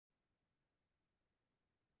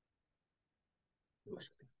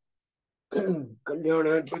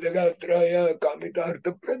कल्याणाद्भुतगात्राय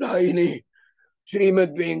कामितार्थप्रदायिने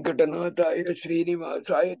श्रीमद्वेङ्कटनाथाय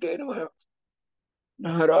श्रीनिवासाय ते नमः।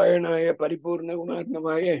 नारायणाय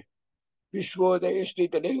परिपूर्णगुणार्णवाय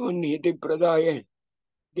विश्वोदयस्थितिलयोन्नियतिप्रदाय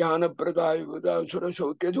ज्ञानप्रदाय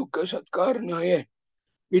सुरसौख्यदुःखसत्कारणाय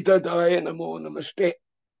वितताय नमो नमस्ते।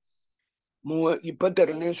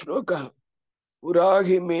 22ನೇ ಶ್ಲೋಕ.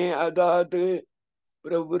 ಪುರಾಹಿ ಮೇ ಅದಾತ್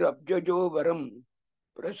ಪ್ರಭುರಬ್ಜಜೋ ವರಂ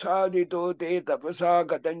ಪ್ರಸಾದಿತೋ ತೇ ತಪಸಾ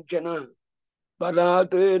ಕಥಂಚನ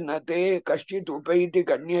ಬಲಾತ್ ನತೆ ಕಶ್ಚಿತ್ ಉಪೈತಿ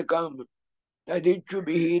ಕನ್ಯಕಾಂ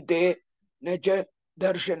ತದಿಚ್ಛುಭಿಃ ತೇ ನ ಚ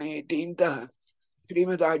ದರ್ಶನೇತಿ. ಇಂತಹ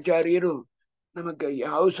ಶ್ರೀಮದ್ ಆಚಾರ್ಯರು ನಮಗೆ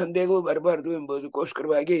ಯಾವ ಸಂದೇಹವೂ ಬರಬಾರದು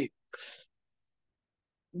ಎಂಬುದಕ್ಕೋಸ್ಕರವಾಗಿ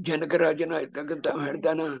ಜನಕರಾಜನ ಇರ್ತಕ್ಕಂಥ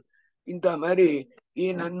ಹೇಳ್ತಾನ. ಇಂಥ ಮಾರಿ ಈ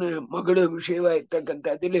ನನ್ನ ಮಗಳ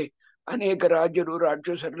ವಿಷಯವಾಗಿರ್ತಕ್ಕಂಥದ್ದಲ್ಲಿ ಅನೇಕ ರಾಜರು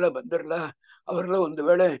ರಾಕ್ಷಸರೆಲ್ಲ ಬಂದರಲ್ಲ, ಅವರೆಲ್ಲ ಒಂದು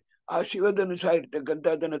ವೇಳೆ ಆ ಶಿವಧನುಸ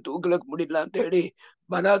ಇರ್ತಕ್ಕಂಥದ್ದನ್ನ ತೂಗ್ಲಕ್ ಮುಡಿಲ್ಲ ಅಂತ ಹೇಳಿ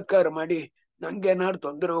ಬಲಾತ್ಕಾರ ಮಾಡಿ ನಂಗೇನಾರು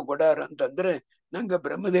ತೊಂದರೆ ಕೊಡಾರ ಅಂತಂದ್ರೆ ನಂಗೆ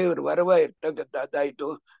ಬ್ರಹ್ಮದೇವರ ವರವ ಇರ್ತಕ್ಕಂಥದ್ದಾಯ್ತು,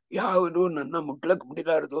 ಯಾವುದು ನನ್ನ ಮುಟ್ಲಕ್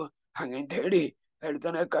ಮುಡಿಲಾರದು ಹಂಗಂತ ಹೇಳಿ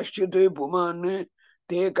ಹೇಳ್ತಾನೆ. ಕಶ್ಚಿತ್ ಪುಮಾನ್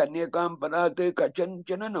ತೇ ಕನ್ಯಕಾಂ ಬಲಾತ್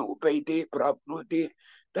ಕಚಂಚನ ನ ಉಪೈತಿ ಪ್ರಾಪ್ನೋತಿ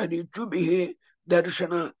ತದಿಚ್ಛುಭಿಃ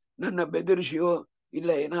ದರ್ಶನ. ನನ್ನ ಬೆದರಿಸಿಯೋ ಇಲ್ಲ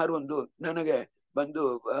ಏನಾರು ಒಂದು ನನಗೆ ಬಂದು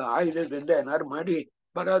ಆಯುಧದಿಂದ ಏನಾರು ಮಾಡಿ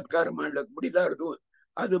ಬಲಾತ್ಕಾರ ಮಾಡ್ಲಕ್ ಬಿಡಿಲಾರದು,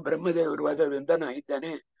 ಅದು ಬ್ರಹ್ಮದೇವರ ವಧದಿಂದ ನಾ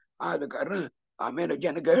ಇದ್ದಾನೆ. ಆದ ಕಾರಣ ಆಮೇಲೆ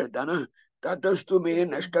ಜನಕ ಹೇಳ್ತಾನ, ತತಸ್ತು ಮೇ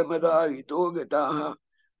ನಷ್ಟಮದ ಇತೋ ಗತಾಹ.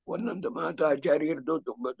 ಒಂದೊಂದು ಮಾತು ಆಚಾರ್ಯರದು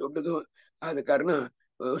ತುಂಬಾ ದೊಡ್ಡದು. ಆದ ಕಾರಣ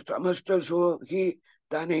ಸಮಸ್ತ ಸೋ ಹಿ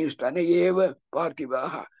ತಾನೇ ಸ್ತನಯೇವ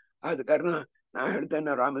ಪಾರ್ಥಿವಾಹ. ಆದ ಕಾರಣ ನಾ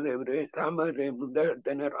ಹೇಳ್ತೇನೆ ರಾಮರೇ ಮುಂದೆ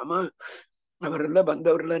ಹೇಳ್ತೇನೆ, ರಾಮ ಅವರೆಲ್ಲ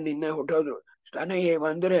ಬಂದವರೆಲ್ಲ ನಿನ್ನೆ ಹೊಟ್ಟೋದ್ರು. ಸ್ತನಯೇವ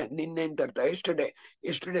ಅಂದ್ರೆ ನಿನ್ನೆ ಅಂತ ಅರ್ಥ.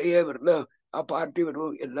 ಎಸ್ಟರ್ಡೇ ಅವರೆಲ್ಲ ಆ ಪಾರ್ಥಿವರು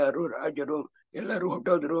ಎಲ್ಲರೂ ರಾಜರು ಎಲ್ಲರೂ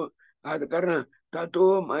ಹೊಟ್ಟೋದ್ರು. ಆದ ಕಾರಣ ತಥೋ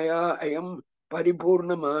ಮಯ ಅಯಂ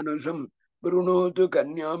ಪರಿಪೂರ್ಣ ಮಾನಸಂ ಗೃಣೋತು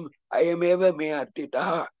ಕನ್ಯಾಂ ಅಯಮೇವ ಮೇ ಅರ್ಥಿತಃ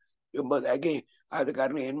ಎಂಬುದಾಗಿ. ಆದ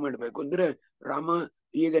ಕಾರಣ ಏನ್ ಮಾಡ್ಬೇಕು ಅಂದ್ರೆ, ರಾಮ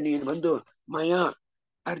ಈಗ ನೀನ್ ಬಂದು ಮಯ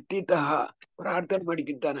ಅರ್ಥಿತಃ ಪ್ರಾರ್ಥನೆ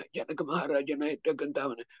ಮಾಡಿಕಿಂತಾನ. ಜನಕ ಮಹಾರಾಜನ ಇರ್ತಕ್ಕಂಥ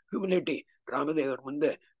ಅವನ ಹ್ಯುಮಿಲಿಟಿ ರಾಮದೇವರ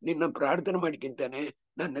ಮುಂದೆ ನಿನ್ನ ಪ್ರಾರ್ಥನೆ ಮಾಡಿಕಿಂತಾನೆ,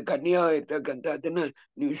 ನನ್ನ ಕನ್ಯಾ ಇರ್ತಕ್ಕಂಥ ಅದನ್ನ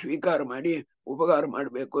ನೀವು ಸ್ವೀಕಾರ ಮಾಡಿ ಉಪಕಾರ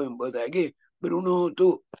ಮಾಡ್ಬೇಕು ಎಂಬುದಾಗಿ ಬೃಣೋತು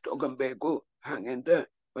ತಗೊಂಬೇಕು ಹಾಗೆಂತ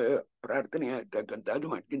ಪ್ರಾರ್ಥನೆ ಆಗ್ತಕ್ಕಂಥದ್ದು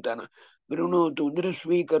ಮಾಡ್ಕಿಂತಾನ. ಬೃಣೋತು ಅಂದ್ರೆ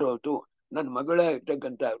ಸ್ವೀಕರೋತು, ನನ್ನ ಮಗಳ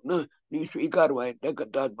ಇರ್ತಕ್ಕಂಥವ್ರನ್ನ ನೀವು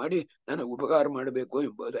ಸ್ವೀಕಾರವಾಗಿರ್ತಕ್ಕಂಥದ್ದು ಮಾಡಿ ನನಗೆ ಉಪಕಾರ ಮಾಡಬೇಕು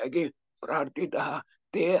ಎಂಬುದಾಗಿ ಪ್ರಾರ್ಥಿತ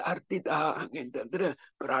ತೇ ಅರ್ಥಿತ. ಹಂಗಂತಂದ್ರೆ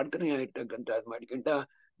ಪ್ರಾರ್ಥನೆ ಆಗಿರ್ತಕ್ಕಂಥದ್ದು ಮಾಡ್ಕೊಂಡ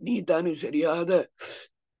ನೀ ತಾನು ಸರಿಯಾದ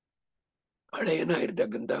ಹಳೆಯನ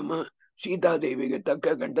ಇರ್ತಕ್ಕಂಥಮ್ಮ, ಸೀತಾದೇವಿಗೆ ತಕ್ಕ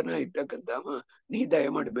ಗಂಡನ ಇರ್ತಕ್ಕಂಥಮ್ಮ, ನೀ ದಯ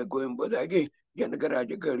ಮಾಡಬೇಕು ಎಂಬುದಾಗಿ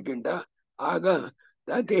ಜನಕರಾಜ ಕೇಳ್ಕೊಂಡ. ಆಗ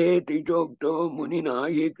ತಥೇತಿ ಚೋಕ್ತೋ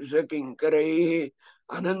ಮುನಿನಾಹಿ ಕಿಂಕರೈ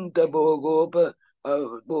ಅನಂತ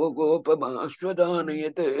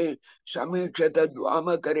ಭೋಗೋಪಮಾಶ್ವದಾನಯತ್ ಸಮೀಕ್ಷತ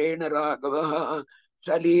ದ್ವಾಮಕರೇಣ ರಾಘವ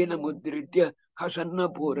ಸಲೀನ ಮುದ್ರಿತ್ಯ ಹಸನ್ನ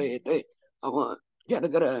ಪೂರಯತೆ. ಅವ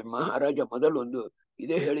ಜನಕರ ಮಹಾರಾಜ ಮೊದಲೊಂದು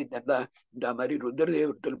ಇದೇ ಹೇಳಿದ್ದಲ್ಲ, ಮರಿ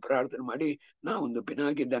ರುದ್ರದೇವ್ರಲ್ಲಿ ಪ್ರಾರ್ಥನೆ ಮಾಡಿ ನಾ ಒಂದು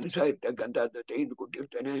ಪಿನಾಕಿ ದನಸ ಇರ್ತಕ್ಕಂಥದ್ದು ತೆಗೆದು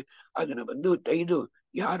ಕೊಟ್ಟಿರ್ತೇನೆ, ಅದನ್ನ ಬಂದು ತೆಗೆದು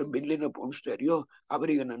ಯಾರು ಬಿಲ್ಲಿನ ಪೂಣಿಸ್ತಾರೆಯೋ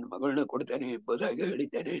ಅವರಿಗೆ ನನ್ನ ಮಗಳನ್ನ ಕೊಡ್ತೇನೆ ಎಂಬುದಾಗಿ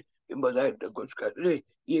ಹೇಳಿದ್ದೇನೆ ಎಂಬುದಾಗಿರ್ತಕ್ಕೋಸ್ಕರದಲ್ಲಿ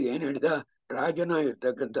ಈಗ ಏನ್ ಹೇಳಿದ, ರಾಜನ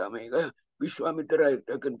ಇರ್ತಕ್ಕಂಥ ಈಗ ವಿಶ್ವಾಮಿತ್ರ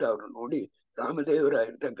ಇರ್ತಕ್ಕಂಥ ಅವ್ರನ್ನ ನೋಡಿ ರಾಮದೇವರ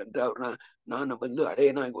ಇರ್ತಕ್ಕಂಥ ಅವ್ರನ್ನ ನಾನು ಬಂದು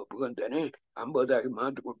ಹಳೆಯನಾಗಿ ಒಪ್ಕೊಂತೇನೆ ಅಂಬೋದಾಗಿ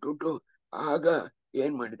ಮಾತು ಕೊಟ್ಟುಬಿಟ್ಟು ಆಗ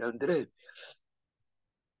ಏನ್ ಮಾಡಿದ ಅಂದ್ರೆ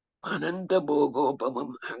ಅನಂತ ಭೋಗೋಪಮಂ.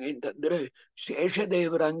 ಹಾಗೆಂತಂದ್ರೆ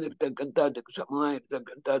ಶೇಷದೇವರ ಹಂಗಿರ್ತಕ್ಕಂಥದ್ದಕ್ಕೆ ಸಮ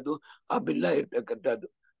ಇರ್ತಕ್ಕಂಥದ್ದು ಆ ಬಿಲ್ಲ ಇರ್ತಕ್ಕಂಥದ್ದು,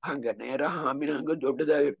 ಹಂಗ ನೇರ ಹಾಮಿನ ಹಂಗ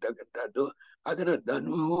ದೊಡ್ಡದಾಗಿರ್ತಕ್ಕಂಥದ್ದು. ಅದನ್ನ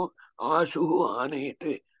ಧನು ಆಸುಹು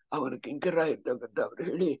ಆನೆಯತೆ ಅವನ ಕಿಂಕರ ಇರ್ತಕ್ಕಂಥ ಅವ್ರು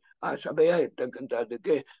ಹೇಳಿ ಆ ಸಭೆಯ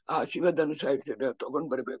ಇರ್ತಕ್ಕಂಥದ್ದಕ್ಕೆ ಆ ಶಿವಧನುಸ ತಗೊಂಡ್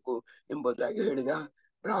ಬರ್ಬೇಕು ಎಂಬುದಾಗಿ ಹೇಳಿದ.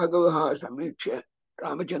 ರಾಘವ ಸಮೀಕ್ಷೆ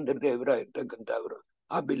ರಾಮಚಂದ್ರ ದೇವರ ಇರ್ತಕ್ಕಂಥವ್ರು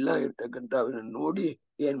ಆ ಬಿಲ್ಲ ಇರ್ತಕ್ಕಂಥ ಅವನ್ನ ನೋಡಿ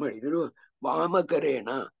ಏನ್ ಮಾಡಿದ್ರು, ವಾಮಕರೇಣ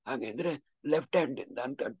ಹಾಗೆಂದ್ರೆ ಲೆಫ್ಟ್ ಹ್ಯಾಂಡ್ ಇಂದ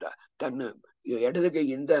ಅಂತ ಅರ್ಥ, ತನ್ನ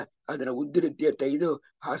ಎಡದಗೈಯಿಂದ ಅದನ್ನ ಉದ್ಧೃತ್ಯ ತೆಗೆದು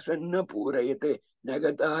ಹಸನ್ನ ಪೂರೈತೆ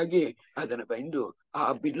ನಗತಾಗಿ ಅದನ್ನ ಬೈದು ಆ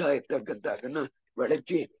ಬಿಲ್ಲ ಇರ್ತಕ್ಕಂಥ ಅದನ್ನ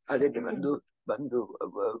ಬೆಳಚಿ ಅದಕ್ಕೆ ಬಂದು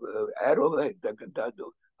ಆರೋಹ ಇರ್ತಕ್ಕಂಥದ್ದು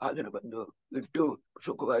ಅದನ್ನ ಬಂದು ಇಟ್ಟು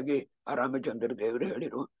ಸುಖವಾಗಿ ಆ ರಾಮಚಂದ್ರ ದೇವರು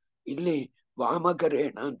ಹೇಳಿರು. ಇಲ್ಲಿ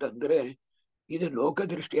ವಾಮಕರೇಣ ಅಂತಂದ್ರೆ ಇದು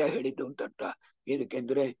ಲೋಕದೃಷ್ಟಿಯ ಹೇಳಿದ್ದು ಅಂತ ಅರ್ಥ.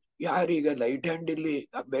 ಇದಕ್ಕೆಂದ್ರೆ ಯಾರೀಗ ಲೈಟ್ ಹ್ಯಾಂಡ್ ಇಲ್ಲಿ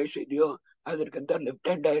ಅಭ್ಯಾಸ ಇದೆಯೋ ಅದಕ್ಕಿಂತ ಲೆಫ್ಟ್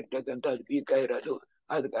ಹ್ಯಾಂಡ್ ಆಗಿರ್ತಕ್ಕಂಥ ಅದು ವೀಕ್ ಇರೋದು.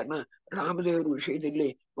 ಆದ ಕಾರಣ ರಾಮದೇವರ ವಿಷಯದಲ್ಲಿ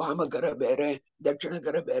ವಾಮಕರ ಬೇರೆ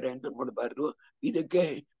ದಕ್ಷಿಣಕರ ಬೇರೆ ಅಂತ ನೋಡಬಾರ್ದು. ಇದಕ್ಕೆ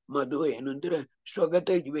ಮಧು ಏನಂದ್ರೆ ಸ್ವಗತ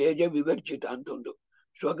ವೇಜ ವಿವರ್ಜಿತ ಅಂತ ಒಂದು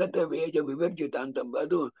ಸ್ವಗತ ವೇಜ ವಿವರ್ಜಿತ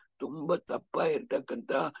ಅಂತಂಬದು ತುಂಬಾ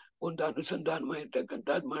ತಪ್ಪಾಗಿರ್ತಕ್ಕಂಥ ಒಂದು ಅನುಸಂಧಾನ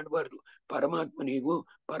ಇರ್ತಕ್ಕಂಥದ್ದು ಮಾಡಬಾರ್ದು. ಪರಮಾತ್ಮನಿಗೂ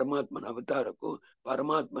ಪರಮಾತ್ಮನ ಅವತಾರಕ್ಕೂ,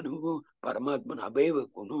 ಪರಮಾತ್ಮನಿಗೂ ಪರಮಾತ್ಮನ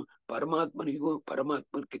ಅಭಯವಕ್ಕೂ, ಪರಮಾತ್ಮನಿಗೂ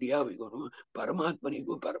ಪರಮಾತ್ಮನ ಕ್ರಿಯಾವಿಗೂ,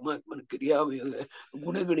 ಪರಮಾತ್ಮನಿಗೂ ಪರಮಾತ್ಮನ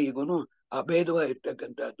ಗುಣಗಳಿಗೂ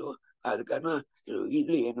ಅಭೇದವಾಗಿರ್ತಕ್ಕಂಥದ್ದು. ಆದ ಕಾರಣ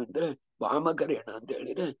ಇಲ್ಲಿ ಏನಂದ್ರೆ ವಾಮಕರೇಣ ಅಂತ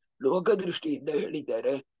ಹೇಳಿದ್ರೆ ಲೋಕದೃಷ್ಟಿಯಿಂದ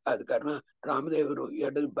ಹೇಳಿದ್ದಾರೆ. ಆದ ಕಾರಣ ರಾಮದೇವರು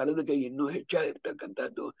ಬಲದ ಕೈ ಇನ್ನೂ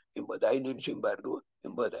ಹೆಚ್ಚಾಗಿರ್ತಕ್ಕಂಥದ್ದು ಎಂಬುದಾಗಿ ನೆನೆಸಿಬಾರ್ದು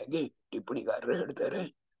ಎಂಬುದಾಗಿ ಟಿಪ್ಪಣಿಗಾರರು ಹೇಳ್ತಾರೆ.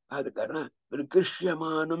 ಆದ ಕಾರಣ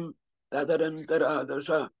ವಿಕೃಷ್ಯಮಾನಂ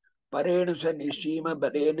ತದರಂತರಾದಸ ಪರೇಣ ಸ ನಿಶ್ಚೀಮ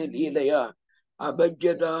ಬಲೇನ ಲೀಲೆಯ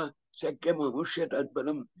ಅಭಜ್ಯತ ಸಖ್ಯ ಮನುಷ್ಯ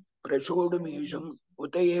ತದ್ಬಲಂ ಪ್ರಚೋಡುಮೀಶಂ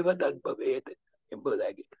ಉತಯೇವ ತದ್ಭವೇತ್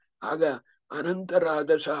ಎಂಬುದಾಗಿ. ಆಗ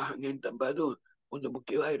ಅನಂತರಾದಸ ಹಂಗೆಂತಂಬದು ಒಂದು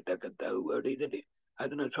ಮುಖ್ಯವಾಗಿರ್ತಕ್ಕಂಥ ವರ್ಡ್ ಇದರಲ್ಲಿ.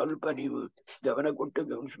 ಅದನ್ನ ಸ್ವಲ್ಪ ನೀವು ಗಮನ ಕೊಟ್ಟು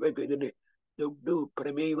ಗಮನಿಸ್ಬೇಕು. ಇದರಲ್ಲಿ ದೊಡ್ಡ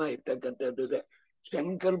ಪ್ರಮೇಯವಾಗಿರ್ತಕ್ಕಂಥದ್ದು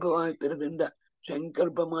ಸಂಕಲ್ಪವಾಗಿರೋದ್ರಿಂದ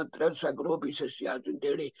ಸಂಕಲ್ಪ ಮಾತ್ರ ಸಕಲೋಪಿ ಸಸ್ಯ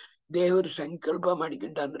ಅಂತೇಳಿ ದೇವರು ಸಂಕಲ್ಪ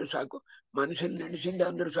ಮಾಡಿಕೊಂಡ ಅಂದ್ರೆ ಸಾಕು, ಮನಸ್ಸಲ್ಲಿ ನೆನೆಸಿಂದ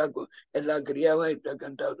ಅಂದ್ರೆ ಸಾಕು, ಎಲ್ಲಾ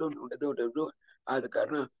ಕ್ರಿಯಾವಾಗಿರ್ತಕ್ಕಂಥದ್ದು ನಡೆದೋಡೋದು. ಆದ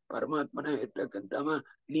ಕಾರಣ ಪರಮಾತ್ಮನ ಇರ್ತಕ್ಕಂಥವ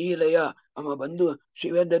ಲೀಲೆಯ ಅವ ಬಂದು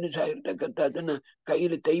ಶಿವಧನುಸ ಇರ್ತಕ್ಕಂಥದ್ದನ್ನ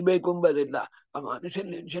ಕೈಲಿ ತೈಬೇಕು ಎಂಬುದಿಲ್ಲ, ಅವ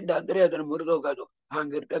ಮನಸ್ಸಲ್ಲಿ ನೆನೆಸಿಂಡ ಅಂದ್ರೆ ಅದನ್ನ ಮುರಿದೋಗೋದು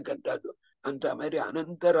ಹಂಗಿರ್ತಕ್ಕಂಥದ್ದು ಅಂತ. ಮೇಲೆ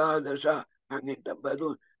ಅನಂತರಾದಶ ಹಂಗಿಂತಂಬದು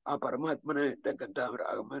ಆ ಪರಮಾತ್ಮನ ಇರ್ತಕ್ಕಂಥ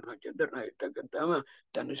ರಾಮನ ಚಂದ್ರನ ಇರ್ತಕ್ಕಂಥವ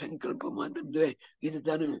ತನ್ನ ಸಂಕಲ್ಪ ಮಾತ್ರದ್ವೇ. ಇದು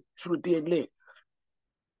ತಾನು ಶ್ರುತಿಯಲ್ಲಿ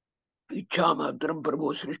ಇಚ್ಛಾ ಮಾತ್ರ ಪ್ರಭು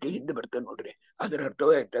ಸೃಷ್ಟಿ ಹಿಂದೆ ಬರ್ತದೆ ನೋಡ್ರಿ, ಅದರ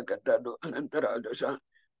ಅರ್ಥವೇ ಇರ್ತಕ್ಕಂಥದ್ದು ಅನಂತರಾದಶ.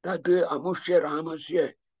 ತತ್ ಅಮುಷ್ಯ ರಾಮಸ್ಯ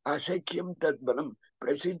ಅಸಖ್ಯಂ ತದ್ ಬಲಂ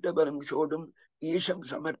ಪ್ರಸಿದ್ಧ ಬಲಂ ಶೋಧಂ ಈಶಂ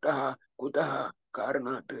ಸಮರ್ಥಃ ಕುತಃ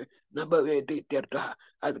ಕಾರಣಾತ್ ನ ಭವೇತ್ ಇತ್ಯರ್ಥ.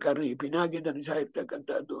 ಆದ ಕಾರಣ ಈ ಪಿನಾಗಿ ಧನುಷ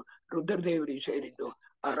ಇರ್ತಕ್ಕಂಥದ್ದು ರುದ್ರದೇವರಿಗೆ ಸೇರಿದ್ದು.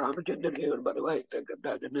 ಆ ರಾಮಚಂದ್ರ ದೇವರ ಬಲವಾಗಿರ್ತಕ್ಕಂಥ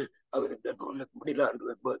ಅದನ್ನ ಅವರಿಂದ ನೋಡ್ಲಕ್ ಮುಡಿಲಾರದು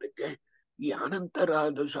ಎಂಬುದಕ್ಕೆ ಈ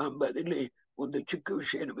ಅನಂತರಾದ ಸಾಂಬದಲ್ಲಿ ಒಂದು ಚಿಕ್ಕ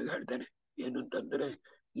ವಿಷಯ ನಮಗೆ ಹೇಳ್ತಾನೆ. ಏನಂತಂದ್ರೆ,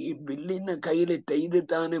 ಈ ಬಿಲ್ಲಿನ ಕೈಲಿ ತೈದು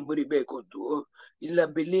ತಾನೇ ಮುರಿಬೇಕು ಅಂತೂ ಇಲ್ಲ,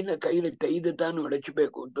 ಬಿಲ್ಲಿನ ಕೈಲಿ ತೈದು ತಾನು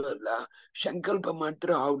ಹೊಡಚಬೇಕು ಅಂತೂ ಅಲ್ಲ, ಸಂಕಲ್ಪ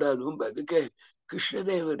ಮಾತ್ರ ಆವಡಾದು ಎಂಬುದಕ್ಕೆ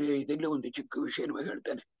ಕೃಷ್ಣದೇವರು ಇದರಲ್ಲಿ ಒಂದು ಚಿಕ್ಕ ವಿಷಯ ನಮಗೆ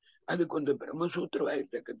ಹೇಳ್ತಾನೆ. ಅದಕ್ಕೊಂದು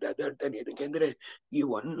ಬ್ರಹ್ಮಸೂತ್ರವಾಗಿರ್ತಕ್ಕಂಥ ಅದು ಹೇಳ್ತಾನೆ. ಇದಕ್ಕೆಂದ್ರೆ ಈ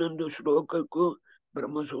ಒಂದೊಂದು ಶ್ಲೋಕಕ್ಕೂ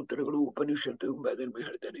ಬ್ರಹ್ಮಸೂತ್ರಗಳು ಉಪನಿಷತ್ತು ಎಂಬುದನ್ನು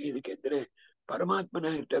ಹೇಳ್ತಾನೆ. ಇದಕ್ಕೆಂದ್ರೆ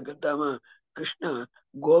ಪರಮಾತ್ಮನ ಇರ್ತಕ್ಕಂಥವ ಕೃಷ್ಣ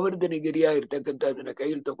ಗೋವರ್ಧನಗಿರಿಯ ಇರ್ತಕ್ಕಂಥ ಅದನ್ನ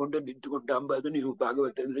ಕೈಯಲ್ಲಿ ತಗೊಂಡು ನಿಂತುಕೊಂಡ ಎಂಬುದು ನೀವು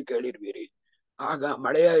ಭಾಗವತದಲ್ಲಿ ಕೇಳಿರ್ತೀರಿ. ಆಗ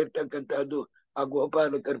ಮಳೆಯ ಇರ್ತಕ್ಕಂಥದ್ದು ಆ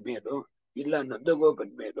ಗೋಪಾಲಕರ ಮೇಲೋ ಇಲ್ಲ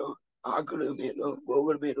ನಂದಗೋಪನ ಮೇಲೋ ಆಕಳ ಮೇಲೋ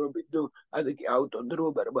ಗೋಗಳ ಮೇಲೋ ಬಿದ್ದು ಅದಕ್ಕೆ ಯಾವ ತೊಂದರೆಯೂ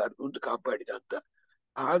ಬರಬಾರ್ದು ಅಂತ ಕಾಪಾಡಿದ ಅಂತ.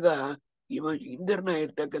 ಆಗ ಇವ ಇಂದ್ರನ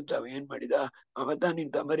ಇರ್ತಕ್ಕಂಥವ ಏನ್ ಮಾಡಿದ,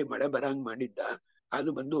 ಅವತಾನಿಂದ ಮರಿ ಮಳೆ ಬರಂಗ್ ಮಾಡಿದ್ದ. ಅದು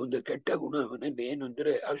ಬಂದು ಒಂದು ಕೆಟ್ಟ ಗುಣ ಅವನಲ್ಲಿ. ಏನು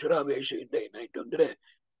ಅಂದ್ರೆ ಅಸುರಾವೇಶದಿಂದ ಏನಾಯ್ತು ಅಂದ್ರೆ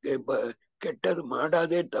ಕೆಟ್ಟದ್ದು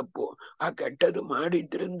ಮಾಡಾದೇ ತಪ್ಪು. ಆ ಕೆಟ್ಟದ್ದು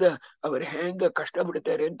ಮಾಡಿದ್ರಿಂದ ಅವ್ರು ಹೆಂಗ ಕಷ್ಟ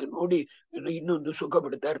ಬಿಡ್ತಾರೆ ಅಂತ ನೋಡಿ ಇನ್ನೊಂದು ಸುಖ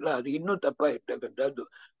ಬಿಡ್ತಾರಲ್ಲ, ಅದು ಇನ್ನೂ ತಪ್ಪಾಗಿರ್ತಕ್ಕಂಥದ್ದು.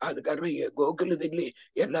 ಆದ ಕಾರಣ ಈ ಗೋಕುಲದಲ್ಲಿ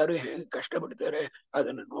ಎಲ್ಲಾರು ಹೆಂಗ್ ಕಷ್ಟ ಬಿಡ್ತಾರೆ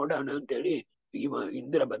ಅದನ್ನ ನೋಡೋಣ ಅಂತೇಳಿ ಇವ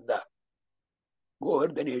ಇಂದ್ರ ಬಂದ.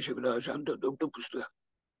 ಗೋವರ್ಧನೇಶ ವಿಲಾಸ ಅಂತ ದೊಡ್ಡ ಪುಸ್ತಕ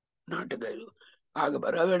ನಾಟಕ ಇದು. ಆಗ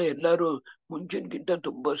ಬರೋ ವೇಳೆ ಎಲ್ಲಾರು ಮುಂಚಿನಕ್ಕಿಂತ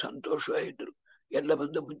ತುಂಬಾ ಸಂತೋಷವಾಗಿದ್ರು. ಎಲ್ಲ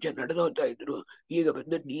ಬಂದು ಮುಂಚೆ ನಡೆದು ಹೋಗ್ತಾ ಇದ್ರು, ಈಗ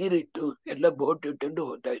ಬಂದು ನೀರಿತ್ತು, ಎಲ್ಲ ಬೋಟ್ ಇಟ್ಟುಕೊಂಡು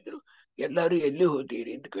ಹೋಗ್ತಾ ಇದ್ರು. ಎಲ್ಲಾರು ಎಲ್ಲಿ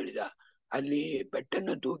ಹೋಗ್ತೀರಿ ಅಂತ ಕೇಳಿದ. ಅಲ್ಲಿ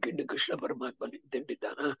ಬೆಟ್ಟನ್ನ ತೂಕಿಂಡು ಕೃಷ್ಣ ಪರಮಾತ್ಮ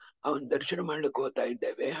ನಿಂತಿದ್ದಾನ, ಅವನ್ ದರ್ಶನ ಮಾಡ್ಲಿಕ್ಕೆ ಹೋಗ್ತಾ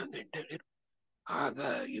ಇದ್ದೇವೆ ಹಂಗಂತ ಹೇಳಿರು. ಆಗ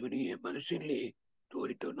ಇವನಿಗೆ ಮನಸ್ಸಲ್ಲಿ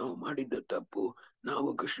ತೋರಿತು, ನಾವು ಮಾಡಿದ್ದ ತಪ್ಪು, ನಾವು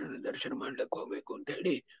ಕೃಷ್ಣನ ದರ್ಶನ ಮಾಡ್ಲಿಕ್ಕೆ ಹೋಗ್ಬೇಕು ಅಂತ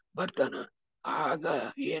ಹೇಳಿ ಬರ್ತಾನ. ಆಗ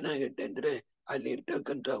ಏನಾಗುತ್ತೆ ಅಂದ್ರೆ ಅಲ್ಲಿ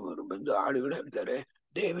ಇರ್ತಕ್ಕಂಥವ್ರು ಬಂದು ಆಳುಗಳು ಹೇಳ್ತಾರೆ,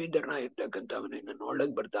 ದೇವೇಂದ್ರನ ಇರ್ತಕ್ಕಂಥವನನ್ನ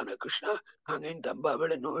ನೋಡ್ಲಕ್ ಬರ್ತಾನ ಕೃಷ್ಣ ಹಂಗಂತ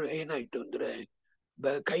ಅವಳೆ ನೋಡ. ಏನಾಯ್ತು ಅಂದ್ರೆ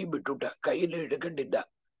ಕೈ ಬಿಟ್ಟುಟ, ಕೈಲಿ ಹಿಡ್ಕೊಂಡಿದ್ದ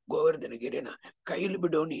ಗೋವರ್ಧನಗಿರಿನ, ಕೈಲಿ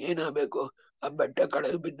ಬಿಡೋನು ಏನಾಗಬೇಕು, ಆ ಬೆಟ್ಟ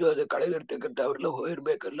ಕಳೆದು ಬಿದ್ದು ಅದು ಕಳೆದಿರ್ತಕ್ಕಂಥವ್ರೆಲ್ಲ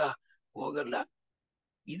ಹೋಗಿರ್ಬೇಕಲ್ಲ, ಹೋಗಲ್ಲ.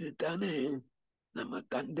 ಇದು ತಾನೇ ನಮ್ಮ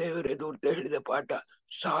ತಂದೆಯವರು ಎದುರ್ತ ಹೇಳಿದ ಪಾಠ.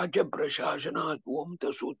 ಸಹಜ ಪ್ರಶಾಸನ ಓಂತ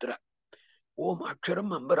ಸೂತ್ರ. ಓಂ ಅಕ್ಷರಂ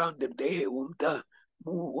ಅಂಬರಾಂತಿರ್ತೆ ಓಂತ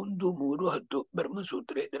 1-3-10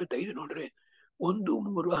 ಬ್ರಹ್ಮಸೂತ್ರ ಇದ್ರೆ ತೆಗೆದು ನೋಡ್ರಿ.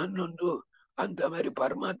 1-3-11 ಅಂತ ಮಾರಿ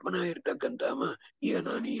ಪರಮಾತ್ಮನ ಇರ್ತಕ್ಕಂಥ ಈಗ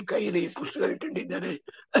ನಾನು ಈ ಕೈಯಲ್ಲಿ ಪುಸ್ತಕ ಇಟ್ಟಿದ್ದಾನೆ,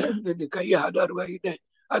 ನನ್ನ ಕೈ ಆಧಾರವಾಗಿದೆ,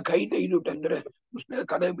 ಆ ಕೈ ತೆಗೆದುಬಿಟ್ಟಂದ್ರೆ ಪುಸ್ತಕ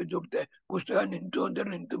ಕಡೆ ಬಿದ್ದುಬಿಡ್ತೆ, ಪುಸ್ತಕ ನಿಂತು ಅಂದ್ರೆ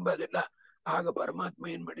ನಿಂತುಂಬದಿಲ್ಲ. ಆಗ ಪರಮಾತ್ಮ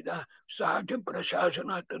ಏನ್ ಮಾಡಿದ, ಸಹಜ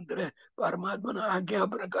ಪ್ರಶಾಸನ ಅಂತಂದ್ರೆ ಪರಮಾತ್ಮನ ಆಜ್ಞಾ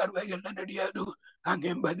ಪ್ರಕಾರವಾಗಿ ಎಲ್ಲ ನಡೆಯೋದು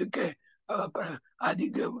ಹಾಗೆಂಬುದಕ್ಕೆ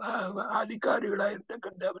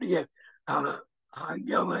ಅಧಿಕಾರಿಗಳಾಗಿರ್ತಕ್ಕಂಥವರಿಗೆ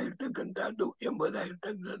ಆಜ್ಞಾವಾಗಿರ್ತಕ್ಕಂಥದ್ದು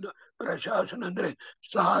ಎಂಬುದಾಗಿರ್ತಕ್ಕಂಥದ್ದು. ಪ್ರಶಾಸನ ಅಂದ್ರೆ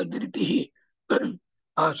ಸಾಧೃತಿ,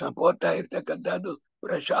 ಆ ಸಪೋರ್ಟ್ ಆಗಿರ್ತಕ್ಕಂಥದ್ದು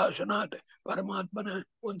ಪ್ರಶಾಸನ ಪರಮಾತ್ಮನ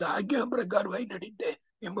ಒಂದು ಆಜ್ಞಾ ಪ್ರಕಾರವಾಗಿ ನಡೀತೆ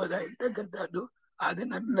ಎಂಬುದಾಗಿರ್ತಕ್ಕಂಥದ್ದು.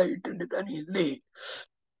 ಅದನ್ನೆಲ್ಲ ಇಟ್ಟಿದ್ದಾನೆ ಇಲ್ಲಿ.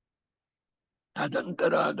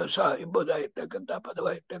 ತದಂತರಾದ ಸ ಎಂಬುದಾಗಿರ್ತಕ್ಕಂಥ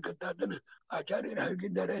ಪದವಾಗಿರ್ತಕ್ಕಂಥದ್ದನ್ನು ಆಚಾರ್ಯರು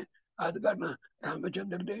ಹೇಳಿದ್ದಾರೆ. ಆದ ಕಾರಣ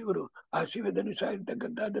ರಾಮಚಂದ್ರ ದೇವರು ಆ ಶಿವಧನುಸ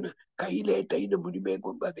ಇರ್ತಕ್ಕಂಥದ್ದನ್ನ ಕೈಲೇ ತೆಗೆದು ಮುಡಿಬೇಕು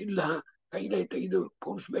ಎಂಬುದಿಲ್ಲ, ಕೈಲೇ ತೆಗೆದು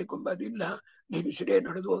ಪೂಜಿಸ್ಬೇಕು ಎಂಬುದಿಲ್ಲ, ನಿಲ್ಲಿಸಿರೇ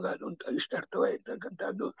ನಡೆದು ಹೋಗೋದು ಅಂತ ಇಷ್ಟ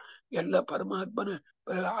ಅರ್ಥವಾಗಿರ್ತಕ್ಕಂಥದ್ದು. ಎಲ್ಲ ಪರಮಾತ್ಮನ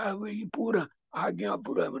ಈ ಪೂರ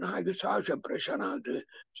ಆಜ್ಞಾಪೂರ್ವನಾಗಿ ಸಾಶ ಪ್ರಶನಾದ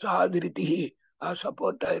ಸಾಧೃತಿ ಆ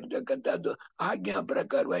ಸಪೋರ್ಟ್ ಇರ್ತಕ್ಕಂಥದ್ದು ಆಜ್ಞಾ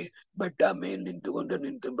ಪ್ರಕಾರವಾಗಿ ಬೆಟ್ಟ ಮೇಲ್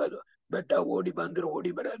ನಿಂತುಕೊಂಡು ಬೆಟ್ಟ ಓಡಿ ಬಂದ್ರೆ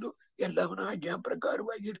ಓಡಿ ಬರೋದು ಎಲ್ಲವನ್ನ ಆಜ್ಞಾ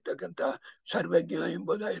ಪ್ರಕಾರವಾಗಿ ಇರ್ತಕ್ಕಂಥ ಸರ್ವಜ್ಞ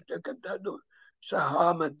ಎಂಬುದಾಗಿರ್ತಕ್ಕಂಥದ್ದು. ಸಹ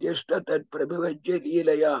ಮಧ್ಯಸ್ಥ ತತ್ ಪ್ರಭುವಜ್ಯ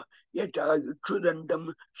ಲೀಲಯ ಯಚ ಇಕ್ಷುದಂಡಂ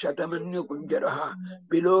ಶತಮನ್ಯು ಕುಂಜರ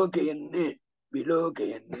ಬಿಲೋಕೆಯನ್ನೇ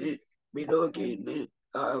ಬಿಲೋಕೆಯನ್ನೇ ಬಿಲೋಕೆಯನ್ನೇ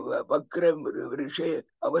ವಕ್ರ ವೃಷೆ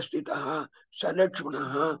ಅವಸ್ಥಿತ ಸಲಕ್ಷ್ಮಣ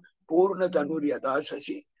ಪೂರ್ಣ ತನುರ್ಯದಾ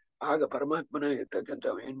ಶಶಿ. ಆಗ ಪರಮಾತ್ಮನ ಇರ್ತಕ್ಕಂಥ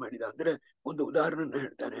ಏನ್ ಮಾಡಿದ ಅಂದ್ರೆ ಒಂದು ಉದಾಹರಣೆ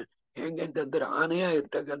ಹೇಳ್ತಾನೆ. ಹೆಂಗೆ ಅಂತಂದ್ರೆ ಆನೆಯ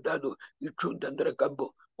ಇರ್ತಕ್ಕಂಥದ್ದು ಇಕ್ಷು ಅಂತಂದ್ರೆ ಕಬ್ಬು,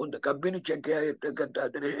 ಒಂದು ಕಬ್ಬಿನ ಚಕ್ಕೆ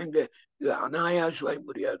ಇರ್ತಕ್ಕಂಥದ್ದನ್ನ ಹೆಂಗೆ ಅನಾಯಾಸವಾಗಿ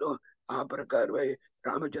ಮುರಿಯೋದು ಆ ಪ್ರಕಾರವಾಗಿ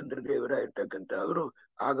ರಾಮಚಂದ್ರ ದೇವರ ಇರ್ತಕ್ಕಂಥ ಅವರು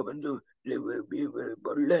ಆಗ ಬಂದು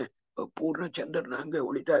ಒಳ್ಳೆ ಪೂರ್ಣ ಚಂದ್ರನ ಹಂಗೆ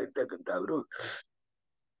ಉಳಿತಾ ಇರ್ತಕ್ಕಂಥ ಅವರು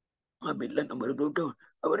ಆ ಬಿಲ್ಲನ್ನು ಮುರಿದುಬಿಟ್ಟು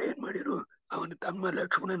ಅವರೇನ್ ಮಾಡಿರು, ಅವನ ತಮ್ಮ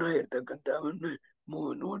ಲಕ್ಷ್ಮಣನ ಇರ್ತಕ್ಕಂಥ ಅವನ್ನ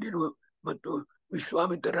ನೋಡಿರು ಮತ್ತು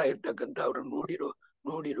ವಿಶ್ವಾಮಿತ್ರ ಇರ್ತಕ್ಕಂಥ ಅವ್ರನ್ನ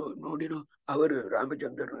ನೋಡಿರು ಅವರು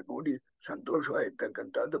ರಾಮಚಂದ್ರನ ನೋಡಿ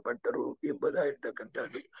ಸಂತೋಷವಾಗಿರ್ತಕ್ಕಂಥದ್ದು ಪಟ್ಟರು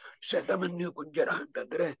ಎಂಬುದಾಗಿರ್ತಕ್ಕಂಥದ್ದು. ಶತಮನ್ಯು ಕುಂಜರ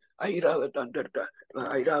ಅಂತಂದ್ರೆ ಐರಾವತ ಅಂತ ಅರ್ಥ.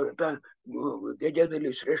 ಐರಾವತ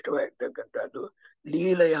ಗಜದಲ್ಲಿ ಶ್ರೇಷ್ಠವಾಗಿರ್ತಕ್ಕಂಥದ್ದು.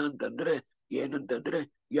 ಲೀಲಯ ಅಂತಂದ್ರೆ ಏನಂತಂದ್ರೆ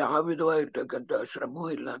ಯಾವ ವಿಧವಾಗಿರ್ತಕ್ಕಂಥ ಶ್ರಮವೂ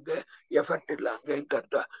ಇಲ್ಲಂಗೆ ಎಫರ್ಟ್ ಇಲ್ಲ ಹಂಗೆ ಅಂತ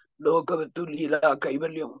ಅರ್ಥ. ಲೋಕವತ್ತು ಲೀಲಾ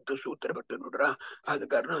ಕೈವಲ್ಯ ಅಂತ ಸೂತ್ರ ಬರ್ತದೆ ನೋಡ್ರ. ಆದ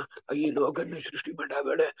ಕಾರಣ ಈ ಲೋಕನ ಸೃಷ್ಟಿ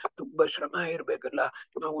ಮಾಡಾಗಡೆ ತುಂಬಾ ಶ್ರಮ ಇರ್ಬೇಕಲ್ಲ.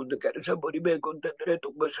 ನಾವು ಒಂದು ಕೆಲಸ ಬರಿಬೇಕು ಅಂತಂದ್ರೆ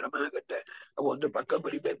ತುಂಬಾ ಶ್ರಮ ಆಗತ್ತೆ, ಒಂದು ಪಕ್ಕ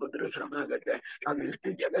ಬರಿಬೇಕು ಅಂದ್ರೆ ಶ್ರಮ ಆಗತ್ತೆ. ಆಗ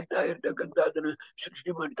ಎಷ್ಟು ಜಗತ್ತ ಇರ್ತಕ್ಕಂಥ ಅದನ್ನ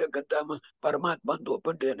ಸೃಷ್ಟಿ ಮಾಡ್ತಕ್ಕಂಥ ಪರಮಾತ್ಮ ಅಂತ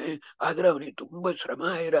ಒಪ್ಪಿಟ್ಟೇನೆ, ಆದ್ರೆ ಅವನಿಗೆ ತುಂಬಾ ಶ್ರಮ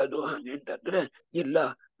ಇರೋದು ಹಾಗೆ ಅಂತಂದ್ರೆ ಇಲ್ಲ.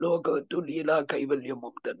 ಲೋಕವತ್ತು ಲೀಲಾ ಕೈವಲ್ಯಂ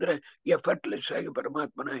ಅಂತಂದ್ರೆ ಎಫರ್ಟ್ಲೆಸ್ ಆಗಿ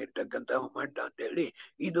ಪರಮಾತ್ಮನ ಇರ್ತಕ್ಕಂಥ ಮಾಡ್ದ ಅಂತ ಹೇಳಿ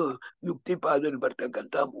ಇದು ಯುಕ್ತಿಪಾದಲ್ಲಿ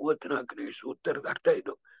ಬರ್ತಕ್ಕಂಥ 34ನೇ ಸೂತ್ರದ ಅರ್ಥ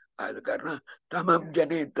ಇದು. ಆದ ಕಾರಣ ತಮಂ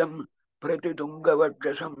ಜನೇತಂ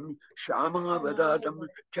ಪ್ರತಿತುಂಗವಕ್ಷಸಂ ಶ್ಯಾಮಾವದಾತಂ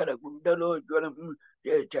ಚಲಗುಂಡಲೋಜ್ವಲಂ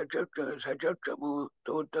ಸಚಕ್ಷಮೋ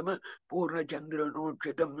ತೋತ್ತಮ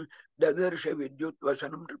ಪೂರ್ಣಚಂದ್ರನೋಕ್ಷಿತಂ ದದರ್ಶ ವಿದ್ಯುತ್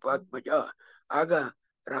ವಸನಂ ನೃಪಾತ್ಮಜ. ಆಗ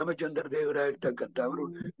ರಾಮಚಂದ್ರ ದೇವರ ಇರ್ತಕ್ಕಂಥವ್ರು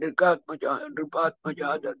ನೃಪಾತ್ಮಜ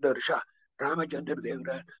ದರ್ಶ. ರಾಮಚಂದ್ರ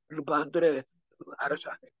ದೇವರ ನೃಪ ಅಂದ್ರೆ ಅರಸ,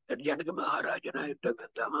 ಜನಕ ಮಹಾರಾಜನ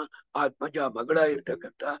ಇರ್ತಕ್ಕಂಥ ಆತ್ಮಜ ಮಗಳ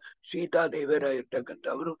ಇರ್ತಕ್ಕಂಥ ಸೀತಾದೇವರ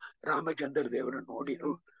ಇರ್ತಕ್ಕಂಥವ್ರು ರಾಮಚಂದ್ರ ದೇವರ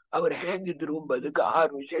ನೋಡಿರು. ಅವ್ರು ಹೆಂಗಿದ್ರು ಬದುಕ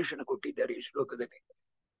 6 ವಿಶೇಷಣ ಕೊಟ್ಟಿದ್ದಾರೆ ಈ ಶ್ಲೋಕದಲ್ಲಿ.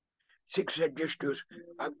 6 ಅಡ್ಜೆಕ್ಟಿವ್ಸ್.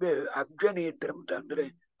 ಅಬ್ಜನೇತ್ರ ಅಂತ ಅಂದ್ರೆ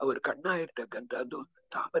ಅವ್ರ ಕಣ್ಣ ಇರ್ತಕ್ಕಂಥದ್ದು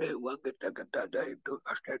ತಾಮರೆ ಹೂವಂಗಿರ್ತಕ್ಕಂಥದ್ದಾಯಿತು,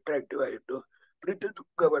 ಅಷ್ಟು ಅಟ್ರಾಕ್ಟಿವ್ ಆಯಿತು.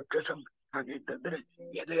 ಪ್ರತಿತುಂಗ ವಕ್ಷಸಂ ಹಾಗೆ ಅಂತಂದ್ರೆ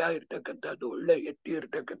ಎದೆಯ ಇರ್ತಕ್ಕಂಥದ್ದು, ಒಳ್ಳೆ ಎತ್ತಿ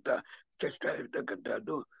ಇರ್ತಕ್ಕಂಥ ಚೆಷ್ಟ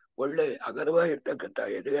ಇರ್ತಕ್ಕಂಥದ್ದು, ಒಳ್ಳೆ ಅಗರವಾಗಿರ್ತಕ್ಕಂಥ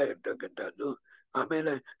ಎದೆಯ ಇರ್ತಕ್ಕಂಥದ್ದು.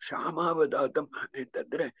 ಆಮೇಲೆ ಶ್ಯಾಮಾವದಾತಂ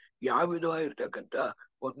ಅಂತಂದ್ರೆ ಯಾವ ವಿಧವಾಗಿರ್ತಕ್ಕಂಥ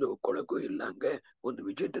ಒಂದು ಕೊಳಕು ಇಲ್ಲಂಗೆ ಒಂದು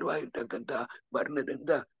ವಿಚಿತ್ರವಾಗಿರ್ತಕ್ಕಂಥ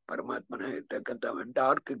ವರ್ಣದಿಂದ ಪರಮಾತ್ಮನ ಇರ್ತಕ್ಕಂಥ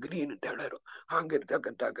ಡಾರ್ಕ್ ಗ್ರೀನ್ ಅಂತ ಹೇಳರು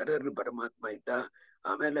ಹಂಗಿರ್ತಕ್ಕಂಥ ಕಲರ್ ಪರಮಾತ್ಮ ಇದ್ದ.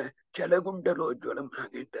 ಆಮೇಲೆ ಚಲಗುಂಡಲೋಜ್ವಲಂ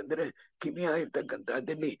ಹಾಗೆ ಅಂತಂದ್ರೆ ಕಿಮಿಯ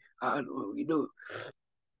ಇರ್ತಕ್ಕಂಥದ್ದಲ್ಲಿ ಆ ಇದು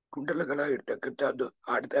ಕುಂಡಲಗಳ ಇರ್ತಕ್ಕಂಥದ್ದು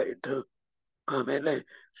ಆಡ್ತಾ ಇತ್ತು. ಆಮೇಲೆ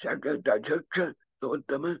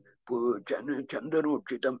ತೋತ್ತಮ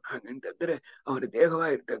ಚಂದ್ರನೋಕ್ಷಿತಂ ಹಾಗಂತಂದ್ರೆ ಅವರ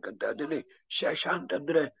ದೇಹವಾಗಿರ್ತಕ್ಕಂಥದ್ದಲ್ಲಿ ಶಶ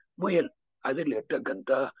ಅಂತಂದ್ರೆ ಮುಯಲ್, ಅದ್ರಲ್ಲಿ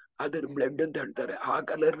ಇರ್ತಕ್ಕಂಥ ಅದ್ರ ಬ್ಲಡ್ ಅಂತ ಹೇಳ್ತಾರೆ, ಆ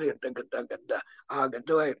ಕಲರ್ ಇರ್ತಕ್ಕಂಥ ಗಂಧ, ಆ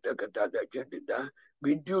ಗಂಧವಾಗಿರ್ತಕ್ಕಂಥದ್ದು ಅಜ್ಜಂಡಿದ್ದ.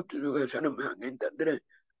 ವಿದ್ಯುತ್ ವಸನಂ ಹಾಗಂತಂದ್ರೆ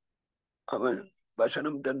ಅವನ್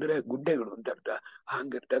ವಸನಂ ತಂದ್ರೆ ಗುಡ್ಡೆಗಳು ಅಂತ ಅರ್ಥ.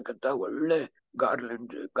 ಹಂಗಿರ್ತಕ್ಕಂಥ ಒಳ್ಳೆ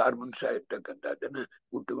ಗಾರ್ಮೆಂಟ್ಸ್ ಇರ್ತಕ್ಕಂಥದ್ದನ್ನ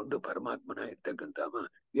ಉಟ್ಟುಕೊಂಡು ಪರಮಾತ್ಮನ ಇರ್ತಕ್ಕಂಥ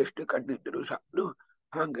ಎಷ್ಟು ಕಣ್ಣಿದ್ರು ಸಾಕು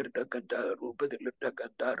ಹಂಗಿರ್ತಕ್ಕಂಥ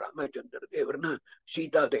ರೂಪದಲ್ಲಿರ್ತಕ್ಕಂಥ ರಾಮಚಂದ್ರ ದೇವರನ್ನ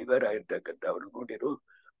ಸೀತಾದೇವರ ಇರ್ತಕ್ಕಂಥ ಅವ್ರು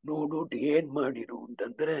ನೋಡ್ಬಿಟ್ಟು ಏನ್ ಮಾಡಿರು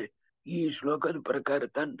ಅಂತಂದ್ರೆ ಈ ಶ್ಲೋಕದ ಪ್ರಕಾರ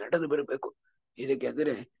ತಾನು ನಡೆದು ಬರ್ಬೇಕು. ಇದಕ್ಕೆ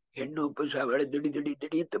ಅಂದ್ರೆ ಹೆಣ್ಣು ಉಪಸಾವಳೆ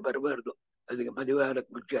ದಿಡಿ ಅಂತ ಬರಬಾರ್ದು. ಅದಕ್ಕೆ ಮದುವೆ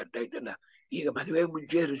ಆಗಕ್ ಮುಂಚೆ ಅರ್ಥ ಆಯ್ತಲ್ಲ. ಈಗ ಮದುವೆ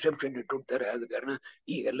ಮುಂಚೆ ರಿಸೆಪ್ಷನ್ ಇಟ್ಟಿರ್ತಾರೆ, ಆದ ಕಾರಣ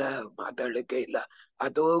ಈಗೆಲ್ಲ ಮಾತಾಡ್ಲಿಕ್ಕೆ ಇಲ್ಲ.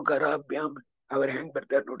 ಅಥೋ ಕರಾಭ್ಯಾಮ್ ಅವ್ರ ಹೆಂಗ್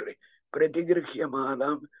ಬರ್ತಾರೆ ನೋಡ್ರಿ. ಪ್ರತಿಗೃಹ್ಯ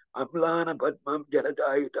ಮಾಲಾಂ ಅಮ್ಲಾನ ಪದ್ಮಂ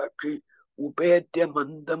ಜಲದಾಯುತಾಕ್ಷಿ ಉಪೇತ್ಯ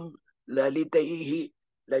ಮಂದಂ ಲಲಿತೈಹಿ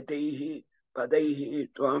ಪದೈಹಿ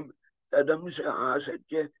ತ್ವಾಂ ತದಂಸ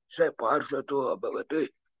ಆಸತ್ಯ ಸ ಪಾರ್ಶ್ವತೋ ಅಭವತ್.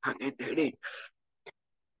 ಹಾಗಂತ ಹೇಳಿ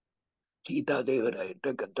ಸೀತಾದೇವರ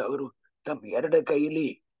ಇರ್ತಕ್ಕಂಥವ್ರು ತಮ್ಮ 2 ಕೈಲಿ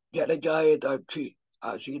ಜಲಜಾಯತಾಕ್ಷಿ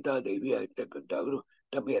ಆ ಸೀತಾದೇವಿಯ ಇರ್ತಕ್ಕಂಥವ್ರು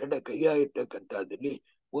ತಮ್ಮ 2 ಕೈಯ ಇರ್ತಕ್ಕಂಥದ್ದಲ್ಲಿ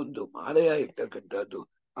ಒಂದು ಮಾಲೆಯ ಇರ್ತಕ್ಕಂಥದ್ದು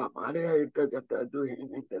ಆ ಮಾಲೆ ಇರ್ತಕ್ಕಂಥದ್ದು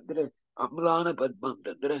ಹೆಂಗಂತಂದ್ರೆ ಅಮ್ಲಾನ ಪದ್ಮ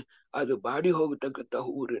ಅಂತಂದ್ರೆ ಅದು ಬಾಡಿ ಹೋಗತಕ್ಕಂಥ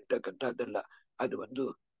ಹೂರು ಇರ್ತಕ್ಕಂಥದ್ದಲ್ಲ. ಅದು ಒಂದು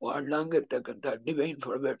ವಾಡ್ಲಾಂಗ್ ಇರ್ತಕ್ಕಂಥ ಡಿವೈನ್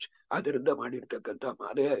ಫ್ಲವರ್ಸ್ ಅದರಿಂದ ಮಾಡಿರ್ತಕ್ಕಂಥ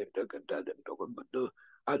ಮಾಲೆಯ ಇರ್ತಕ್ಕಂಥ ಅದನ್ನು ತಗೊಂಡ್ ಬಂದು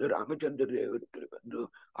ಅದು ರಾಮಚಂದ್ರ ದೇವರ ಹತ್ರ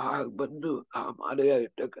ಬಂದು ಆ ಮಾಲೆಯ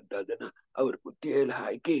ಇರ್ತಕ್ಕಂಥದನ್ನ ಅವ್ರ ಕುತ್ತಿಗೆಯಲ್ಲಿ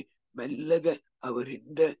ಹಾಕಿ ಮೆಲ್ಲಗೆ ಅವರ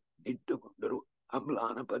ಹಿಂದೆ ನಿಂತುಕೊಂಡರು.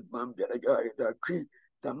 ಅಮ್ಲಾನ ಪದ್ಮಾಂ ಜಲಜಾಯದಾಕ್ಷಿ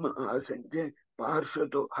ತಮ್ಮ ಆ ಸಂಜೆ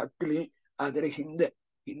ಪಾರ್ಶ್ವತು ಹತ್ತಲಿ ಅದರ ಹಿಂದೆ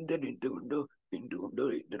ಹಿಂದೆ ನಿಂತುಕೊಂಡು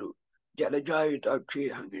ಇದ್ರು. ಜಲಜಾಯುತಾಕ್ಷಿ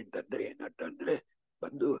ಹಂಗಂತಂದ್ರೆ ಏನರ್ಥ ಅಂದ್ರೆ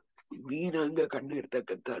ಬಂದು ಮೀನಂಗ ಕಣ್ಣು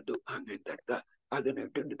ಇರ್ತಕ್ಕಂಥದ್ದು ಹಂಗಂತ ಅರ್ಥ. ಅದನ್ನ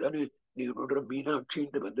ಇಟ್ಟಿರ್ತಾನೆ. ನೀವು ನೋಡ್ರೆ ಮೀನಾಕ್ಷಿ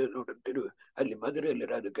ಅಂತ ಬಂದು ನೋಡಿರ್ತೀರಿ ಅಲ್ಲಿ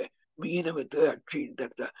ಮಧುರೆಯಲ್ಲಿರ ಅದಕ್ಕೆ ಮೀನ ಮತ್ತು ಅಕ್ಷಿ ಅಂತ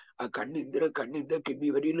ಅರ್ಥ. ಆ ಕಣ್ಣಿಂದ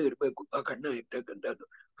ಕಿವಿವರಿಲೂ ಇರ್ಬೇಕು ಆ ಕಣ್ಣ ಇರ್ತಕ್ಕಂಥದ್ದು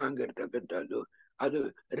ಹಂಗಿರ್ತಕ್ಕಂಥದ್ದು. ಅದು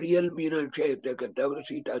ರಿಯಲ್ ಮೀನಾಕ್ಷಿ ಇರ್ತಕ್ಕಂಥವ್ರು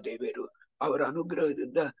ಸೀತಾದೇವಿಯರು. ಅವರ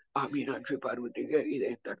ಅನುಗ್ರಹದಿಂದ ಆ ಮೀನಾಕ್ಷಿ ಪಾರ್ವತಿಗೆ ಇದೆ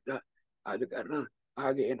ಅಂತ ಅರ್ಥ. ಆದ ಕಾರಣ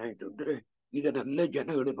ಹಾಗೆ ಏನಾಯ್ತು ಅಂದ್ರೆ ಇದನ್ನೆಲ್ಲ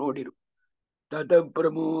ಜನಗಳು ನೋಡಿರು. ತತ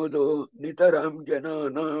ಪ್ರಮೋದೋ ನಿತರಾಂ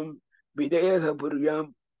ಜನಾನಾಂ ವಿದೇಹ ಪುರ್ಯಾಂ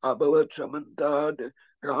ಅಭವತ್ ಸಮಂತಾತ್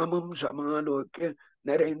ರಾಮಂ ಸಮಾಲೋಕ್ಯ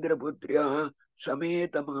ನರೇಂದ್ರ ಪುತ್ರ್ಯ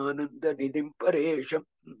ಸಮೇತಮಾನಂದ ನಿಧಿಂ ಪರೇಶಂ.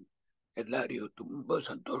 ಎಲ್ಲರಿಗೂ ತುಂಬಾ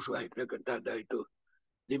ಸಂತೋಷವಾಗಿರ್ತಕ್ಕಂಥದ್ದಾಯ್ತು.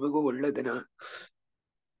 ನಿಮಗೂ ಒಳ್ಳೆ ದಿನ,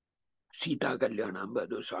 ಸೀತಾ ಕಲ್ಯಾಣ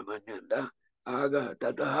ಎಂಬುದು ಸಾಮಾನ್ಯ ಅಲ್ಲ. ಆಗ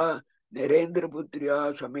ತತಃ ನರೇಂದ್ರ ಪುತ್ರ್ಯ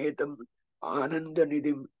ಸಮೇತಂ ಆನಂದ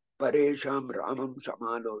ನಿಧಿಂ ಪರೇಶಾಂ ರಾಮಂ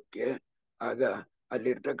ಸಮಾಲೋಕ್ಯ. ಆಗ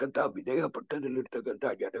ಅಲ್ಲಿರ್ತಕ್ಕಂಥ ವಿದೇಹ ಪಟ್ಟಣದಲ್ಲಿರ್ತಕ್ಕಂಥ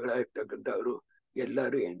ಜನಗಳಾಗಿರ್ತಕ್ಕಂಥವ್ರು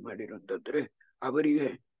ಎಲ್ಲರೂ ಏನ್ ಮಾಡಿರು ಅಂತಂದ್ರೆ ಅವರಿಗೆ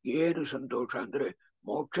ಏನು ಸಂತೋಷ ಅಂದ್ರೆ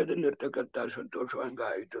ಮೋಕ್ಷದಲ್ಲಿರ್ತಕ್ಕಂಥ ಸಂತೋಷ ಹಂಗ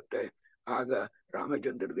ಆಯ್ತುತ್ತೆ. ಆಗ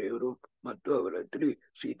ರಾಮಚಂದ್ರ ದೇವರು ಮತ್ತು ಅವರ ಹತ್ರ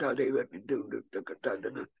ಸೀತಾದೇವಿಯರು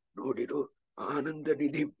ನಿಂತುಕೊಂಡಿರ್ತಕ್ಕಂಥದ್ದನ್ನ ನೋಡಿರು. ಆನಂದ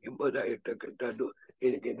ನಿಧಿ ಎಂಬುದಾಗಿರ್ತಕ್ಕಂಥದ್ದು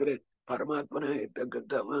ಇದಕ್ಕೆಂದ್ರೆ ಪರಮಾತ್ಮನ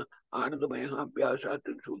ಇರ್ತಕ್ಕಂಥವ ಆನಂದಮಯ ಅಭ್ಯಾಸ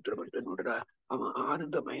ಸೂತ್ರ ಬರ್ತ ನೋಡ್ರ. ಅವ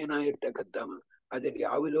ಆನಂದಮಯನ ಇರ್ತಕ್ಕಂಥವ. ಅದ್ರಲ್ಲಿ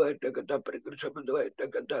ಯಾವುದೋ ಇರ್ತಕ್ಕಂಥ ಪ್ರಕೃತಿ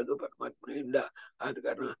ಸಂಬಂಧವಾಗಿರ್ತಕ್ಕಂಥದ್ದು ಪರಮಾತ್ಮನೇ ಇಲ್ಲ. ಆದ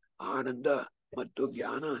ಕಾರಣ ಆನಂದ ಮತ್ತು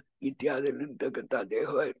ಜ್ಞಾನ ಇತ್ಯಾದಿರ್ತಕ್ಕಂಥ ದೇಹ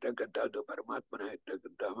ಇರ್ತಕ್ಕಂಥದ್ದು ಪರಮಾತ್ಮನ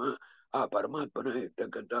ಇರ್ತಕ್ಕಂಥವ. ಆ ಪರಮಾತ್ಮನ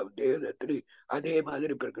ಇರ್ತಕ್ಕಂಥ ದೇಹದ ಹತ್ರ ಅದೇ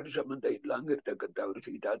ಮಾದರಿ ಪ್ರಕೃತಿ ಸಂಬಂಧ ಇಲ್ಲಂಗಿರ್ತಕ್ಕಂಥವ್ರು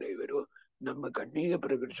ಸೀತಾದೇವಿಯರು. ನಮ್ಮ ಕಣ್ಣಿಗೆ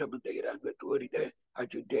ಪ್ರಕೃತಿ ಸಂಬಂಧ ಇರಂಗ ತೋರಿದೆ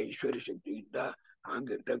ಅಚುತ್ಯ ಈಶ್ವರ ಶಕ್ತಿಯಿಂದ.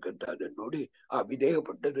 ಹಂಗಿರ್ತಕ್ಕಂಥದ್ದನ್ನು ನೋಡಿ ಆ ವಿದೇಹ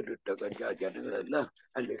ಪಟ್ಟದಲ್ಲಿರ್ತಕ್ಕಂಥ ಜನಗಳೆಲ್ಲ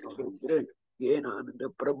ಅಲ್ಲಿ ನೋಡಿದ್ರೆ ಏನ್ ಆನಂದ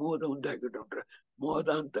ಪ್ರಮೋದ ಉಂಟಾಗಿಟ್ರೆ. ಮೋದ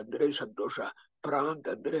ಅಂತಂದ್ರೆ ಸಂತೋಷ, ಪ್ರ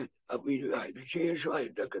ಅಂತಂದ್ರೆ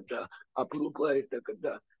ವಿಶೇಷವಾಗಿರ್ತಕ್ಕಂಥ ಅಪರೂಪವಾಗಿರ್ತಕ್ಕಂಥ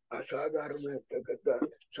ಅಸಾಧಾರಣವಾಗಿರ್ತಕ್ಕಂಥ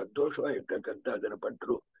ಸಂತೋಷವಾಗಿರ್ತಕ್ಕಂಥ ಅದನ್ನ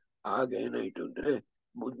ಪಟ್ಟರು. ಆಗ ಏನಾಯ್ತು ಅಂದ್ರೆ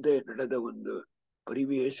ಮುಂದೆ ನಡೆದ ಒಂದು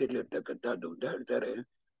ಪರಿವೇಶದಲ್ಲಿರ್ತಕ್ಕಂಥದ್ದು ಅಂತ ಹೇಳ್ತಾರೆ.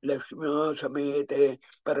 ಲಕ್ಷ್ಮ್ಯಾ ಸಮೇತೆ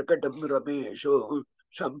ಪರಕಟಂ ರಮೇಶೋ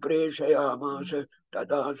ಸಂಪ್ರೇಷಯಾಮಾಸ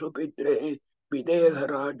ತದಾ ಸುಪಿತ್ರೆ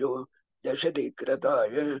ವಿದೇಹರಾಜೋ ದಶತಿ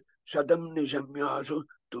ಕ್ರತಾಯ ಸದಂ ನಿಶಮ್ಯಾಸು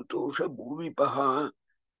ತುತೂಷ ಭೂಮಿಪಃ.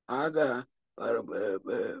 ಆಗ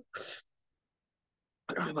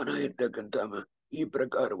ರಾಮನ ಇರ್ತಕ್ಕಂಥ ಈ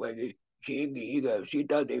ಪ್ರಕಾರವಾಗಿ ಹೀಗೆ ಈಗ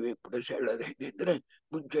ಸೀತಾದೇವಿ ಪುರುಷ ಹೇಳೋದು ಹೇಗೆ ಅಂದ್ರೆ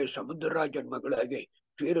ಮುಂಚೆ ಸಮುದ್ರ ರಾಜನ ಮಗಳಾಗಿ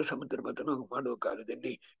ಕ್ಷೀರ ಸಮುದ್ರ ಮತನ ಮಾಡುವ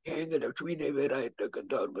ಕಾಲದಲ್ಲಿ ಹೇಗೆ ಲಕ್ಷ್ಮೀ ದೇವಿಯರ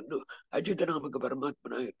ಇರ್ತಕ್ಕಂಥವ್ರು ಬಂದು ಅಜಿತನಾಮಕ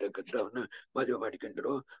ಪರಮಾತ್ಮನ ಇರ್ತಕ್ಕಂಥವನ್ನ ಮದುವೆ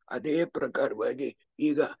ಮಾಡಿಕೊಂಡ್ರು, ಅದೇ ಪ್ರಕಾರವಾಗಿ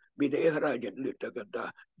ಈಗ ವಿದೇಹರಾಜನಲ್ಲಿರ್ತಕ್ಕಂಥ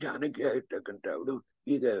ಜಾನಕಿ ಆಗಿರ್ತಕ್ಕಂಥವಳು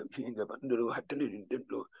ಈಗ ಹೀಗೆ ಬಂದರು ಹತ್ತನೇ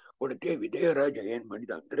ನಿಂತಿದ್ಲು. ಒಡತೆ ವಿದೇಹರಾಜ ಏನ್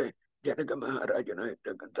ಮಾಡಿದ ಅಂದ್ರೆ ಜನಕ ಮಹಾರಾಜನ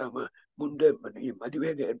ಇರ್ತಕ್ಕಂಥ ಮುಂದೆ ಈ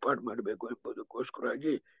ಮದುವೆಗೆ ಏರ್ಪಾಡು ಮಾಡಬೇಕು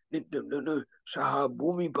ಎಂಬುದಕ್ಕೋಸ್ಕರವಾಗಿ ನಿಂತು ಸಹ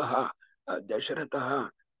ಭೂಮಿಪಹ ದಶರಥ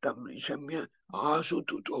ತಮ್ಮ ನಿಶಮ್ಯ ಆಸು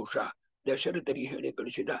ತುತೋಷ ದಶರಥರಿಗೆ ಹೇಳಿ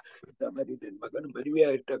ಕಳಿಸಿದ. ಮಗನ ಮದುವೆ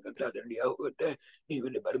ಆಗಿರ್ತಕ್ಕಂಥದ್ರಲ್ಲಿ ಹೋಗುತ್ತೆ,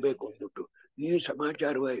 ನೀವಿಲ್ಲಿ ಬರ್ಬೇಕು ಅಂದ್ಬಿಟ್ಟು ಈ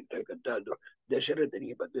ಸಮಾಚಾರವಾಗಿರ್ತಕ್ಕಂಥದ್ದು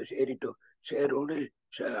ದಶರಥನಿಗೆ ಬಂದು ಸೇರಿತು. ಸೇರೋಣೆ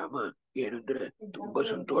ಅವ ಏನಂದ್ರೆ ತುಂಬಾ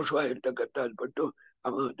ಸಂತೋಷವಾಗಿರ್ತಕ್ಕಂಥದ್ದು ಪಟ್ಟು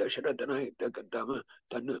ಅವ ದಶರಥನ ಇರ್ತಕ್ಕಂಥವ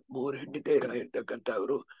ತನ್ನ 3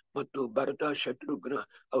 ಹೆಂಡತಿಯರಾಗಿರ್ತಕ್ಕಂಥವ್ರು ಮತ್ತು ಭರತ ಶತ್ರುಘ್ನ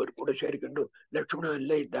ಅವರು ಕೂಡ ಸೇರಿಕೊಂಡು ಲಕ್ಷ್ಮಣ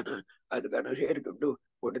ಅಲ್ಲೇ ಇದ್ದಾನ. ಅದನ್ನ ಸೇರಿಕೊಂಡು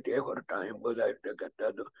ಒಡತೆ ಹೊರಟ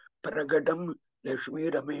ಎಂಬುದಾಗಿರ್ತಕ್ಕಂಥದ್ದು. ಪ್ರಕಟಂ ಲಕ್ಷ್ಮೀ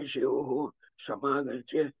ರಮೇಶೋ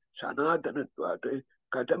ಸಮಾಗತ್ಯ ಸನಾತನತ್ವಾತ್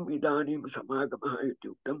ಕಥಂ ಇದಾನಿಂ ಸಮಾಗಮ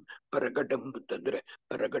ಇತ್ಯುಕ್ತಂ. ಪ್ರಕಟಂ ಅಂತಂದ್ರೆ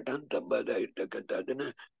ಪ್ರಕಟ ಅಂತಂಬುದಾಗಿರ್ತಕ್ಕಂಥದನ್ನ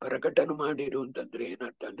ಪ್ರಕಟನ ಮಾಡಿರು ಅಂತಂದ್ರೆ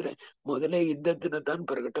ಏನರ್ಥ ಅಂದ್ರೆ ಮೊದಲೇ ಇದ್ದದ್ದನ್ನ ತಾನು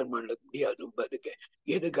ಪ್ರಕಟನ ಮಾಡ್ಲಿಕ್ಕೆ முடியாது ಎಂಬುದಕ್ಕೆ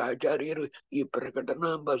ಇದಕ್ಕೆ ಆಚಾರ್ಯರು ಈ ಪ್ರಕಟನ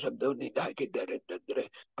ಎಂಬ ಶಬ್ದವನ್ನು ಇದು ಹಾಕಿದ್ದಾರೆ. ಅಂತಂದ್ರೆ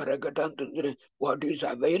ಪ್ರಕಟ ಅಂತಂದ್ರೆ what is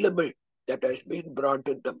available that has been brought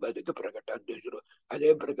ಅಂತಂಬುದಕ್ಕೆ ಪ್ರಕಟ ಅಂತ ಹೆಸರು.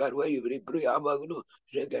 ಅದೇ ಪ್ರಕಾರವಾಗಿ ಇವರಿಬ್ರು ಯಾವಾಗಲೂ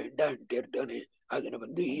ಗಂಡ ಅಂತಿರ್ತಾನೆ. ಅದನ್ನ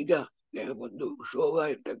ಬಂದು ಈಗ ಒಂದು ಶೋಭ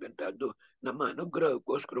ಇರ್ತಕ್ಕಂಥದ್ದು ನಮ್ಮ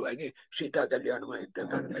ಅನುಗ್ರಹಕ್ಕೋಸ್ಕರವಾಗಿ ಸೀತಾ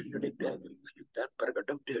ಕಲ್ಯಾಣವಾಗಿರ್ತಕ್ಕಂಥ ಪ್ರಕಟ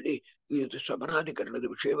ಅಂತ ಹೇಳಿ ಇದು ಸಮನಾಧಿಕರಣದ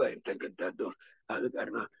ವಿಷಯವಾಗಿರ್ತಕ್ಕಂಥದ್ದು. ಆದ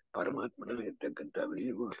ಕಾರಣ ಪರಮಾತ್ಮನ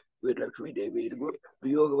ಇರ್ತಕ್ಕಂಥವರಿಗೂ ಲಕ್ಷ್ಮೀ ದೇವಿಯರಿಗೂ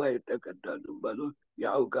ವಿಯೋಗವಾಗಿರ್ತಕ್ಕಂಥದ್ದು ಬಲು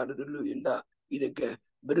ಯಾವ ಕಾಲದಲ್ಲೂ ಇಲ್ಲ. ಇದಕ್ಕೆ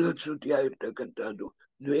ಬೃಹತ್ ಶ್ರುತಿಯಾಗಿರ್ತಕ್ಕಂಥದ್ದು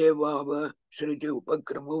ದ್ವೇವಾವ ಸೃತಿ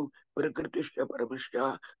ಉಪಕ್ರಮವು ಪ್ರಕೃತಿಶ್ಚ ಪರಮಶ್ಚ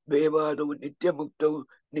ದ್ವೇವಾದವು ನಿತ್ಯ ಮುಕ್ತವು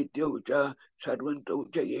ನಿತ್ಯವು ಚ ಸರ್ವಂತವು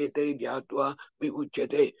ಚ ಏತೈ ಜ್ಞಾತ್ವ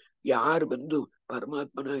ವಿಮುಚ್ಯತೆ. ಯಾರು ಬಂದು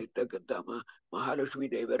ಪರಮಾತ್ಮನ ಇರ್ತಕ್ಕಂಥ ಮಹಾಲಕ್ಷ್ಮೀ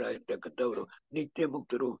ದೇವರ ಇರ್ತಕ್ಕಂಥವ್ರು ನಿತ್ಯ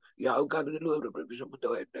ಮುಕ್ತರು, ಯಾವ ಕಾಲದಲ್ಲೂ ಅವರು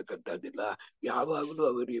ಪ್ರತಿಸಂಬಂಧವಾಗಿರ್ತಕ್ಕಂಥದ್ದಿಲ್ಲ, ಯಾವಾಗಲೂ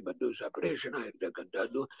ಅವರಿಗೆ ಬಂದು ಸಪರೇಷನ್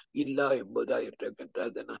ಆಗಿರ್ತಕ್ಕಂಥದ್ದು ಇಲ್ಲ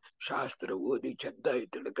ಎಂಬುದಾಗಿರ್ತಕ್ಕಂಥದ್ದನ್ನ ಶಾಸ್ತ್ರ ಓದಿ ಚೆಂದಾಗಿ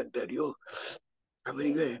ತಿಳ್ಕಂತಾರಿಯೋ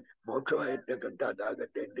ಅವರಿಗೆ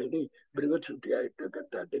ಮೋಕ್ಷವಾಗಿರ್ತಕ್ಕಂಥದ್ದಾಗತ್ತೆ ಅಂತೇಳಿ ಬೃಹತ್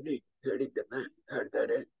ಶ್ರುತಿಯಾಗಿರ್ತಕ್ಕಂಥದ್ದಲ್ಲಿ ಹೇಳಿದ್ದನ್ನ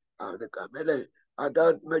ಹೇಳ್ತಾರೆ. ಅದಕ್ಕಾಮೇಲೆ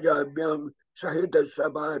ಅತಾತ್ಮಜಾಭ್ಯಾಂ ಸಹಿತ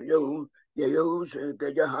ಸಭಾರ್ಯವು ಯಯೌ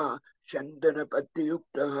ಗಜಃ ಚಂದನ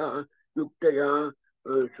ಪತ್ತಿಯುಕ್ತ ಯುಕ್ತಯ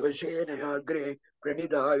ಸ್ವಶೇನಯಾಗ್ರೆ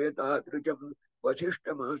ಪ್ರಣಿಧಾಯ ತಾದೃಶಂ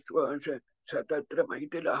ವಸಿಷ್ಠಮಾಶ್ವಾಸ ಸತತ್ರ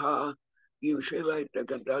ಮೈಥಿಲಃ. ಈ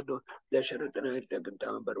ವಿಷಯವಾಗಿರ್ತಕ್ಕಂಥದ್ದು ದಶರಥನ ಇರ್ತಕ್ಕಂಥ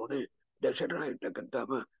ಬರುಣೆ, ದಶರಥ ಇರ್ತಕ್ಕಂಥ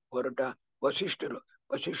ಹೊರಟ ವಸಿಷ್ಠರು,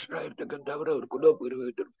 ವಸಿಷ್ಠರಾಗಿರ್ತಕ್ಕಂಥವ್ರು ಅವ್ರು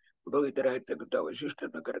ಪುರೋಹಿತರಾಗಿರ್ತಕ್ಕಂಥ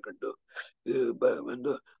ವಸಿಷ್ಠರನ್ನ ಕರ್ಕೊಂಡು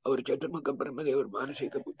ಬಂದು ಅವ್ರ ಚತುರ್ಮುಖ ಬ್ರಹ್ಮದೇವರು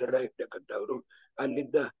ಮಾನಸಿಕ ಪುತ್ರರಾಗಿರ್ತಕ್ಕಂಥವ್ರು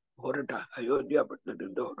ಅಲ್ಲಿಂದ ಹೊರಟ ಅಯೋಧ್ಯ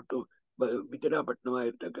ಪಟ್ಟಣದಿಂದ ಹೊರಟು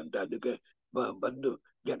ಮಿಥಿಲಾಪಟ್ಟಣವಾಗಿರ್ತಕ್ಕಂಥ ಅದಕ್ಕೆ ಬಂದು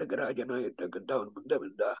ಜನಕರಾಜನ ಇರ್ತಕ್ಕಂಥ ಅವ್ರ ಮುಂದೆ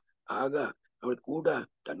ಬಂದ. ಆಗ ಅವಳು ಕೂಡ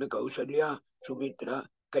ತನ್ನ ಕೌಸಲ್ಯ, ಸುಮಿತ್ರ,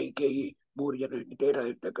 ಕೈಕೇಯಿ 3 ಜನ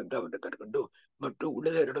ಹೆಂಡತಿಯರಾಗಿರ್ತಕ್ಕಂಥ ಅವನ್ನ ಕರ್ಕೊಂಡು ಮತ್ತು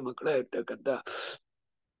ಉಳಿದ 2 ಮಕ್ಕಳ ಇರ್ತಕ್ಕಂಥ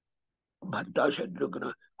ಭರ್ತ ಶತ್ರುಘ್ನ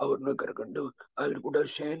ಅವ್ರನ್ನ ಕರ್ಕೊಂಡು ಅದ್ರ ಕೂಡ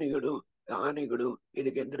ಸೇನೆಗಳು, ಆನೆಗಳು,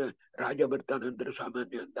 ಇದಕ್ಕೆ ಅಂದ್ರೆ ರಾಜ ಬರ್ತಾನಂತರ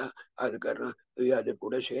ಸಾಮಾನ್ಯ ಅಂತ ಆದ ಕಾರಣ ಅದ್ರ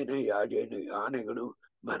ಕೂಡ ಸೇನೆ, ಯಾಜೇನೆ, ಆನೆಗಳು,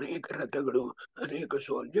 ಅನೇಕ ರಥಗಳು, ಅನೇಕ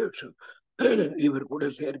ಸೋಲ್ಜರ್ಸ್ ಇವರು ಕೂಡ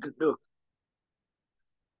ಸೇರ್ಕೊಂಡು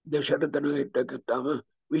ದಶರಥನ ಇರ್ತಕ್ಕಂಥ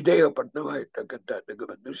ವಿಧೇಯ ಪಟ್ಟಣವಾಗಿರ್ತಕ್ಕಂಥದ್ದಕ್ಕೆ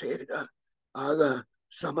ಬಂದು ಸೇರಿದ. ಆಗ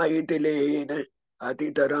ಸಮೈತಿಲೇನ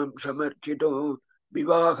ಅತಿತರಾಂ ಸಮರ್ಚಿತೋ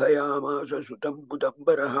ವಿವಾಹಯಾಮಾಸ ಸುತಂ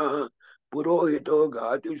ಮುದಂಬರಃ ಪುರೋಹಿತೋ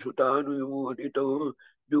ಗಾತಿ ಸುತಾನುಮೋದಿತೋ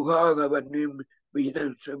ಜುಹಾಗವನ್ನಿಂ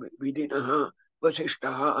ವಿಧಿನಃ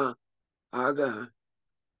ವಸಿಷ್ಠಃ. ಆಗ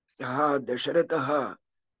ದಶರಥಃ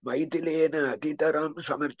ಮೈಥಿಲೇನ ಅತಿತರಾಂ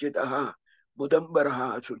ಸಮರ್ಚಿತಃ ಮುದಂಬರಃ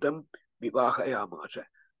ಸುತಂ ವಿವಾಹಯಾಮಾಸ.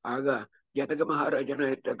 ಆಗ ಜನಕ ಮಹಾರಾಜನ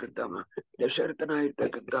ಇರ್ತಕ್ಕಂಥ ದಶರಥನ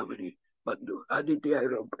ಇರ್ತಕ್ಕಂಥ ಮನೆ ಬಂದು ಆದಿತ್ಯ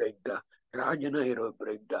ಇರೋ ಪ್ರಯುಕ್ತ, ರಾಜನ ಇರೋ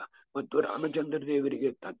ಪ್ರಯುಕ್ತ ಮತ್ತು ರಾಮಚಂದ್ರ ದೇವರಿಗೆ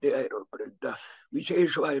ತಂದೆಯಾಗಿರೋ ಪ್ರಯುಕ್ತ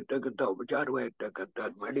ವಿಶೇಷವಾಗಿರ್ತಕ್ಕಂಥ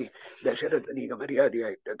ಉಪಚಾರವಾಗಿರ್ತಕ್ಕಂಥದ್ದು ಮಾಡಿ ದಶರಥನಿಗೆ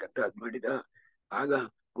ಮರ್ಯಾದೆಯಾಗಿರ್ತಕ್ಕಂಥದ್ದು ಮಾಡಿದ. ಆಗ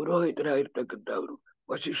ಪುರೋಹಿತರಾಗಿರ್ತಕ್ಕಂಥವ್ರು,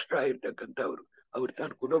 ವಸಿಷ್ಠರಾಗಿರ್ತಕ್ಕಂಥವ್ರು, ಅವ್ರು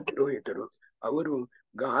ತಾನು ಕುಲಪುರೋಹಿತರು, ಅವರು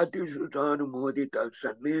ಗಾತಿ ಸುತಾನುಮೋದಿತ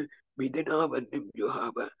ಸನ್ನೆ ವಿಧಿನಾ ಬನ್ನಿಂ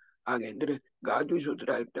ಜುಹಾವ. ಹಾಗೆಂದ್ರೆ ಗಾದಿ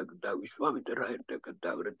ಸೂತ್ರರಾಗಿರ್ತಕ್ಕಂಥ ವಿಶ್ವಾಮಿತ್ರರಾಗಿರ್ತಕ್ಕಂಥ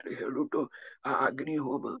ಅವ್ರ ಹತ್ರ ಹೇಳ್ಬಿಟ್ಟು ಆ ಅಗ್ನಿ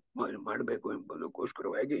ಹೋಮ ಮಾಡಬೇಕು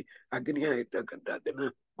ಎಂಬುದಕ್ಕೋಸ್ಕರವಾಗಿ ಅಗ್ನಿ ಆಗಿರ್ತಕ್ಕಂಥದ್ದನ್ನ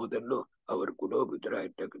ಮೊದಲು ಅವರು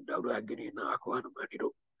ಕುಲೋಪುತ್ರರಾಗಿರ್ತಕ್ಕಂಥವ್ರು ಅಗ್ನಿಯನ್ನ ಆಹ್ವಾನ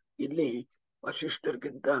ಮಾಡಿರು. ಇಲ್ಲಿ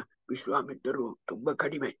ವಸಿಷ್ಠರಿಗಿಂತ ವಿಶ್ವಾಮಿತ್ರರು ತುಂಬಾ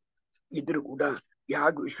ಕಡಿಮೆ ಇದ್ರು ಕೂಡ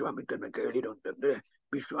ಯಾಕೆ ವಿಶ್ವಾಮಿತ್ರನ ಕೇಳಿರು ಅಂತಂದ್ರೆ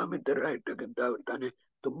ವಿಶ್ವಾಮಿತ್ರರಾಗಿರ್ತಕ್ಕಂಥ ಅವ್ರು ತಾನೇ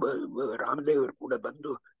ತುಂಬಾ ರಾಮದೇವರು ಕೂಡ ಬಂದು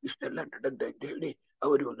ಇಷ್ಟೆಲ್ಲ ನಡೆದ ಅಂತ ಹೇಳಿ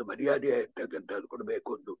ಅವರಿಗೆ ಒಂದು ಮರ್ಯಾದೆ ಆಗಿರ್ತಕ್ಕಂಥದ್ದು ಕೊಡ್ಬೇಕು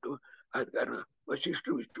ಅಂದ್ಬಿಟ್ಟು ಆದ ಕಾರಣ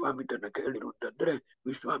ವಸಿಷ್ಠರು ವಿಶ್ವಾಮಿತ್ರನ ಕೇಳಿರು ಅಂತಂದ್ರೆ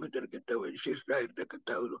ವಿಶ್ವಾಮಿತ್ರಕ್ಕಿಂತ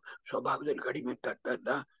ವಿಶಿಷ್ಟರಾಗಿರ್ತಕ್ಕಂಥವ್ರು ಸ್ವಭಾವದಲ್ಲಿ ಕಡಿಮೆ ಅಂತ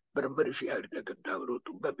ಇಲ್ಲ, ಬ್ರಹ್ಮಋಷಿ ಆಗಿರ್ತಕ್ಕಂಥವ್ರು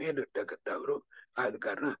ತುಂಬಾ ಮೇಲಿರ್ತಕ್ಕಂಥವ್ರು. ಆದ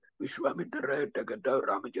ಕಾರಣ ವಿಶ್ವಾಮಿತ್ರರಾಗಿರ್ತಕ್ಕಂಥವ್ರು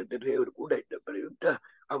ರಾಮಚಂದ್ರ ದೇವರು ಕೂಡ ಇದ್ದ ಪ್ರಯುಕ್ತ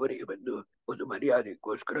ಅವರಿಗೆ ಬಂದು ಒಂದು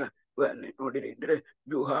ಮರ್ಯಾದೆಗೋಸ್ಕರ ಅಲ್ಲಿ ನೋಡಿರಿ ಅಂದ್ರೆ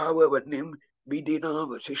ಜುಹಾವನ್ನಿಂ ವಿಧಿನಾ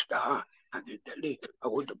ವಸಿಷ್ಠ ಅಂತೇಳಿ ಆ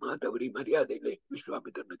ಒಂದು ಮಾತು ಅವರಿಗೆ ಮರ್ಯಾದೆ ಇಲ್ಲ.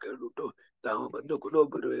 ವಿಶ್ವಾಮಿತ್ರನ ಕೇಳ್ಬಿಟ್ಟು ತಾವು ಬಂದು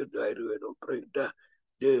ಕುಲಪುರೋಹಿತರಾಗಿರುವುದು ಪ್ರಯುಕ್ತ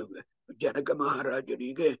ಜನಕ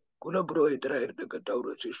ಮಹಾರಾಜನಿಗೆ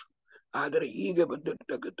ಕುಲಪುರೋಹಿತರಾಗಿರ್ತಕ್ಕಂಥವ್ರು ಶಿಷ್ಯರು. ಆದರೆ ಈಗ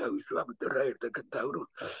ಬಂದಿರ್ತಕ್ಕಂಥ ವಿಶ್ವಾಮಿತ್ರರಾಗಿರ್ತಕ್ಕಂಥವ್ರು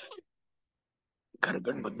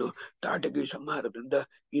ಕರ್ಕೊಂಡು ಬಂದು ತಾಟಕಿ ಸಂಹಾರದಿಂದ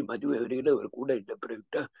ಈ ಮದುವೆಯವರಿಗೆ ಅವರು ಕೂಡ ಇದ್ದ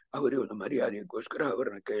ಪ್ರಯುಕ್ತ ಅವರಿಗೆ ಒಂದು ಮರ್ಯಾದೆಗೋಸ್ಕರ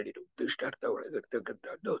ಅವರನ್ನ ಕೇಳಿರು. ಇಷ್ಟಾರ್ಥ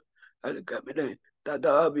ಒಳಗಿರ್ತಕ್ಕಂಥದ್ದು. ಅದಕ್ಕಾಮೇಲೆ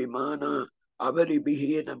ತದಾಭಿಮಾನ ಅವಲಿಬಿಹಿ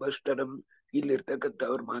ನಮಸ್ತರಂ.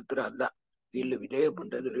 ಇಲ್ಲಿರ್ತಕ್ಕಂಥವ್ರು ಮಾತ್ರ ಅಲ್ಲ, ಇಲ್ಲಿ ವಿಧೇಯ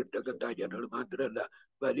ಪುಂಡದಲ್ಲಿರ್ತಕ್ಕಂಥ ಜನಗಳು ಮಾತ್ರ ಅಲ್ಲ,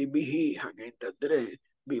 ಬಲಿಬಿಹಿ ಹಾಗೆ ಅಂತಂದ್ರೆ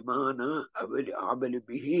ವಿಮಾನ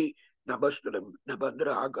ಆಬಲಿಬಿಹಿ ನಭಸ್ತರಂ. ನಭ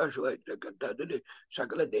ಅಂದ್ರೆ ಆಕಾಶವಾಗಿರ್ತಕ್ಕಂಥದ್ದಲ್ಲಿ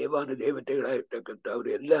ಸಕಲ ದೇವಾನು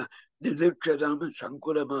ದೇವತೆಗಳಾಗಿರ್ತಕ್ಕಂಥವ್ರು ಎಲ್ಲ ದಿದಿಕ್ಷದಾಮ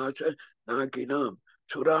ಸಂಕುಲ ಮಾಸ ನಾಕಿನಾಂ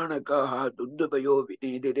ಸುರಾಣಕಾಹ ದುಂದುಭಯೋ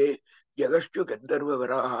ವಿನೀದಿರೆ ಜಗಶ್ಚು ಗಂಧರ್ವ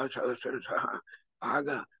ವರಾಹ ಸಹಸ್ರಸಹ. ಆಗ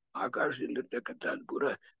ಆಕಾಶದಲ್ಲಿರ್ತಕ್ಕಂಥ ಪೂರ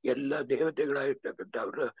ಎಲ್ಲ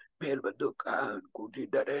ದೇವತೆಗಳಾಗಿರ್ತಕ್ಕಂಥವ್ರ ಮೇಲ್ ಬಂದು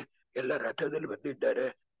ಕೂತಿದ್ದಾರೆ, ಎಲ್ಲ ರಥದಲ್ಲಿ ಬಂದಿದ್ದಾರೆ,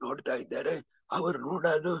 ನೋಡ್ತಾ ಇದ್ದಾರೆ. ಅವರು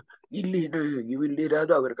ನೋಡೋದು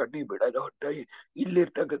ಇಲ್ಲಿರೋದು ಅವ್ರ ಕಣ್ಣಿಗೆ ಬೀಳೋದು ಹೊರತಾಗಿ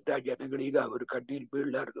ಇಲ್ಲಿರ್ತಕ್ಕಂಥ ಜನಗಳಿಗೆ ಅವ್ರ ಕಣ್ಣೀರು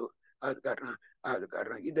ಬೀಳಲಾರ್ದು. ಆದ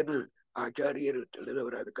ಕಾರಣ ಇದನ್ನ ಆಚಾರ್ಯರು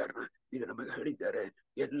ತಿಳಿದವರಾದ ಕಾರಣ ಇದು ನಮಗೆ ಹೇಳಿದ್ದಾರೆ.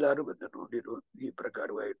 ಎಲ್ಲರೂ ಬಂದು ನೋಡಿರು ಈ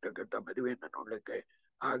ಪ್ರಕಾರವಾಗಿರ್ತಕ್ಕಂಥ ಮದುವೆಯನ್ನ ನೋಡ್ಲಿಕ್ಕೆ.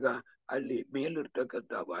 ಆಗ ಅಲ್ಲಿ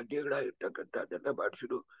ಮೇಲಿರ್ತಕ್ಕಂಥ ವಾದ್ಯಗಳಾಗಿರ್ತಕ್ಕಂಥದ್ದೆಲ್ಲ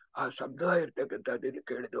ಬಾಡಿಸಿರು. ಆ ಶಬ್ದ ಇರ್ತಕ್ಕಂಥದ್ದನ್ನು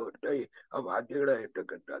ಕೇಳಿದ ಹೊರತಾಗಿ ಆ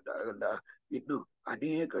ವಾದ್ಯಗಳಾಗಿರ್ತಕ್ಕಂಥದ್ದಾಗಲ್ಲ. ಇನ್ನು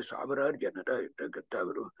ಅನೇಕ ಸಾವಿರಾರು ಜನರ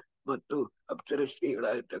ಇರ್ತಕ್ಕಂಥವರು ಮತ್ತು ಅಪ್ಸರ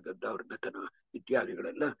ಶ್ರೀಗಳಾಗಿರ್ತಕ್ಕಂಥವ್ರ ನತನ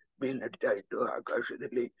ಇತ್ಯಾದಿಗಳೆಲ್ಲ ಮೇಲ್ ನಡೀತಾ ಇತ್ತು.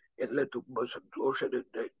 ಆಕಾಶದಲ್ಲಿ ಎಲ್ಲ ತುಂಬಾ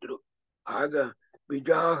ಸಂತೋಷದಿಂದ ಇದ್ರು. ಆಗ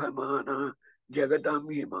ವಿಜಾಹಮಾನ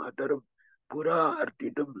ಜಗತಾಂಹಿ ಮಾತರಂ ಪುರಾ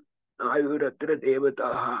ಅರ್ಪಿತಂ ನಾಯುರತ್ರ ದೇವತಾ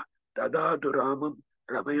ತದಾತು ರಾಮಂ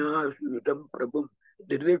ರಮಯಾಯುತಂ ಪ್ರಭುಂ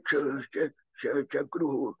ಚಕ್ರು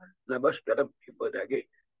ನಮಸ್ತರಂ ಎಂಬುದಾಗಿ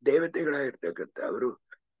ದೇವತೆಗಳಾಗಿರ್ತಕ್ಕಂಥವರು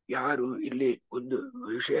ಯಾರು ಇಲ್ಲಿ ಒಂದು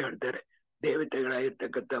ವಿಷಯ ಹೇಳ್ತಾರೆ.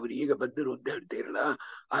 ದೇವತೆಗಳಾಗಿರ್ತಕ್ಕಂಥವ್ರು ಈಗ ಬಂದರು ಅಂತ ಹೇಳ್ತೀರಲ್ಲ,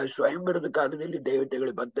 ಆ ಸ್ವಯಂವರದ ಕಾಲದಲ್ಲಿ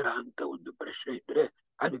ದೇವತೆಗಳು ಬಂದರ ಅಂತ ಒಂದು ಪ್ರಶ್ನೆ ಇದ್ರೆ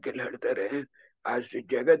ಅದಕ್ಕೆಲ್ಲ ಹೇಳ್ತಾರೆ ಆ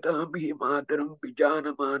ಜಗತಾಂಬಿ ಮಾತರಂ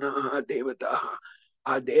ವಿಜಾನಮಾನ ದೇವತಾ.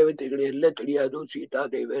 ಆ ದೇವತೆಗಳೆಲ್ಲ ತಿಳಿಯೋದು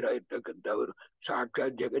ಸೀತಾದೇವಿಯರಾಗಿರ್ತಕ್ಕಂಥವ್ರು,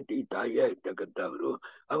 ಸಾಕ್ಷಾತ್ ಜಗತಿ ತಾಯಿಯಾಗಿರ್ತಕ್ಕಂಥವ್ರು,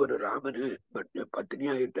 ಅವರು ರಾಮನ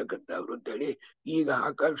ಪತ್ನಿಯಾಗಿರ್ತಕ್ಕಂಥವ್ರು ಅಂತೇಳಿ ಈಗ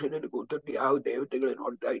ಆಕಾಶದಲ್ಲಿ ಕೂತ್ಕೊಂಡು ಯಾವ ದೇವತೆಗಳು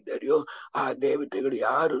ನೋಡ್ತಾ ಇದ್ದಾರೆಯೋ ಆ ದೇವತೆಗಳು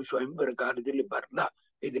ಯಾರು ಸ್ವಯಂವರ ಕಾಲದಲ್ಲಿ ಬರಲ್ಲ.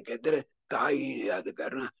 ಇದಕ್ಕೆಂದ್ರೆ ತಾಯಿ ಆದ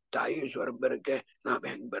ಕಾರಣ ತಾಯಿ ಸ್ವಯಂವರಕ್ಕೆ ನಾವ್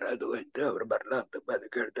ಹೆಂಗ್ ಬರೋದು ಅಂತ ಅವ್ರು ಬರಲ್ಲ ಅಂತ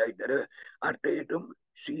ಅದಕ್ಕೆ ಹೇಳ್ತಾ ಇದ್ದಾರೆ. ಅರ್ಥ ಇದು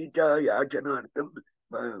ಸೀತಾ ಯಾಚನಾರ್ಥಂ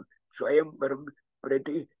ಸ್ವಯಂವರಂ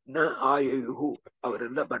ಪ್ರತಿ ನ ಆಯು.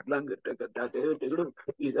 ಅವರೆಲ್ಲ ಬರ್ಲಂಗಿರ್ತಕ್ಕಂಥ ದೇವತೆಗಳು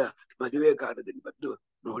ಈಗ ಮದುವೆ ಕಾಲದಲ್ಲಿ ಬಂದು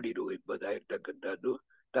ನೋಡಿರು ಎಂಬುದಾಗಿರ್ತಕ್ಕಂಥದ್ದು.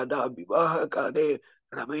 ತದಾ ವಿವಾಹ ಕಾಲೇ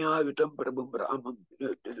ರಮಯಾಯುತಂ ಪ್ರಭುಂ ರಾಮಂ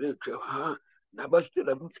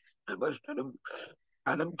ನಭಸ್ಥಲಂ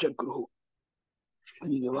ಅಲಂ ಚಕ್ರು.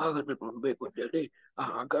 ಈ ವಿವಾಹನ ನೋಡ್ಬೇಕು ಅಂತೇಳಿ ಆ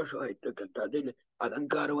ಆಕಾಶವಾಗಿರ್ತಕ್ಕಂಥದ್ದಲ್ಲಿ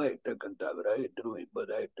ಅಲಂಕಾರವಾಗಿರ್ತಕ್ಕಂಥವರ ಇದ್ರು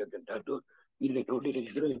ಎಂಬುದಾಗಿರ್ತಕ್ಕಂಥದ್ದು. ಇಲ್ಲಿ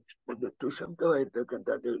ನೋಡಿದ್ರೆ ಒಂದು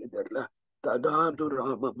ತುಶಬ್ದವಾಗಿರ್ತಕ್ಕಂಥದ್ದು ಹೇಳಿದಾರಲ್ಲ, ತದಾದು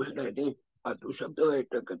ರಾಮ ಮಹಿಳೆ. ಆ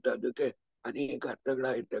ತುಶಬ್ದವಾಗಿರ್ತಕ್ಕಂಥದ್ದಕ್ಕೆ ಅನೇಕ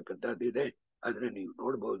ಅರ್ಥಗಳಾಗಿರ್ತಕ್ಕಂಥದ್ದು ಇದೆ. ಅದನ್ನ ನೀವು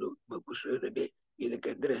ನೋಡ್ಬೋದು ಪುಸ್ತಕದಲ್ಲಿ.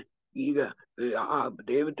 ಇದಕ್ಕೆಂದ್ರೆ ಈಗ ಆ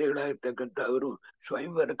ದೇವತೆಗಳಾಗಿರ್ತಕ್ಕಂಥವರು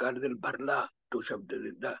ಸ್ವಯಂವರ ಕಾಲದಲ್ಲಿ ಬರಲ್ಲ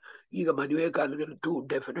ಶಬ್ದದಿಂದ. ಈಗ ಮದುವೆ ಕಾಲದಲ್ಲಿ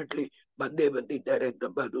ಡೆಫಿನೆಟ್ಲಿ ಬಂದೇ ಬಂದಿದ್ದಾರೆ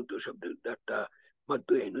ಅಂತ ಅದು ಶಬ್ದದಿಂದ ಅರ್ಥ.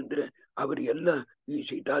 ಮತ್ತು ಏನಂದ್ರೆ ಅವರಿಗೆಲ್ಲ ಈ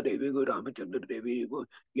ಸೀತಾದೇವಿಗೂ ರಾಮಚಂದ್ರ ದೇವಿಗೂ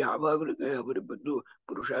ಯಾವಾಗಲೂ ಅವರು ಬಂದು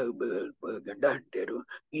ಪುರುಷ ಗಂಡ ಹೆಂಡತಿಯರು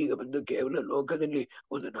ಈಗ ಬಂದು ಕೇವಲ ಲೋಕದಲ್ಲಿ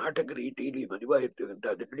ಒಂದು ನಾಟಕ ರೀತಿಯಲ್ಲಿ ಮದುವೆ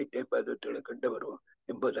ಇರ್ತಕ್ಕಂಥದ್ದು ನಡೀತೆ ಎಂಬುದು ತಿಳ್ಕೊಂಡವರು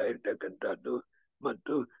ಎಂಬುದಾಗಿರ್ತಕ್ಕಂಥದ್ದು.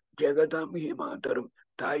 ಮತ್ತು ಜಗದಾಂಬಿ ಮಾತರು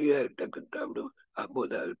ತಾಯಿಯಾಗಿರ್ತಕ್ಕಂಥವ್ರು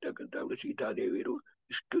ಅಂಬೋದಾಗಿರ್ತಕ್ಕಂಥವ್ರು ಸೀತಾದೇವಿಯರು.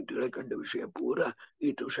 ಇಷ್ಟು ತಿಳ್ಕೊಂಡ ವಿಷಯ ಪೂರ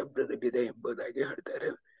ಇದು ಶಬ್ದದಲ್ಲಿದೆ ಎಂಬುದಾಗಿ ಹೇಳ್ತಾರೆ.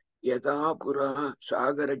 ಯಥಾ ಪುರ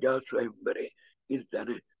ಸಾಗರಜ ಸ್ವಯಂವರೆ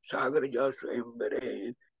ಇರ್ತಾನೆ. ಸಾಗರಜ ಸ್ವಯಂವರೆ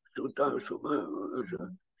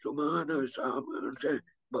ಸುಮಾನ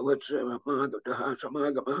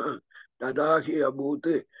ಸಮಾಗಮ ತದಾ ಹಿ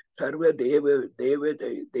ಅಭೂತ್ ಸರ್ವ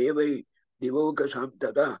ದೇವೈ ದಿವೋಕಸಾಂ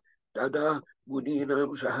ತದಾ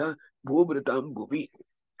ಮುನೀನಾಂ ಸಹ ಭೂಭೃತಾಂ ಭುವಿ.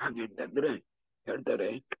 ಹಾಗೆಂತಂದ್ರೆ ಹೇಳ್ತಾರೆ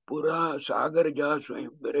ಪುರಾ ಸಾಗರಜ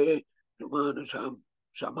ಸ್ವಯಂವರೆ ಸುಮಾನುಸಾಂ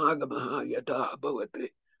ಸಮಾಗಮ ಯಥಾ ಅಭವತ್.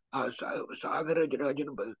 ಆ ಸಾಗರಜರಾಜನ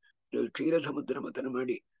ಕ್ಷೀರ ಸಮುದ್ರ ಮಥನ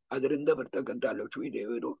ಮಾಡಿ ಅದರಿಂದ ಬರ್ತಕ್ಕಂಥ ಲಕ್ಷ್ಮೀ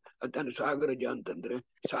ದೇವರು ಅದನ್ನು ಸಾಗರಜ ಅಂತಂದ್ರೆ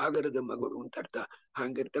ಸಾಗರದ ಮಗಳು ಅಂತ ಅರ್ಥ.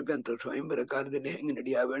 ಹಂಗಿರ್ತಕ್ಕಂಥ ಸ್ವಯಂವರ ಕಾಲದಲ್ಲಿ ಹೆಂಗ್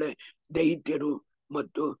ನಡೆಯ ವೇಳೆ ದೈತ್ಯರು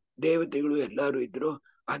ಮತ್ತು ದೇವತೆಗಳು ಎಲ್ಲಾರು ಇದ್ರು,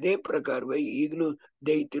 ಅದೇ ಪ್ರಕಾರವಾಗಿ ಈಗಲೂ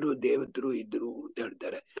ದೈತ್ಯರು ದೇವತರು ಇದ್ರು ಅಂತ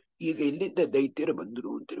ಹೇಳ್ತಾರೆ. ಈಗ ಇಲ್ಲಿಂದ ದೈತ್ಯರು ಬಂದ್ರು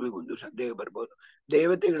ಅಂತ ಒಂದು ಸಂದೇಹ ಬರ್ಬೋದು.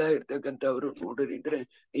 ದೇವತೆಗಳಾಗಿರ್ತಕ್ಕಂಥವ್ರು ನೋಡಿದ್ರೆ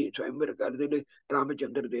ಈ ಸ್ವಯಂವರ ಕಾಲದಲ್ಲಿ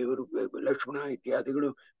ರಾಮಚಂದ್ರ ದೇವರು, ಲಕ್ಷ್ಮಣ ಇತ್ಯಾದಿಗಳು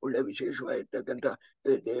ಒಳ್ಳೆ ವಿಶೇಷವಾಗಿರ್ತಕ್ಕಂಥ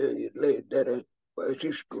ಎಲ್ಲ ಇದ್ದಾರೆ,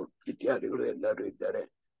 ವಶಿಷ್ಠರು ಇತ್ಯಾದಿಗಳು ಎಲ್ಲರೂ ಇದ್ದಾರೆ.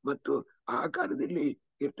 ಮತ್ತು ಆ ಕಾಲದಲ್ಲಿ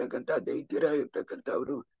ಇರ್ತಕ್ಕಂಥ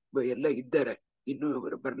ದೈತ್ಯರಾಗಿರ್ತಕ್ಕಂಥವ್ರು ಎಲ್ಲ ಇದ್ದಾರೆ. ಇನ್ನು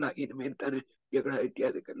ಅವರು ಬರಲ್ಲ, ಇನ್ ಮೇಲೆ ತಾನೆ ಜಗಳ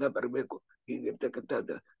ಇತ್ಯಾದಿಗೆಲ್ಲ ಬರಬೇಕು.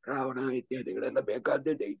 ಹೀಗಿರ್ತಕ್ಕಂಥದ್ದು ರಾವಣ ಇತ್ಯಾದಿಗಳೆಲ್ಲ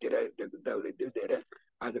ಬೇಕಾದ್ದೇ ದೈತ್ಯರಾಗಿರ್ತಕ್ಕಂಥವ್ರು ಇದ್ದಿದ್ದಾರೆ.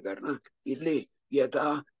 ಆದ ಕಾರಣ ಇಲ್ಲಿ ಯಥಾ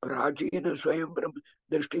ಪ್ರಾಚೀನ ಸ್ವಯಂವರಂ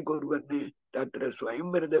ದೃಷ್ಟಿಕೂರ್ವನ್ನೇ ತತ್ರ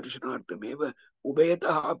ಸ್ವಯಂವರ ದರ್ಶನಾರ್ಥಮೇವ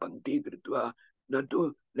ಉಭಯತಃ ಪಂಕ್ತೀಕೃತ್ವ ನತು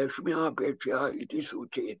ಲಕ್ಷ್ಮ್ಯಾಪೇಕ್ಷ ಇತಿ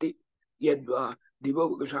ಸೂಚಯತಿ. ಯದ್ವಾ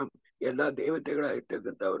ದಿವೋಕಸಾಂ ಎಲ್ಲಾ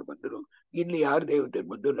ದೇವತೆಗಳಾಗಿರ್ತಕ್ಕಂಥವ್ರು ಬಂದರು. ಇಲ್ಲಿ ಯಾರು ದೇವತೆ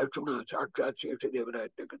ಬಂದು ಲಕ್ಷ್ಮಣ ಸಾಕ್ಷಾತ್ ಶೇಷ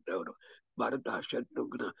ದೇವರಾಗಿರ್ತಕ್ಕಂಥವ್ರು, ಭಾರತ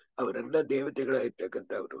ಶತ್ರುಘ್ನ ಅವರೆಲ್ಲ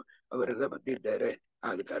ದೇವತೆಗಳಾಗಿರ್ತಕ್ಕಂಥವ್ರು ಅವರೆಲ್ಲ ಬಂದಿದ್ದಾರೆ.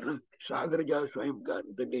 ಆದ ಕಾರಣ ಸಾಗರಜ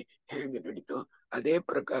ಸ್ವಯಂಕಾರದಲ್ಲಿ ಹೆಂಗೆ ನಡೀತೋ ಅದೇ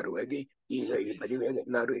ಪ್ರಕಾರವಾಗಿ ಈಗ ಈ ಮದುವೆಯಲ್ಲಿ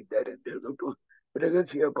ಎಲ್ಲಾರು ಇದ್ದಾರೆ ಅಂತ ಹೇಳ್ಬಿಟ್ಟು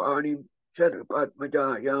ಪ್ರಗತಿಯ ಪಾಣಿ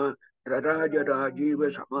ಸರ್ಪಾತ್ಮಜಾಯ ರರಾಜ ರಾಜೀವ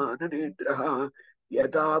ಸಮಾನ ನೇತ್ರ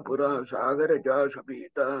ಯಥಾ ಪುರ ಸಾಗರಜ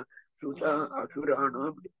ಸಮೇತ ಸುತ ಅಸುರಾಣ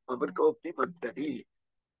ಅಮೃತೋಕ್ತಿ ಮಂತನಿ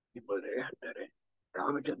ಎಂಬುದೇ ಹೇಳ್ತಾರೆ.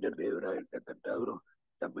 ರಾಮಚಂದ್ರ ದೇವರಾಗಿರ್ತಕ್ಕಂಥವ್ರು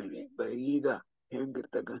ತಮ್ಮಲ್ಲಿ ಈಗ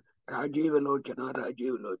ಹೆಂಗಿರ್ತಕ್ಕ ರಾಜೀವ ಲೋಚನ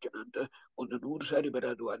ರಾಜೀವ ಲೋಚನ ಅಂತ ಒಂದು 100 ಸಾರಿ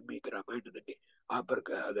ಬರೋದು ವಾಲ್ಮೀಕಿ ರಾಮಾಯಣದಲ್ಲಿ. ಆ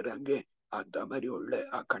ಪ್ರಕಾರ ಅದರ ಹಂಗೆ ಅಂತ ಮರಿ ಒಳ್ಳೆ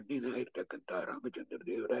ಆ ಕಣ್ಣಿನ ಇರ್ತಕ್ಕಂಥ ರಾಮಚಂದ್ರ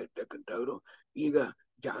ದೇವರ ಇರ್ತಕ್ಕಂಥವ್ರು ಈಗ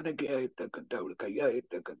ಜಾನಕಿಯ ಇರ್ತಕ್ಕಂಥ ಅವಳು ಕೈಯ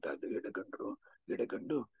ಇರ್ತಕ್ಕಂಥದ್ದು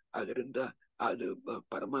ಹಿಡಕಂಡು ಅದರಿಂದ ಅದು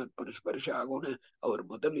ಪರಮಾತ್ಮನ ಸ್ಪರ್ಶ ಆಗೋಣ ಅವ್ರು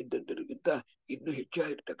ಮೊದಲಿದ್ದದ್ರಿಗಿಂತ ಇನ್ನು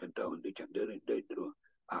ಹೆಚ್ಚಾಗಿರ್ತಕ್ಕಂಥ ಒಂದು ಚಂದ್ರದಿಂದ ಇದ್ರು.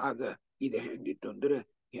 ಆಗ ಇದು ಹೆಂಗಿತ್ತು ಅಂದ್ರೆ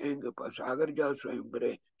ಹೆಂಗಪ್ಪ ಸಾಗರಜಾ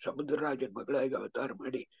ಸ್ವಯಂವರೆ ಸಮುದ್ರರಾಜನ ಮಗಳಾಗಿ ಅವತಾರ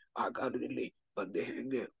ಮಾಡಿ ಆ ಕಾಲದಲ್ಲಿ ಬಂದೆ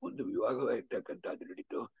ಹೆಂಗೆ ಒಂದು ವಿವಾಹವಾಗಿರ್ತಕ್ಕಂಥದ್ದು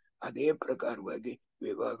ನಡೀತು. ಅದೇ ಪ್ರಕಾರವಾಗಿ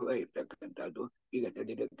ವಿವಾಹವಾಗಿರ್ತಕ್ಕಂಥದ್ದು ಈಗ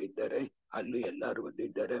ನಡೀಲಿಕ್ಕಿದ್ದಾರೆ. ಅಲ್ಲಿ ಎಲ್ಲಾರು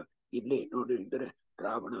ಬಂದಿದ್ದಾರೆ. ಇಲ್ಲಿ ನೋಡಿದ್ರೆ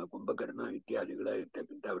ರಾವಣ ಕುಂಭಕರ್ಣ ಇತ್ಯಾದಿಗಳ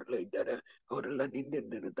ಇರ್ತಕ್ಕಂಥವರೆಲ್ಲ ಇದ್ದಾರೆ. ಅವರೆಲ್ಲ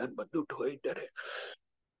ನಿನ್ನೆ ತಾನು ಬಂದುಟ್ಟು ಹೋಗಿದ್ದಾರೆ.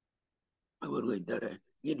 ಅವರು ಇದ್ದಾರೆ.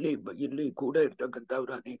 ಇಲ್ಲಿ ಕೂಡ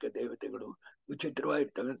ಇರ್ತಕ್ಕಂಥವ್ರು ಅನೇಕ ದೇವತೆಗಳು,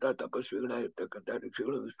 ವಿಚಿತ್ರವಾಗಿರ್ತಕ್ಕಂಥ ತಪಸ್ವಿಗಳಾಗಿರ್ತಕ್ಕಂಥ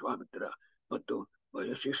ಋಷಿಗಳು, ವಿಶ್ವಾಮಿತ್ರ ಮತ್ತು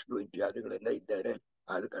ವಶಿಷ್ಠರು ಇತ್ಯಾದಿಗಳೆಲ್ಲ ಇದ್ದಾರೆ.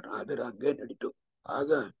 ಆದ ಕಾರಣ ಅದರ ಹಂಗೆ ನಡೀತು.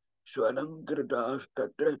 ಆಗ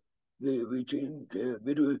ಸ್ವಲಂಕೃತಸ್ತತ್ರ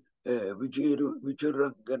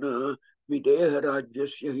ವಿಚುರಂಗನ ವಿದೇಹ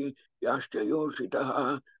ರಾಜ್ಯಸ್ಯ ಯಾಶ್ಚಯೋಷಿತಃ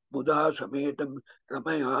ಮುದಾ ಸಮೇತಂ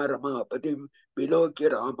ರಮಯಾ ರಮಾಪತಿಂ ವಿಲೋಕ್ಯ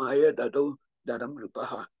ರಾಮಾಯ ದದೌ ಧರಂ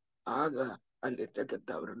ನೃಪಃ. ಆಗ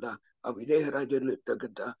ಅಲ್ಲಿರ್ತಕ್ಕಂಥವರೆಲ್ಲ ಆ ವಿದೇಹ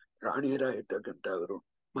ರಾಜ್ಯದಲ್ಲಿರ್ತಕ್ಕಂಥ ರಾಣಿಯರ ಇರ್ತಕ್ಕಂಥವರು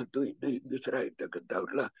ಮತ್ತು ಇನ್ನು ಹೆಂಗಸರ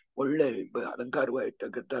ಇರ್ತಕ್ಕಂಥವ್ರೆಲ್ಲ ಒಳ್ಳೆ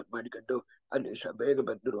ಅಲಂಕಾರವಾಗಿರ್ತಕ್ಕಂಥ ಮಾಡಿಕೊಂಡು ಅಲ್ಲಿ ಬೇಗ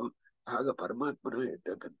ಬಂದರು. ಆಗ ಪರಮಾತ್ಮನ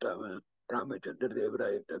ಇರ್ತಕ್ಕಂಥ ರಾಮಚಂದ್ರ ದೇವರ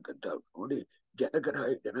ಇರ್ತಕ್ಕಂಥ ನೋಡಿ ಜನಕರ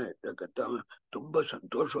ಜನ ಇರ್ತಕ್ಕಂಥ ತುಂಬಾ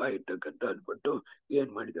ಸಂತೋಷವಾಗಿರ್ತಕ್ಕಂಥದ್ದು ಪಟ್ಟು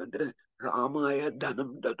ಏನ್ ಮಾಡಿದ ಅಂದ್ರೆ ರಾಮಾಯ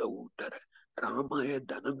ಧನಂ ದದವು ಅಂತಾರೆ. ರಾಮಾಯ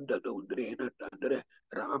ಧನಂ ದದವು ಅಂದ್ರೆ ಏನಂತ ಅಂದ್ರೆ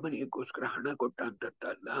ರಾಮನಿಗೋಸ್ಕರ ಹಣ ಕೊಟ್ಟ ಅಂತ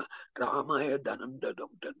ಅಲ್ಲ. ರಾಮಾಯ ಧನಂ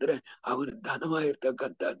ದದವು ಅಂತಂದ್ರೆ ಅವನ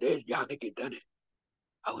ಧನವಾಗಿರ್ತಕ್ಕಂಥದ್ದೇ ಜಾನಕಿದ್ದಾನೆ.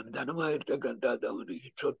 ಅವನ ಧನವಾಗಿರ್ತಕ್ಕಂಥದ್ದು ಅವನಿಗೆ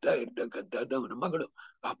ಸೊತ್ತ ಇರ್ತಕ್ಕಂಥದ್ದು ಅವನ ಮಗಳು,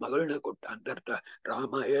 ಆ ಮಗಳನ್ನ ಕೊಟ್ಟ ಅಂತರ್ಥ.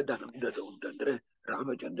 ರಾಮಾಯ ಧನಂ ದದವು ಅಂತಂದ್ರೆ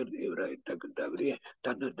ರಾಮಚಂದ್ರ ದೇವರ ಇರ್ತಕ್ಕಂಥವ್ರಿಗೆ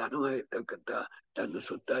ತನ್ನ ಧನವಾಗಿರ್ತಕ್ಕಂಥ ತನ್ನ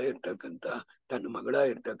ಸುತ್ತ ಇರ್ತಕ್ಕಂಥ ತನ್ನ ಮಗಳ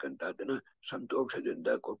ಇರ್ತಕ್ಕಂಥ ಅದನ್ನ ಸಂತೋಷದಿಂದ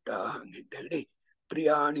ಕೊಟ್ಟ ಹಂಗಿಂತ ಹೇಳಿ.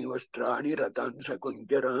 ಪ್ರಿಯಾಣಿ ವಸ್ತ್ರಾಣಿ ರಥಾನ್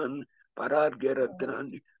ಸಕುಂಜರಾನ್ ಪರಾರ್ಘ್ಯ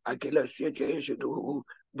ರತ್ನಾನ್ ಅಖಿಲಸ್ಯ ಚೇಷಿತು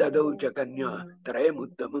ದದೌ ಚ ಕನ್ಯಾ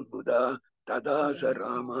ತ್ರಯಮುತ್ತಮಂ ಮುದಾ ತದಾ ಸ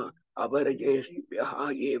ರಾಮ ಅವರಜೇಭ್ಯ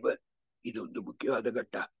ಏವ. ಇದೊಂದು ಮುಖ್ಯವಾದ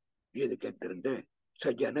ಘಟ್ಟ. ಏನಕ್ಕೆ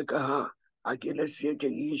ಸ ಜನಕ ಅಖಿಲಸ್ಯ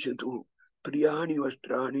ಚ ಈಶತು ಪ್ರಿಯಾಣಿ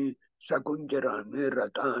ವಸ್ತ್ರಾಣಿ ಸಕುಂಜರಾನ್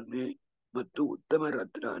ರಥಾನ್ ಮತ್ತು ಉತ್ತಮ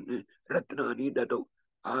ರತ್ನಾನಿ ದದೌ.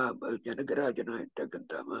 ಆ ಜನಕರಾಜನ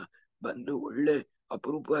ಇರ್ತಕ್ಕಂಥ ಬಂದು ಒಳ್ಳೆ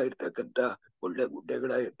ಅಪರೂಪ ಇರ್ತಕ್ಕಂಥ ಒಳ್ಳೆ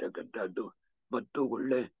ಗುಡ್ಡೆಗಳ ಇರ್ತಕ್ಕಂಥದ್ದು ಮತ್ತು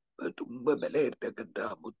ಒಳ್ಳೆ ತುಂಬಾ ಬೆಲೆ ಇರ್ತಕ್ಕಂಥ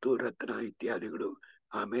ಮುತ್ತು ರತ್ನ ಇತ್ಯಾದಿಗಳು,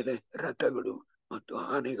 ಆಮೇಲೆ ರಥಗಳು ಮತ್ತು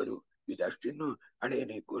ಆನೆಗಳು, ಇದಷ್ಟನ್ನು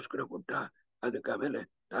ಹಳೆಯನಿಗೋಸ್ಕರ ಕೊಟ್ಟ. ಅದಕ್ಕಾಮೇಲೆ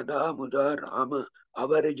ತದಾ ಮುದ ರಾಮ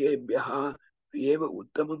ಅವರಜೇಭ್ಯ ಏವ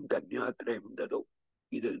ಉತ್ತಮಂ ಕನ್ಯಾತ್ರಯಂ ದದೌ.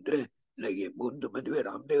 ಇದಂದ್ರೆ ಒಂದು ಮದುವೆ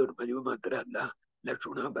ರಾಮದೇವ್ರ ಮದುವೆ ಮಾತ್ರ ಅಲ್ಲ,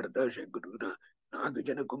 ಲಕ್ಷ್ಮಣ ಭರತ ಶತ್ರುಘ್ನ 4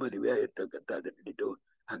 ಜನಕ್ಕೂ ಮದುವೆ ಆಗಿರ್ತಕ್ಕಂಥದ್ದು ನಡೀತು.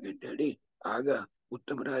 ಹಾಗಂತ ಹೇಳಿ ಆಗ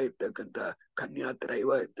ಉತ್ತಮರಾಗಿರ್ತಕ್ಕಂಥ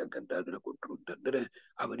ಕನ್ಯಾತ್ರಯವ ಇರ್ತಕ್ಕಂಥ ಅದನ್ನ ಕೊಟ್ರು ಅಂತಂದ್ರೆ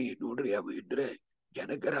ಅವನಿಗೆ ನೋಡ್ರಿ ಅವ ಇದ್ರೆ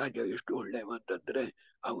ಜನಕರಾಜ ಎಷ್ಟು ಒಳ್ಳೆವ ಅಂತಂದ್ರೆ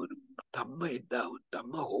ಅವನು ತಮ್ಮ ಇದ್ದ, ಅವನ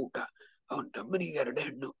ತಮ್ಮ ಹೋಟ, ಅವನ ತಮ್ಮನಿಗೆ 2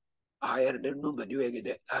 ಹೆಣ್ಣು, ಆ 2 ಹೆಣ್ಣು ಮದುವೆ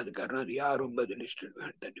ಆಗಿದೆ. ಆದ ಕಾರಣ ಅದು ಯಾರು ಎಂಬುದನ್ನು ಇಷ್ಟು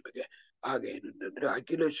ಹೇಳ್ತಾನೆ ನಿಮಗೆ. ಆಗ ಏನಂತಂದ್ರೆ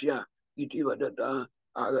ಅಖಿಲಸ್ಯ ಇತಿ ವದತ.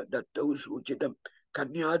 ಆಗ ದತ್ತವು ಸೂಚಿತ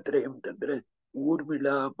ಕನ್ಯಾತ್ರಯ ಅಂತಂದ್ರೆ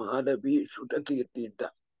ಊರ್ಮಿಳಾ ಮಾಲವಿ ಸುತಕೀರ್ತಿ ಅಂತ.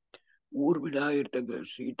 ಊರ್ಮಿಳಾ ಇರ್ತಕ್ಕ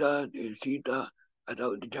ಸೀತಾ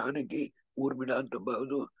ಅದಾವುದು ಜಾನಕಿ, ಊರ್ಮಿಳಾ ಅಂತ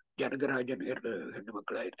ಬಹುದು ಜನಕರಾಜನ 2 ಹೆಣ್ಣು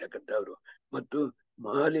ಮಕ್ಕಳಾಗಿರ್ತಕ್ಕಂಥವ್ರು. ಮತ್ತು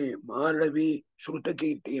ಮಾಲವಿ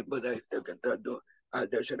ಶ್ರುತಕೀರ್ತಿ ಎಂಬುದಾಗಿರ್ತಕ್ಕಂಥದ್ದು ಆ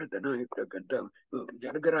ದಶರಥನ ಇರ್ತಕ್ಕಂಥ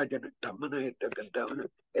ಜನಕರಾಜನ ತಮ್ಮನ ಇರ್ತಕ್ಕಂಥವನು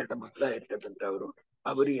 2 ಮಕ್ಕಳಾಗಿರ್ತಕ್ಕಂಥವ್ರು.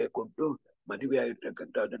 ಅವರಿಗೆ ಕೊಟ್ಟು ಮದುವೆ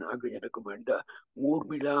ಆಗಿರ್ತಕ್ಕಂಥ ಅದನ್ನ 4 ಜನಕ್ಕೂ ಮಾಡಿದ.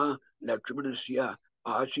 ಊರ್ಮಿಳಾ ಲಕ್ಷ್ಮಣಸ್ಯ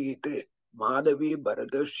ಆಸೀತ್ ಮಾಲವಿ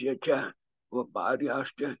ಭರತಸ್ಯ ಚ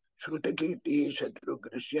ಭಾರ್ಯಾಶ್ಚ ಶ್ರುತಕೀರ್ತಿ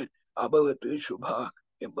ಶತ್ರುಘ್ನಸ್ಯ ಅಭವತ್ ಶುಭ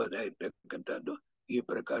ಎಂಬುದಾಗಿರ್ತಕ್ಕಂಥದ್ದು. ಈ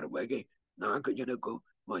ಪ್ರಕಾರವಾಗಿ 4 ಜನಕ್ಕೂ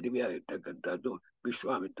ಮದುವೆ ಆಗಿರ್ತಕ್ಕಂಥದ್ದು.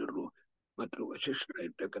 ವಿಶ್ವಾಮಿತ್ರರು ಮತ್ತು ವಶಿಷ್ಠರ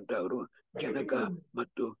ಇರ್ತಕ್ಕಂಥವರು, ಜನಕ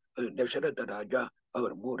ಮತ್ತು ದಶರಥ ರಾಜ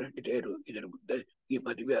ಅವರ 3 ಹೆಂಡತಿಯರು ಇದರ ಮುಂದೆ ಈ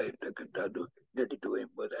ಮದುವೆ ಆಗಿರ್ತಕ್ಕಂಥದ್ದು ನಡೀತು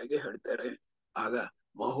ಎಂಬುದಾಗಿ ಹೇಳ್ತಾರೆ. ಆಗ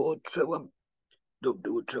ಮಹೋತ್ಸವಂ ದೊಡ್ಡ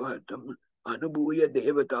ಉತ್ಸವ ಅನುಭೂಯ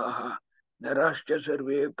ದೇವತಾ ನರಾಶ್ಚ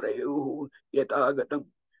ಸರ್ವೇ ಪ್ರಯೋ ಯಥಾಗತಂ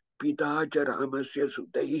ಪಿತಾ ಚ ರಾಮಸ್ಯ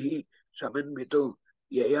ಸುತೈಃ ಸಮನ್ವಿತೋ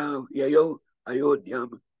ಯಯೌ ಅಯೋಧ್ಯಾಂ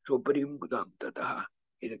ಸ್ವಪರಿಂ ಮುದಾಂ ತತಃ.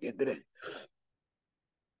 ಇದಕ್ಕೆಂದ್ರೆ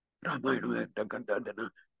ರಾಮಾಯಣ ಇರ್ತಕ್ಕಂಥದ್ದನ್ನ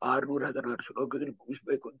 616 ಶ್ಲೋಕದಲ್ಲಿ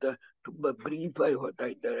ಮುಗಿಸ್ಬೇಕು ಅಂತ ತುಂಬಾ ಬ್ರೀಫ್ ಆಗಿ ಹೋಗ್ತಾ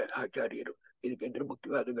ಇದ್ದಾರೆ ಆಚಾರ್ಯರು. ಇದಕ್ಕೆಂದ್ರೆ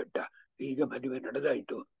ಮುಖ್ಯವಾದ ಘಟ್ಟ. ಈಗ ಮದುವೆ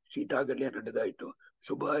ನಡೆದಾಯ್ತು, ಸೀತಾಗಲ್ಯ ನಡೆದಾಯ್ತು,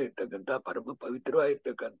 ಶುಭ ಇರ್ತಕ್ಕಂಥ ಪರಮ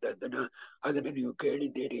ಅದನ್ನ ನೀವು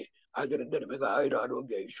ಕೇಳಿದ್ದೀರಿ. ಅದರಿಂದ ನಿಮಗೆ ಆಯುರ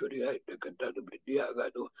ಆರೋಗ್ಯ ಐಶ್ವರ್ಯ ಇರ್ತಕ್ಕಂಥದ್ದು ವೃದ್ಧಿ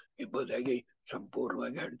ಆಗೋದು ಎಂಬುದಾಗಿ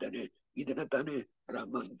ಸಂಪೂರ್ಣವಾಗಿ ಹೇಳ್ತಾನೆ. ಇದನ್ನ ತಾನೇ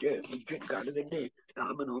ಮುಂಚಿನ ಕಾಲದಲ್ಲಿ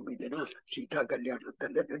ರಾಮನವಮಿ ದಿನ ಸೀತಾ ಕಲ್ಯಾಣ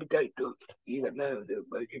ಅಂತೆಲ್ಲ ನಡೀತಾ ಇತ್ತು. ಈಗೆಲ್ಲ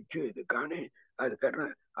ಹೆಚ್ಚು ಇದು ಕಾಣೆ. ಆದ ಕಾರಣ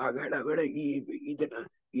ಆಗಳ ಇದನ್ನ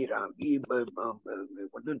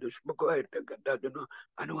ಒಂದೊಂದು ಶ್ಲೋಕವಾಗಿರ್ತಕ್ಕಂಥದ್ದನ್ನು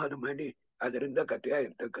ಅನುವಾದ ಮಾಡಿ ಅದರಿಂದ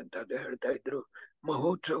ಕಥೆಯಾಗಿರ್ತಕ್ಕಂಥದ್ದು ಹೇಳ್ತಾ ಇದ್ರು.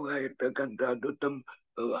 ಮಹೋತ್ಸವ ಇರ್ತಕ್ಕಂಥದ್ದು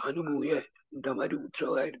ಅನುಭೂಯ ಇಂಥ ಮಾರಿ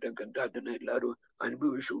ಉತ್ಸವ ಇರ್ತಕ್ಕಂಥದ್ದನ್ನ ಎಲ್ಲಾರು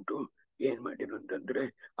ಅನುಭವಿಸ್ಬಿಟ್ಟು ಏನ್ ಮಾಡಿರು ಅಂತಂದ್ರೆ,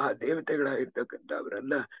 ಆ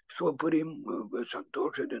ದೇವತೆಗಳಾಗಿರ್ತಕ್ಕಂಥವರೆಲ್ಲ ಸ್ವಪುರಿ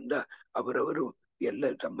ಸಂತೋಷದಿಂದ ಅವರವರು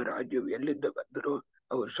ಎಲ್ಲ ತಮ್ಮ ರಾಜ್ಯ ಎಲ್ಲಿಂದ ಬಂದರು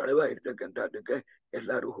ಅವರು ಸಳವಾಗಿರ್ತಕ್ಕಂಥದ್ದಕ್ಕೆ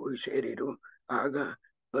ಎಲ್ಲಾರು ಹೋಗಿ ಸೇರಿರು. ಆಗ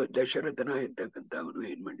ದಶರಥನ ಇರ್ತಕ್ಕಂಥವನು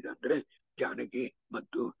ಏನ್ ಮಾಡಿದ ಅಂದ್ರೆ, ಜಾನಕಿ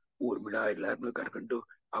ಮತ್ತು ಊರ್ಮಿಳ ಎಲ್ಲಾರನ್ನು ಕರ್ಕೊಂಡು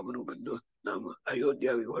ಅವನು ಬಂದು ನಾವು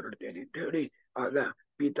ಅಯೋಧ್ಯೆಗೆ ಹೊರಡ್ತೇನೆ ಅಂತ ಹೇಳಿ, ಆಗ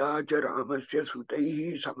ಪಿತಾಚ ರಾಮಸ್ಯ ಸುತೈ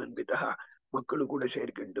ಸಮನ್ವಿತ, ಮಕ್ಕಳು ಕೂಡ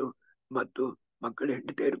ಸೇರ್ಕೊಂಡು ಮತ್ತು ಮಕ್ಕಳ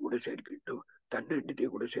ಹೆಂಡತಿಯರು ಕೂಡ ಸೇರ್ಕೊಂಡು, ತನ್ನ ಹೆಂಡತಿ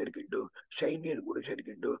ಕೂಡ ಸೇರ್ಕೊಂಡು, ಸೈನ್ಯರು ಕೂಡ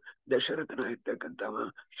ಸೇರ್ಕೊಂಡು, ದಶರಥನ ಇರ್ತಕ್ಕಂಥವ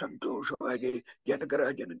ಸಂತೋಷವಾಗಿ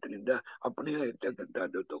ಜನಕರಾಜನಿಂದ ಅಪ್ಪಣೆ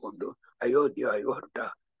ಇರ್ತಕ್ಕಂಥದ್ದು ತಗೊಂಡು ಅಯೋಧ್ಯೆ ಹೊರಟ.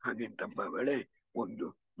 ಹಾಗೆಂತಂಬ ವೇಳೆ ಒಂದು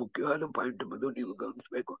ಮುಖ್ಯವಾದ ಪಾಯಿಂಟ್ ಬಂದು ನೀವು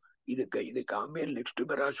ಗಮನಿಸ್ಬೇಕು. ಇದಕ್ಕೆ ಆಮೇಲೆ ನೆಕ್ಸ್ಟ್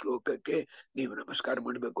ಬರೋ ಶ್ಲೋಕಕ್ಕೆ ನೀವು ನಮಸ್ಕಾರ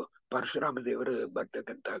ಮಾಡ್ಬೇಕು. ಪರಶುರಾಮ ದೇವರು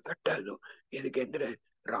ಬರ್ತಕ್ಕಂತ ಘಟ್ಟ ಅದು. ಇದಕ್ಕೆಂದ್ರೆ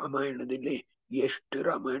ರಾಮಾಯಣದಲ್ಲಿ ಎಷ್ಟು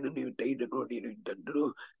ರಾಮಾಯಣ ನೀವು ತೆಗೆದು ನೋಡಿ ಅಂತಂದ್ರು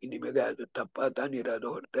ನಿಮಗೆ ಅದು ತಪ್ಪಾತಾನಿರೋದು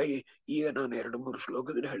ಹೊರತಾಗಿ, ಈಗ ನಾನು 2-3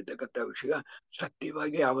 ಶ್ಲೋಕದಲ್ಲಿ ಹೇಳ್ತಕ್ಕಂಥ ವಿಷಯ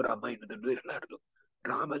ಸತ್ಯವಾಗಿ ಯಾವ ರಾಮಾಯಣದಲ್ಲೂ ಇರಲಾರದು.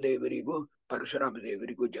 ರಾಮದೇವರಿಗೂ ಪರಶುರಾಮ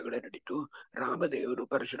ದೇವರಿಗೂ ಜಗಳ ನಡೀತು. ರಾಮದೇವರು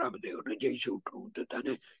ಪರಶುರಾಮ ದೇವರನ್ನು ಜಯಿಸಿಬಿಟ್ರು ಅಂತ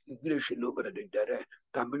ತಾನೆ ಇಂಗ್ಲಿಷಲ್ಲೂ ಬರೆದಿದ್ದಾರೆ,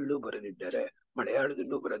 ತಮಿಳಲ್ಲೂ ಬರೆದಿದ್ದಾರೆ,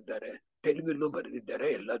 ಮಲಯಾಳದಲ್ಲೂ ಬರೆದಿದ್ದಾರೆ, ತೆಲುಗಲ್ಲೂ ಬರೆದಿದ್ದಾರೆ,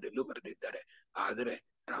 ಎಲ್ಲದಲ್ಲೂ ಬರೆದಿದ್ದಾರೆ. ಆದರೆ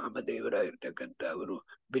ರಾಮದೇವರ ಇರ್ತಕ್ಕಂಥ ಅವರು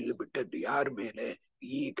ಬಿಲ್ಲು ಬಿಟ್ಟದ್ದು ಯಾರ ಮೇಲೆ?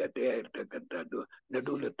 ಈ ಕಥೆಯ ಇರ್ತಕ್ಕಂಥದ್ದು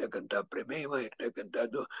ನಡುಲಿರ್ತಕ್ಕಂಥ ಪ್ರಮೇಯ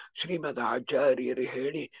ಇರ್ತಕ್ಕಂಥದ್ದು ಶ್ರೀಮದ್ ಆಚಾರ್ಯರು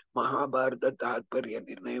ಹೇಳಿ ಮಹಾಭಾರತ ತಾತ್ಪರ್ಯ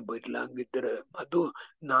ನಿರ್ಣಯ ಬರಲಾಂಗಿದ್ದರೆ ಅದು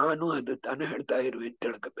ನಾನು ಅದು ತಾನೇ ಹೇಳ್ತಾ ಇರುವೆ ಅಂತ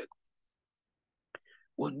ತಿಳ್ಕೋಬೇಕು.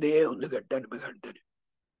 ಒಂದೇ ಒಂದು ಘಟ್ಟ ನಿಮಗೆ ಹೇಳ್ತೇನೆ.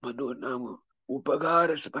 ನಾವು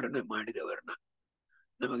ಉಪಕಾರ ಸ್ಮರಣೆ ಮಾಡಿದವರನ್ನ,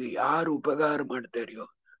 ನಮಗೆ ಯಾರು ಉಪಕಾರ ಮಾಡ್ತಾರೆಯೋ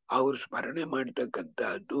ಅವ್ರು ಸ್ಮರಣೆ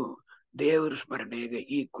ಮಾಡ್ತಕ್ಕಂಥದ್ದು ದೇವರ ಸ್ಮರಣೆಗೆ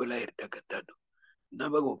ಈಕ್ವಲ್ ಆಗಿರ್ತಕ್ಕಂಥದ್ದು.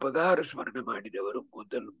 ನಮಗೆ ಉಪಕಾರ ಸ್ಮರಣೆ ಮಾಡಿದವರು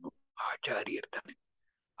ಮೊದಲು ಆಚಾರ್ಯ ಇರ್ತಾನೆ.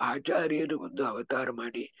 ಆಚಾರ್ಯರು ಒಂದು ಅವತಾರ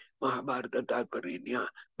ಮಾಡಿ ಮಹಾಭಾರತ ತಾತ್ಪರ್ಯ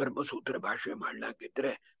ಬ್ರಹ್ಮಸೂತ್ರ ಭಾಷೆ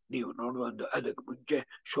ಮಾಡ್ಲಾಗಿದ್ರೆ ನೀವು ನೋಡುವಂದು. ಅದಕ್ಕೆ ಮುಂಚೆ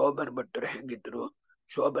ಶೋಭನ ಭಟ್ಟರು ಹೆಂಗಿದ್ರು?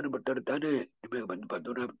 ಶೋಭನ ಭಟ್ಟರು ತಾನೇ ನಿಮಗೆ ಬಂದು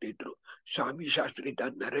ಪದ್ಮನಾಭ ಇದ್ರು. ಸ್ವಾಮಿ ಶಾಸ್ತ್ರಿ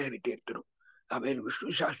ತಾನು ನರಹರಿ ತೀರ್ಥರು. ಆಮೇಲೆ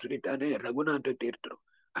ವಿಷ್ಣು ಶಾಸ್ತ್ರಿ ತಾನೇ ರಘುನಾಥ ತೀರ್ಥರು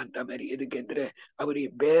ಅಂತ ಮೇಲೆ. ಇದಕ್ಕೆಂದ್ರೆ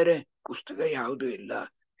ಅವರಿಗೆ ಬೇರೆ ಪುಸ್ತಕ ಯಾವುದೂ ಇಲ್ಲ,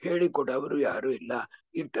 ಹೇಳಿಕೊಡವರು ಯಾರು ಇಲ್ಲ.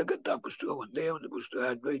 ಇರ್ತಕ್ಕಂಥ ಪುಸ್ತಕ ಒಂದೇ ಒಂದು ಪುಸ್ತಕ,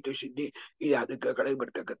 ಅದ್ವೈತ ಸಿದ್ಧಿ. ಇದು ಅದಕ್ಕೆ ಕಡೆಗೆ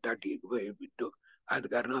ಬರ್ತಕ್ಕಂಥ ಟೀಕೆ ಬಿತ್ತು. ಆದ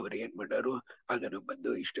ಕಾರಣ ಅವ್ರು ಏನ್ ಮಾಡಾರು, ಅದನ್ನು ಬಂದು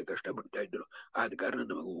ಇಷ್ಟು ಕಷ್ಟ ಪಡ್ತಾ ಇದ್ರು. ಆದ ಕಾರಣ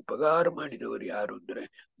ನಮಗೆ ಉಪಕಾರ ಮಾಡಿದವರು ಯಾರು ಅಂದ್ರೆ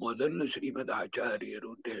ಮೊದಲು ಶ್ರೀಮದ್ ಆಚಾರ್ಯರು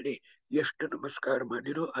ಅಂತ ಹೇಳಿ ಎಷ್ಟು ನಮಸ್ಕಾರ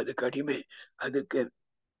ಮಾಡಿರೋ ಅದು ಕಡಿಮೆ. ಅದಕ್ಕೆ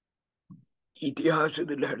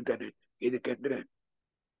ಇತಿಹಾಸದಲ್ಲಿ ಹೇಳ್ತಾನೆ. ಇದಕ್ಕೆಂದ್ರೆ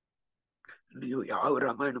ನೀವು ಯಾವ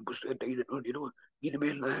ರಾಮಾಯಣ ಪುಸ್ತಕ ತೆಗೆದು ನೋಡಿರೋ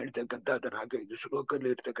ಇನ್ಮೇಲೆ ನಾ ಹೇಳ್ತಕ್ಕಂಥ ಅದನ್ನ 5 ಶ್ಲೋಕದಲ್ಲಿ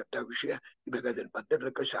ಇರ್ತಕ್ಕಂಥ ವಿಷಯ ನಿಮಗೆ ಅದ್ರಲ್ಲಿ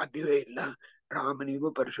ಬಂದಿರಲಿಕ್ಕೆ ಸಾಧ್ಯವೇ ಇಲ್ಲ. ರಾಮನಿಗೂ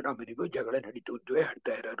ಪರಶುರಾಮನಿಗೂ ಜಗಳ ನಡೀತು ಅಂತವೇ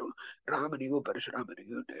ಹೇಳ್ತಾ ಇರೋರು. ರಾಮನಿಗೂ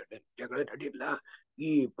ಪರಶುರಾಮನಿಗೂ ಜಗಳ ನಡಿಲ್ಲ.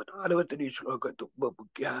 ಈ 40ನೇ ಶ್ಲೋಕ ತುಂಬಾ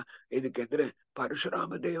ಮುಖ್ಯ. ಇದಕ್ಕೆಂದ್ರೆ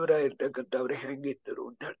ಪರಶುರಾಮ ದೇವರ ಇರ್ತಕ್ಕಂಥವ್ರು ಹೆಂಗಿದ್ದರು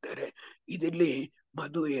ಅಂತ ಹೇಳ್ತಾರೆ. ಇದಲ್ಲಿ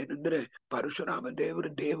ಮಧು ಏನಂದ್ರೆ ಪರಶುರಾಮ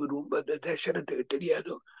ದೇವರು ದಶರಥ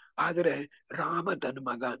ತಿಳಿಯೋದು. ಆದರೆ ರಾಮ ತನ್ನ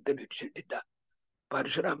ಮಗ ಅಂತ ನಡೆಸಿಟ್ಟಿದ್ದ.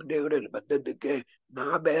 ಪರಶುರಾಮ ದೇವರಲ್ಲಿ ಬಂದದ್ದಕ್ಕೆ ನಾ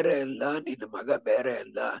ಬೇರೆ ಅಲ್ಲ, ನಿನ್ನ ಮಗ ಬೇರೆ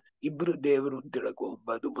ಅಲ್ಲ, ಇಬ್ರು ದೇವರು ಅಂತ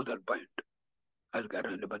ತಿಳ್ಕೊಂಬದು ಮೊದಲ ಪಾಯಿಂಟ್. ಅದ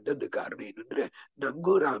ಕಾರಣ ಬಂದದ್ದು ಕಾರಣ ಏನಂದ್ರೆ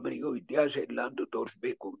ನಂಗೂ ರಾಮನಿಗೂ ವ್ಯತ್ಯಾಸ ಇಲ್ಲ ಅಂತ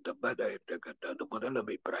ತೋರಿಸ್ಬೇಕು ಅಂತ ಇರ್ತಕ್ಕಂಥದ್ದು ಮೊದಲ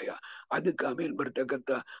ಅಭಿಪ್ರಾಯ. ಅದಕ್ಕೆ ಆಮೇಲೆ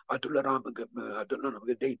ಬರ್ತಕ್ಕಂಥ ಅತುಲ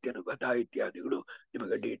ನಮಗೆ ದೈತ್ಯನ ವಧ ಇತ್ಯಾದಿಗಳು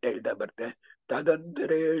ನಿಮಗೆ ಡೀಟೇಲ್ಡ್ ಬರ್ತೆ.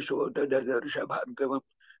 ತದಂತರೇ ಶೋತ ದರ್ಶ ಭಾರ್ಗವಂ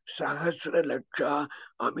ಸಹಸ್ರ ಲಕ್ಷ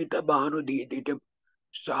ಅಮಿತ ಭಾನುದೀದಿತ,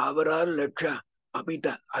 1000 ಲಕ್ಷ ಅಮಿತ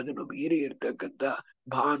ಅದನ್ನು ಮೀರಿ ಇರ್ತಕ್ಕಂಥ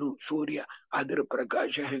ಭಾನು ಸೂರ್ಯ ಅದರ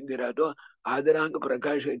ಪ್ರಕಾಶ ಹೆಂಗಿರೋದು ಅದರಂಗ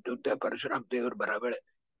ಪ್ರಕಾಶ ಇತ್ತು ಅಂತ ಪರಶುರಾಮ ದೇವರು ಬರಬೇಳೆ.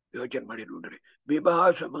 ಯೋಚನೆ ಮಾಡಿ ನೋಡ್ರಿ.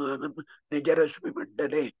 ವಿಭಾಸಮಾನಂ ನಿಜರಶ್ಮಿ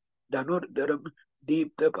ಮಂಡಲೆ ಧನುರ್ಧರಂ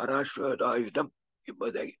ದೀಪ್ತ ಪರಾಶ್ವದಾಯುಧಂ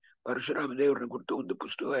ಎಂಬುದಾಗಿ ಪರಶುರಾಮ ದೇವರನ್ನ ಕುರಿತು ಒಂದು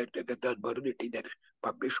ಪುಸ್ತಕ ಇರ್ತಕ್ಕಂಥದ್ದು ಬರೆದಿಟ್ಟಿದ್ದೇನೆ,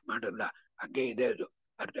 ಪಬ್ಲಿಷ್ ಮಾಡಲ್ಲ, ಹಂಗೆ ಇದೆ ಅದು.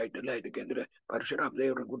 ಅರ್ಥ ಆಯ್ತಲ್ಲ? ಇದಕ್ಕೆಂದ್ರೆ ಪರಶುರಾಮ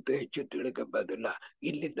ದೇವರನ್ನ ಕುರಿತು ಹೆಚ್ಚು ತಿಳ್ಕೊಂಬದಿಲ್ಲ,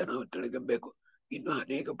 ಇಲ್ಲಿಂದ ನಾವು ತಿಳ್ಕೊಬೇಕು. ಇನ್ನು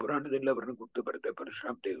ಅನೇಕ ಪುರಾಣದಲ್ಲಿ ಅವರನ್ನು ಗುರ್ತು ಬರುತ್ತೆ.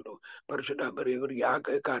 ಪರಶುರಾಮ ದೇವರು, ಪರಶುರಾಮರು ಇವರು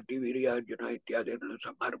ಯಾಕೆ ಕಾರ್ತಿ ವೀರ್ಯ ಅರ್ಜುನ ಇತ್ಯಾದಿಗಳನ್ನು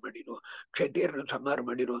ಸಂಹಾರ ಮಾಡಿರು, ಕ್ಷತ್ರಿಯರನ್ನು ಸಂಹಾರ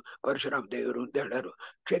ಮಾಡಿರು ಪರಶುರಾಮ ದೇವರು ಅಂತ ಹೇಳರು.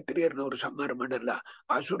 ಕ್ಷತ್ರಿಯರನ್ನವರು ಸಂಹಾರ ಮಾಡಲ್ಲ,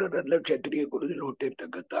 ಅಸುರರೆಲ್ಲ ಕ್ಷತ್ರಿಯ ಕುಲದಲ್ಲಿ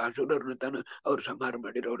ಹುಟ್ಟಿರ್ತಕ್ಕಂಥ ಅಸುರರನ್ನು ತಾನು ಅವ್ರು ಸಂಹಾರ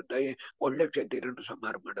ಮಾಡಿರೋ ಅವ್ರ ದಯೆ ಒಳ್ಳೆ ಕ್ಷತ್ರಿಯರನ್ನು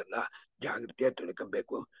ಸಂಹಾರ ಮಾಡಲ್ಲ. ಜಾಗೃತಿಯಾಗಿ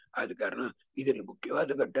ತಿಳ್ಕೊಬೇಕು. ಆದ ಕಾರಣ ಇದರಲ್ಲಿ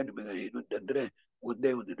ಮುಖ್ಯವಾದ ಘಟ್ಟ ನಿಮಗೆ ಏನು ಅಂತಂದ್ರೆ ಒಂದೇ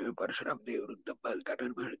ಒಂದು ಪರಶುರಾಮ ದೇವರು ತಪ್ಪ. ಆದ ಕಾರಣ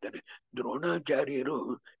ಹೇಳ್ತಾನೆ, ದ್ರೋಣಾಚಾರ್ಯರು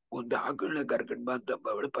ಒಂದು ಆಕಳನ್ನ ಕರ್ಕೊಂಡ್ ಬಾ ಅಂತ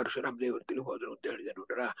ಅವಳು ಪರಶುರಾಮ ದೇವರು ತಿಳಿ ಹೋದ್ರು ಅಂತ ಹೇಳಿದೆ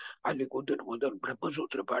ನೋಡ್ರ. ಅಲ್ಲಿ ಕೂತು ಮೊದಲು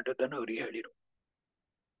ಬ್ರಹ್ಮಸೂತ್ರ ಪಾಠ ತಾನು ಅವ್ರಿಗೆ ಹೇಳಿರು.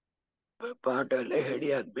 ಪಾಠ ಎಲ್ಲ ಹೇಳಿ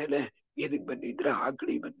ಆದ್ಮೇಲೆ ಎದಕ್ ಬಂದಿದ್ರೆ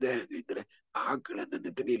ಆಕಳಿ ಬಂದೆ ಇದ್ರೆ, ಆಕಳ ನನ್ನ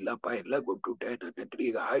ಹತ್ರ ಇಲ್ಲಪ್ಪ, ಎಲ್ಲ ಕೊಟ್ಟುಟ್ಟೆ, ನನ್ನ ಹತ್ರ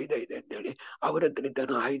ಈಗ ಆಯುಧ ಇದೆ ಅಂತ ಹೇಳಿ ಅವರ ಹತ್ರ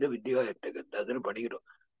ತಾನು ಆಯುಧ ವಿದ್ಯೆ ಇರ್ತಕ್ಕಂಥ ಅದ್ರ ಪಡೆಯರು.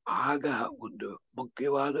 ಆಗ ಒಂದು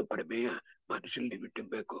ಮುಖ್ಯವಾದ ಪ್ರಮೇಯ ಮನಸ್ಸಲ್ಲಿ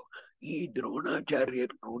ಬಿಟ್ಟಿರ್ಬೇಕು. ಈ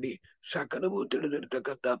ದ್ರೋಣಾಚಾರ್ಯರು ನೋಡಿ ಸಕಲವೂ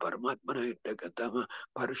ತಿಳಿದಿರ್ತಕ್ಕಂಥ ಪರಮಾತ್ಮನ ಇರ್ತಕ್ಕಂಥ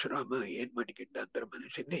ಪರಶುರಾಮ ಏನ್ ಮಾಡಿಕೊಂಡ ಅಂತರ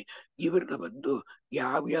ಮನಸ್ಸಲ್ಲಿ ಇವ್ರನ್ನ ಬಂದು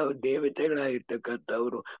ಯಾವ್ಯಾವ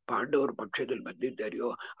ದೇವತೆಗಳಾಗಿರ್ತಕ್ಕಂಥವ್ರು ಪಾಂಡವರ ಪಕ್ಷದಲ್ಲಿ ಬಂದಿದ್ದಾರೆಯೋ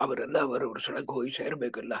ಅವರೆಲ್ಲ ಅವರವ್ರ ಸ್ಥಳಕ್ಕೆ ಹೋಗಿ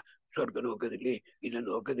ಸೇರ್ಬೇಕಲ್ಲ, ಸ್ವರ್ಗ ಲೋಕದಲ್ಲಿ ಇನ್ನ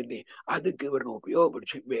ಲೋಕದಲ್ಲಿ. ಅದಕ್ಕೆ ಇವ್ರನ್ನ ಉಪಯೋಗ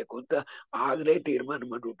ಪಡಿಸಬೇಕು ಅಂತ ಆಗ್ಲೇ ತೀರ್ಮಾನ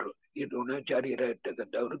ಮಾಡ್ಬಿಟ್ರು. ಈ ದ್ರೋಣಾಚಾರ್ಯರ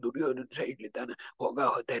ಇರ್ತಕ್ಕಂಥವ್ರು ದುರ್ಯೋಧನ ಸೈಡ್ಲಿದ್ದಾನ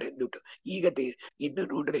ಹೋಗ್ತಾರೆ ಅಂದ್ಬಿಟ್ಟು. ಈಗ ಇನ್ನು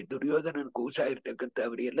ನೋಡ್ರಿ ದುರ್ಯೋಧನನ ಕೂಸ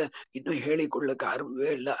ಇರ್ತಕ್ಕಂಥವ್ರಿಗೆಲ್ಲ ಇನ್ನು ಹೇಳಿಕೊಳ್ಳಕ್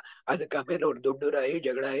ಆರಂಭವೇ ಇಲ್ಲ. ಅದಕ್ಕೆ ಆಮೇಲೆ ಅವ್ರು ದೊಡ್ಡರಾಯಿ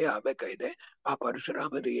ಜಗಳಾಯಿ ಆಗ್ಬೇಕಾಗಿದೆ. ಆ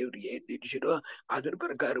ಪರಶುರಾಮ ದೇವ್ರಿಗೆ ಏನ್ ನಿಲ್ಲಿಸಿರೋ ಅದ್ರ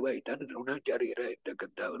ಪ್ರಕಾರವಾಗಿ ತಾನು ದ್ರೋಣಾಚಾರ್ಯರ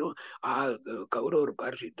ಇರ್ತಕ್ಕಂಥವ್ರು ಆ ಕೌರವರು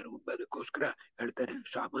ಪಾರಿಸಿದ್ರು. ಅದಕ್ಕೋಸ್ಕರ ಹೇಳ್ತಾನೆ,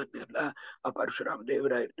 ಸಾಮಾನ್ಯ ಅಲ್ಲ, ಆ ಪರಶುರಾಮ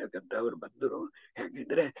ದೇವರ ಇರ್ತಕ್ಕಂಥವ್ರು ಬಂದರು.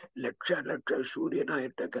 ಹೆಂಗಿದ್ರೆ ಲಕ್ಷ ಲಕ್ಷ ಸೂರ್ಯನ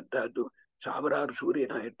ಇರ್ತಕ್ಕಂಥದ್ದು, ಸಾವಿರಾರು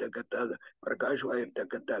ಸೂರ್ಯನ ಇರ್ತಕ್ಕಂಥದ್ದು,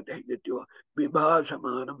 ಪ್ರಕಾಶವಾಗಿರ್ತಕ್ಕಂಥದ್ದು ಹೆಂಗಿತ್ಯೋ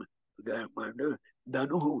ವಿಭಾಸಮಾನ ಮಾಡು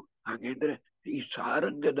ಧನು. ಹಾಗೆಂದ್ರೆ ಈ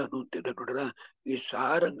ಸಾರಂಗ ಧನು ಅಂತಿದೆ ನೋಡ್ರ, ಈ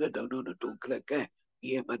ಸಾರಂಗ ಧನುನ ತೂಕ್ಲಕ್ಕೆ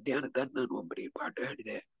ಈ ಮಧ್ಯಾಹ್ನ ತನ ನಾನು ಒಬ್ಬರಿಗೆ ಪಾಠ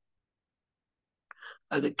ಹೇಳಿದೆ.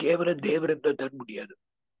 ಅದು ಕೇವಲ ದೇವರಿಂದ ತನ್ ಮುಡಿಯೋದು,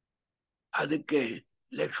 ಅದಕ್ಕೆ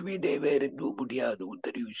ಲಕ್ಷ್ಮೀ ದೇವಿಯರಿಂದೂ ಮುಡಿಯೋದು ಅಂತ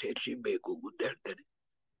ನೀವು ಸೇರಿಸಬೇಕು ಅಂತ ಹೇಳ್ತೇನೆ.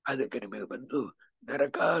 ಅದಕ್ಕೆ ನಿಮಗೆ ಬಂದು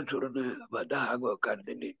ನರಕಾಸುರನ ವಧ ಆಗುವ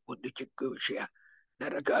ಕಾಲದಲ್ಲಿ ಒಂದು ಚಿಕ್ಕ ವಿಷಯ.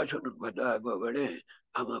 ನರಕಾಸುರನ ವಧ ಆಗುವ ವೇಳೆ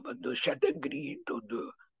ಅವ ಬಂದು ಶತಗ್ರಿ ಅಂತ ಒಂದು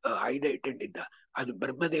ಆಯುಧ ಇಟ್ಟಿದ್ದ. ಅದು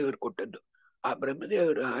ಬ್ರಹ್ಮದೇವರು ಕೊಟ್ಟದ್ದು. ಆ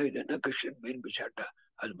ಬ್ರಹ್ಮದೇವರ ಆಯುಧನ ಕೃಷ್ಣನ್ ಮೇಲ್ ಬಿಸಾಟ.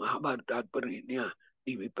 ಅದು ಮಹಾಭಾರತ ತಾತ್ಪರ್ಯ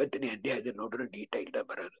ನೀವು 20ನೇ ಅಧ್ಯಾಯದಲ್ಲಿ ನೋಡ್ರೆ ಡೀಟೈಲ್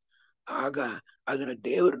ಬರೋದು. ಆಗ ಅದನ್ನ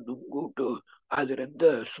ದೇವರು ನುಂಗುಟ್ಟು ಅದರಿಂದ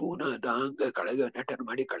ಸೂನಾದ ಅಂಗ ಕಳೆಗ ನಟನ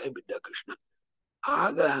ಮಾಡಿ ಕಳೆ ಬಿದ್ದ ಕೃಷ್ಣ.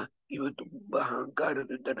 ಆಗ ಇವ ತುಂಬಾ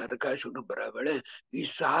ಅಹಂಕಾರದಿಂದ ನರಕಾಸುರನ ಬರವಳೆ ಈ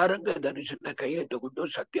ಸಾರಂಗ ಧನುಷನ್ನ ಕೈಯಲ್ಲಿ ತಗೊಂಡು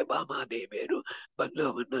ಸತ್ಯಭಾಮಾದೇವಿಯರು ಬಂದು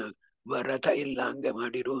ಅವನ್ನ ರಥ ಇಲ್ಲ ಹಂಗೆ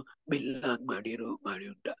ಮಾಡಿರು, ಬಿಲ್ಲಂಗ್ ಮಾಡಿ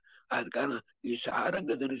ಅಂತ. ಆದ ಕಾರಣ ಈ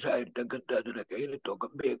ಸಾರಂಗ ಧನುಷ ಇರ್ತಕ್ಕಂಥ ಅದನ್ನ ಕೈಯಲ್ಲಿ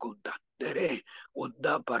ತಗೊಬೇಕು ಅಂತ ಅಂದರೆ ಒಂದ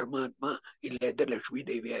ಪರಮಾತ್ಮ ಇಲ್ಲದ ಲಕ್ಷ್ಮೀ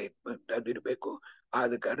ದೇವಿಯ ಇರ್ಬೇಕು.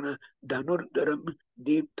 ಆದ ಕಾರಣ ಧನುರ್ಧರಂ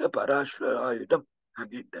ದೀಪ್ತ ಪರಾಶ್ವಾಯುಧಂ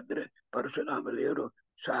ಹಾಗೆಂತಂದ್ರೆ ಪರಶುರಾಮ ದೇವರು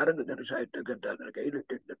ಸಾರಂಗ ಧನುಷ ಇರ್ತಕ್ಕಂಥ ಅದನ್ನ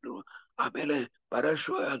ಕೈಲಿಟ್ಟಿದ್ರು. ಆಮೇಲೆ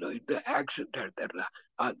ಪರಶ್ವ ಅದು ಇದ್ದ ಆಕ್ಸ್ ಅಂತ ಹೇಳ್ತಾರಲ್ಲ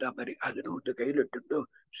ಅದ ಮರಿ ಅದನ್ನು ಒಂದು ಕೈಲಿಟ್ಟಿದ್ದು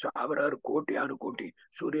ಸಾವಿರಾರು ಕೋಟಿ ಅನುಕೋಟಿ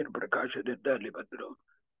ಸೂರ್ಯನ ಪ್ರಕಾಶದಿಂದ ಅಲ್ಲಿ ಬಂದ್ರು.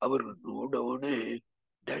 ಅವರು ನೋಡೋಣೆ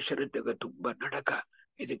ದಶರಥಗ ತುಂಬಾ ನಡಕ.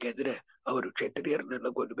 ಇದಕ್ಕೆಂದ್ರೆ ಅವರು ಕ್ಷತ್ರಿಯರನ್ನೆಲ್ಲ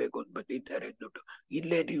ಕೊಲ್ಲಬೇಕು ಅಂತ ಬಂದಿದ್ದಾರೆ ಅಂದ್ಬಿಟ್ಟು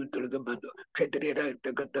ಇಲ್ಲೇ ನೀವು ತಿಳ್ಕೊಂಬಂದು ಕ್ಷತ್ರಿಯರ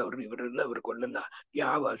ಇರ್ತಕ್ಕಂಥವ್ರು ಇವರೆಲ್ಲ ಅವ್ರು ಕೊಲ್ಲಲ್ಲ.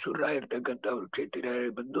 ಯಾವ ಅಸುರ ಇರ್ತಕ್ಕಂಥ ಅವ್ರು ಕ್ಷತ್ರಿಯ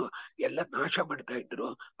ಬಂದು ಎಲ್ಲ ನಾಶ ಮಾಡ್ತಾ ಇದ್ರು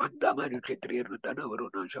ಅಂತ ಮಾರಿ ಕ್ಷತ್ರಿಯರನ್ನು ತಾನು ಅವರು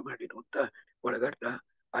ನಾಶ ಮಾಡಿರು ಅಂತ ಒಳಗರ್ತ.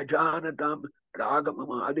 ಅಜಾನತಾಂ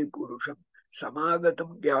ರಾಗಮಮ ಆದಿಪುರುಷಂ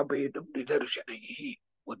ಸಮಾಗತಂ ವ್ಯಾಪಯಿತಂ ನಿದರ್ಶನೈ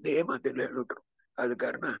ಒಂದೇ ಮಾತಲ್ಲಿ ಹೇಳಿಟ್ರು. ಆದ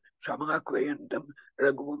ಕಾರಣ ಸಮಾಕ್ವಯಂತಂ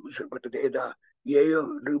ರಘುವಂಶಪತೇದ ಯಯೋ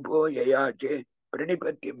ನೃಪೋ ಯಯಾಚೆ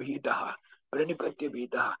ಪ್ರಣಿಪತ್ಯ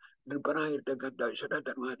ಭೀತ ನೃಪನ ಇರ್ತಕ್ಕಂಥ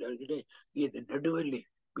ಶರತನ್ವಾದರೆ ಇದು ನಡುವಲ್ಲಿ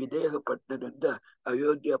ವಿದೇಹ ಪಟ್ಟಣದಿಂದ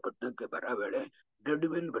ಅಯೋಧ್ಯ ಪಟ್ಟಣಕ್ಕೆ ಬರ ವೇಳೆ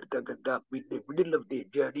ನಡುವಲ್ಲಿ ಬರ್ತಕ್ಕಂಥ middle of the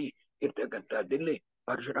journey ಇರ್ತಕ್ಕಂಥದ್ದಲ್ಲಿ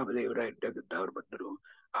Parashurama ದೇವರ ಇರ್ತಕ್ಕಂಥ ಅವ್ರು ಬಂದರು.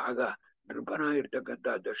 ಆಗ ನೃಪನ ಇರ್ತಕ್ಕಂಥ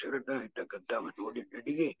ದಶರಥ ಇರ್ತಕ್ಕಂಥ ನೋಡಿ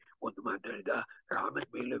ನಡಿಗೆ ಒಂದು ಮಾತಾಡಿದ, ರಾಮನ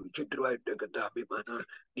ಮೇಲೆ ವಿಚಿತ್ರವಾಗಿರ್ತಕ್ಕಂಥ ಅಭಿಮಾನ,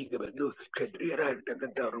 ಈಗ ಬಂದು ಕ್ಷತ್ರಿಯರ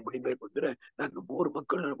ಇರ್ತಕ್ಕಂಥ ಅವ್ರು ಬಿಡಿಬೇಕು ಅಂದ್ರೆ ನಾನು 3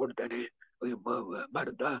 ಮಕ್ಕಳನ್ನ ಕೊಡ್ತಾನೆ,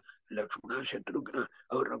 ಭರತ ಲಕ್ಷ್ಮಣ ಶತ್ರುಘ್ನ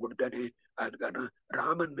ಅವ್ರನ್ನ ಕೊಡ್ತಾನೆ. ಆದ ಕಾರಣ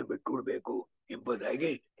ರಾಮನ್ನ ಬಿಟ್ಟುಬಿಡ್ಬೇಕು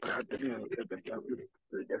ಎಂಬುದಾಗಿ ಪ್ರಾರ್ಥನೆ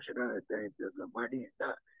ದಶರಥ ಮಾಡಿ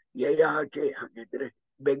ಯಯಾಚೆ ಹಾಗಿದ್ರೆ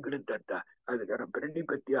ಬೆಂಗಳಂತ ಅರ್ಥ. ಆದ ಕಾರಣ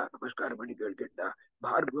ಪ್ರಣಿಪತ್ಯ ನಮಸ್ಕಾರ ಮಾಡಿ ಕೇಳ್ಕೊಂಡ.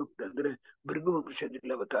 ಭಾರ್ಗವ ಅಂದ್ರೆ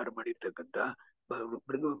ಭೃಗುವಂಶದಲ್ಲಿ ಅವತಾರ ಮಾಡಿರ್ತಕ್ಕಂಥ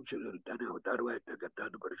ಭೃಗುವಂಶದಲ್ಲಿ ತಾನೇ ಅವತಾರವಾಗಿರ್ತಕ್ಕಂಥ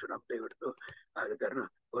ಅದು ಪರಶುರಾಮ ದೇವರದು. ಆದ ಕಾರಣ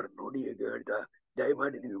ಅವ್ರನ್ನ ನೋಡಿ ಈಗ ಹೇಳ್ದ,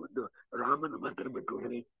 ದಯಮಾಡಿ ನೀವು ಒಂದು ರಾಮನ ಮಾತ್ರ ಬಿಟ್ಟು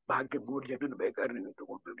ಬಾಕಿ 3 ಜನನ ಬೇಕಾದ್ರೆ ನೀವು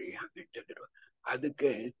ತಗೊಂಡ್ರಿ ಹಾಗೆ ಹೇಳಿದ್ರು.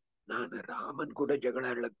 ಅದಕ್ಕೆ ನಾನು ರಾಮನ್ ಕೂಡ ಜಗಳ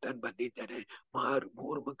ಆಡ್ಲಕ್ತಾನ್ ಬಂದಿದ್ದೇನೆ,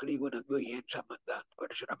 ಮೂರು ಮಕ್ಕಳಿಗೂ ನಂಗೂ ಏನ್ ಸಂಬಂಧ ಅಂತ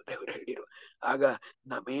ಪರಶುರಾಮ ದೇವರು ಹೇಳಿರು. ಆಗ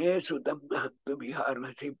ನಮೇ ಸುತಂ ಹಂತು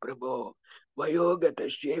ಬಿಹಾರಸಿ ಪ್ರಭೋ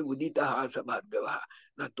ವಯೋಗತಶ್ಚೇ ಉದಿತ ಹಾಸ ಭಾರ್ಗವ.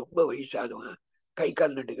 ನಾ ತುಂಬಾ ವಯಸ್ಸಾದವ,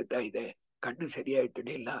 ಕೈಕಾಲು ನಡುಗುತ್ತಾ ಇದೆ, ಕಣ್ಣು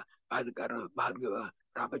ಸರಿಯಾಗಿ ಇಲ್ಲ. ಆದ ಕಾರಣ ಭಾರ್ಗವ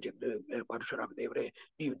ರಾಮಚಂದ್ರ ಪರಶುರಾಮ ದೇವರೇ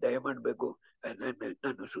ನೀವು ದಯ ಮಾಡ್ಬೇಕು,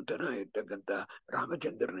 ನನ್ನ ಸುತನ ಇರ್ತಕ್ಕಂಥ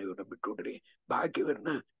ರಾಮಚಂದ್ರನ ಇವ್ರನ್ನ ಬಿಟ್ಬಿಡ್ರಿ,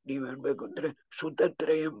 ಬಾಕಿಯವ್ರನ್ನ ನೀವ್ ಹೇಳ್ಬೇಕು ಅಂದ್ರೆ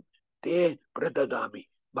ಸುತತ್ರಯಂ ತೇ ಪ್ರತದಾಮಿ,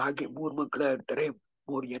 ಬಾಕಿ 3 ಮಕ್ಕಳ ಇರ್ತಾರೆ,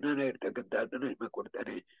 3 ಜನನ ಇರ್ತಕ್ಕಂಥ ಅದನ್ನ ನಿಮಗೆ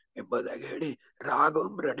ಕೊಡ್ತಾನೆ ಎಂಬುದಾಗಿ ಹೇಳಿ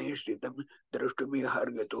ರಾಘವಂ ರಣೇ ಸ್ಥಿತಂ ದ್ರಷ್ಟುಮಿ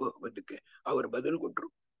ಹಾರ್ಗತು ಅದಕ್ಕೆ ಅವರು ಬದಲು ಕೊಟ್ರು.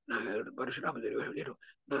 ಪರಶುರಾಮ ದೇವರು ಹೇಳಿರು,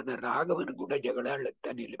 ನನ್ನ ರಾಘವನ ಕೂಡ ಜಗಳ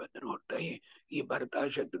ಆಡ್ಲತ್ತಾನೆ ಇಲ್ಲಿ ಬಂದು ನೋಡ್ತಾಯಿ, ಈ ಭರತ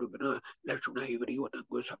ಶತ್ರುಘ್ನ ಲಕ್ಷ್ಮಣ ಇವರಿಗೂ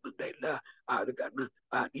ನಂಗೂ ಸಂಬಂಧ ಇಲ್ಲ. ಆದ ಕಾರಣ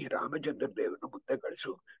ನೀ ರಾಮಚಂದ್ರ ದೇವರನ್ನು ಮುಂದೆ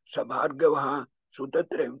ಕಳಿಸು. ಸಭಾರ್ಗವ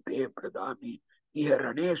ಸುತತ್ರಯಂತೆ ಪ್ರದಾಮಿ ಇಹ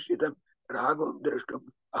ರಣೇ ಸ್ಥಿತಂ ರಾಘವಂ ದ್ರಷ್ಟು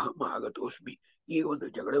ಅಹಂ ಆಗತೋಸ್ಮಿ. ಈ ಒಂದು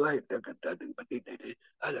ಜಗಳವಾಗಿರ್ತಕ್ಕಂಥದ್ದಕ್ಕೆ ಬಂದಿದ್ದೇನೆ,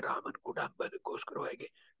 ಅದು ರಾಮನ್ ಕೂಡ ಅಂಬದಕ್ಕೋಸ್ಕರವಾಗಿ.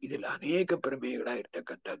 ಇದೆಲ್ಲ ಅನೇಕ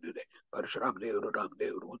ಪ್ರಮೇಯಗಳಾಗಿರ್ತಕ್ಕಂಥದ್ದು ಇದೆ. ಪರಶುರಾಮ ದೇವರು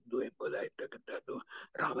ರಾಮದೇವರು ಒಂದು ಎಂಬುದಾಗಿರ್ತಕ್ಕಂಥದ್ದು.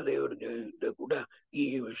 ರಾಮದೇವರ ಕೂಡ ಈ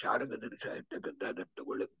ಶಾರದನಿಸ ಇರ್ತಕ್ಕಂಥದ್ದನ್ನು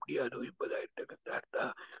ತಗೊಳ್ಳಕ್ முடியாது ಎಂಬುದಾಗಿರ್ತಕ್ಕಂಥ ಅರ್ಥ.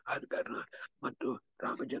 ಆದ ಕಾರಣ ಮತ್ತು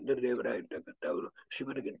ರಾಮಚಂದ್ರ ದೇವರಾಗಿರ್ತಕ್ಕಂಥವ್ರು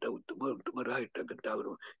ಶಿವನಿಗಿಂತ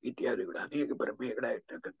ಉತ್ತಮರಾಗಿರ್ತಕ್ಕಂಥವ್ರು ಇತ್ಯಾದಿಗಳು ಅನೇಕ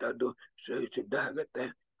ಪ್ರಮೇಯಗಳಾಗಿರ್ತಕ್ಕಂಥದ್ದು ಸಿದ್ಧ ಆಗತ್ತೆ.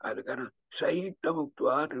 ಆದ ಕಾರಣ ಸಹಿತ ಮುಕ್ತ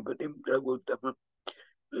ನೃಪತಿಂ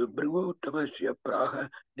ಭೃಗುತ್ತಮಸ್ಯ ಪ್ರಾಹ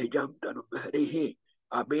ನಿಜಾಂ ತನು ಹರಿಃ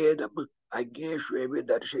ಅಭೇದಂ ಅಜ್ಞೇಶ್ವೇವಿ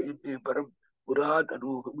ದರ್ಶಯನ್ನೇ ಪರಂ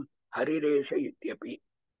ಪುರಾತನೂಹಂ ಹರಿರೇಶ ಇತ್ಯಪಿ.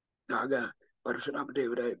 ಆಗ ಪರಶುರಾಮ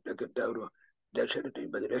ದೇವರ ಇರ್ತಕ್ಕಂಥವ್ರು ದಶರಥಿ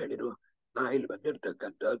ಬದಲು ಹೇಳಿರು, ನಾ ಇಲ್ಲಿ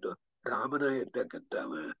ಬಂದಿರ್ತಕ್ಕಂಥದ್ದು ರಾಮನ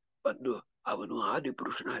ಇರ್ತಕ್ಕಂಥವ ಬಂದು ಅವನು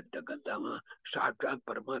ಆದಿಪುರುಷನ ಇರ್ತಕ್ಕಂಥವ ಸಾಕ್ಷಾತ್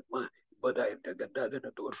ಪರಮಾತ್ಮ ಎಂಬುದಾಗಿರ್ತಕ್ಕಂಥ ಅದನ್ನು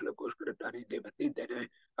ತೋರಿಸ್ಲಿಕ್ಕೋಸ್ಕರ ತಾನು ಇಲ್ಲಿ ಬಂದಿದ್ದೇನೆ.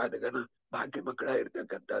 ಆದ ಕಾರಣ ಭಾಗ್ಯ ಮಕ್ಕಳ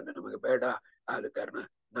ಇರ್ತಕ್ಕಂಥದ್ದು ನಮಗೆ ಬೇಡ. ಆದ ಕಾರಣ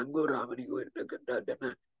ನಂಗೂ ರಾಮನಿಗೂ ಇರ್ತಕ್ಕಂಥದ್ದನ್ನ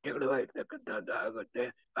ಜಗಳವಾಗಿರ್ತಕ್ಕಂಥದ್ದು ಆಗುತ್ತೆ,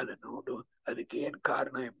 ಅದನ್ನು ನೋಡು, ಅದಕ್ಕೆ ಏನ್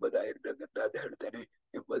ಕಾರಣ ಎಂಬುದಾಗಿರ್ತಕ್ಕಂಥದ್ದು ಹೇಳ್ತೇನೆ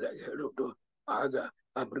ಎಂಬುದಾಗಿ ಹೇಳುವುದು. ಆಗ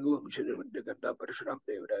ಆ ಮೃಗವಂಶದಲ್ಲಿರ್ತಕ್ಕಂಥ ಪರಶುರಾಮ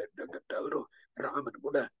ದೇವರಾಗಿರ್ತಕ್ಕಂಥವರು ರಾಮನ್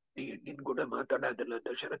ಕೂಡ ನಿನ್ ಕೂಡ ಮಾತಾಡೋದಿಲ್ಲ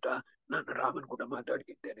ದಶರಥ, ನಾನು ರಾಮನ್ ಕೂಡ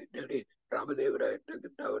ಮಾತಾಡ್ಕಿದ್ದೇನೆ ಅಂತ ಹೇಳಿ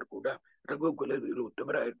ರಾಮದೇವರಾಗಿರ್ತಕ್ಕಂಥವ್ರು ಕೂಡ ರಘುಕುಲದವರು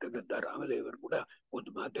ಉತ್ತಮರಾಗಿರ್ತಕ್ಕಂಥ ರಾಮದೇವರು ಕೂಡ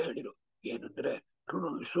ಒಂದು ಮಾತು ಹೇಳಿರು. ಏನಂದ್ರೆ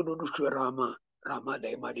ಸುನುಷ್ವ ರಾಮ, ರಾಮ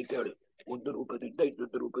ದಯಮಾಡಿ ಕೇಳು. ಒಂದು ರೂಪದಿಂದ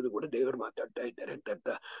ಇನ್ನೊಂದು ರೂಪದ ಕೂಡ ದೇವರು ಮಾತಾಡ್ತಾ ಇದ್ದಾರೆ ಅಂತ ಅರ್ಥ.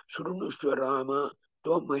 ಸುನುಷ್ವ ರಾಮ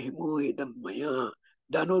ತ್ವಂ ಮಹಿಮೋಹಿತಂ ಮಯ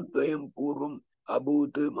ಧನುದ್ವಯಂ ಪೂರ್ವಂ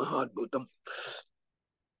ಅಭೂತ್ ಮಹಾದ್ಭುತಂ.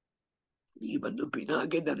 ಈ ಒಂದು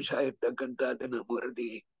ಪಿನಾಗೆ ಧನುಷ ಇರ್ತಕ್ಕಂಥ ಅದನ್ನ ಮುರದಿ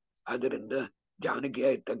ಅದರಿಂದ ಜಾನಕಿ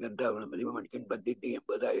ಆಗಿರ್ತಕ್ಕಂಥ ಅವಳ ಮದುವೆ ಮಾಡ್ಕೊಂಡು ಬಂದಿದ್ದೆ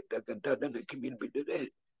ಎಂಬುದಾಗಿರ್ತಕ್ಕಂಥ ಅದನ್ನ ಕಿವಿನ್ ಬಿದ್ದಿದೆ.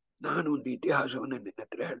 ನಾನು ಒಂದು ಇತಿಹಾಸವನ್ನ ನಿನ್ನ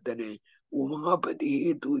ಹತ್ರ ಹೇಳ್ತೇನೆ. ಉಮಾಪತಿ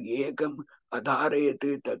ತು ಏಕಂ ಅಧಾರಯತ್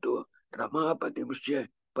ತತು ರಮಾಪತಿಂಶ್ಚ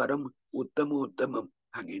ಪರಂ ಉತ್ತಮಂ.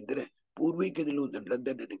 ಹಾಗೆಂದ್ರೆ ಪೂರ್ವಿಕದಲ್ಲಿ ಒಂದು ನಡೆದ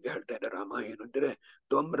ನನಗೆ ಹೇಳ್ತಾರೆ ರಾಮ. ಏನಂದ್ರೆ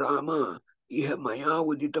ತ್ವಂ ರಾಮ ಇಹ ಮಯಾ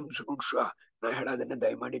ಉದಿತಂ ಶೃಣ್ವ. ನಾ ಹೇಳೋದನ್ನ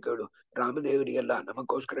ದಯಮಾಡಿ ಕೇಳು. ರಾಮದೇವರಿಗೆಲ್ಲ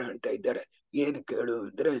ನಮಗೋಸ್ಕರ ಹೇಳ್ತಾ ಇದ್ದಾರೆ. ಏನು ಕೇಳು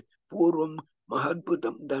ಅಂದ್ರೆ ಪೂರ್ವಂ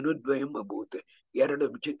ಮಹದ್ಭುತಂ ಧನುದ್ವಯಂ ಅಭೂತ್.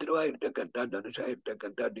 2 ವಿಚಿತ್ರವಾಗಿರ್ತಕ್ಕಂಥ ಧನುಷ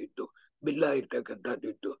ಇರ್ತಕ್ಕಂಥದ್ದಿತ್ತು, ಬಿಲ್ಲ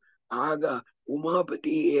ಇರ್ತಕ್ಕಂಥದ್ದಿತ್ತು. ಆಗ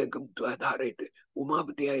ಉಮಾಪತಿ ಏಕಂ ತ್ವಧಾರೈತೆ,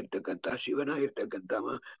 ಉಮಾಪತಿ ಆಗಿರ್ತಕ್ಕಂಥ ಶಿವನ ಇರ್ತಕ್ಕಂಥ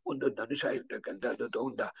ಒಂದು ಧನುಷ ಇರ್ತಕ್ಕಂಥದ್ದು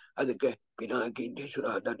ತಗೊಂಡ, ಅದಕ್ಕೆ ಪಿನಾಕಿ ದೇಶುರ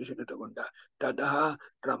ಧನುಷನ ತಗೊಂಡ. ತತಃ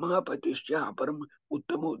ರಮಾಪತಿಶ್ಚ ಅಪರಂ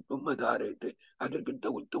ಉತ್ತಮ ಧಾರೈತೆ, ಅದಕ್ಕಿಂತ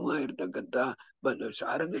ಉತ್ತಮ ಇರ್ತಕ್ಕಂಥ ಒಂದು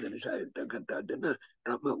ಸಾರಂಗ ಧನುಷ ಇರ್ತಕ್ಕಂಥದ್ದನ್ನ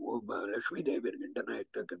ಲಕ್ಷ್ಮೀ ದೇವಿಯರ ಗಂಡನ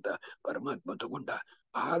ಇರ್ತಕ್ಕಂಥ ಪರಮಾತ್ಮ ತಗೊಂಡ.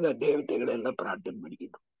 ಆಗ ದೇವತೆಗಳೆಲ್ಲ ಪ್ರಾರ್ಥನೆ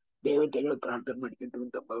ಮಾಡಿದ್ರು. ದೇವತೆಗಳು ಪ್ರಾರ್ಥನೆ ಮಾಡ್ಕೊಂಡ್ರು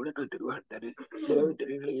ಅಂತ ಅವಳನ್ನ ತಿರುಗಿ ಹೇಳ್ತಾನೆ.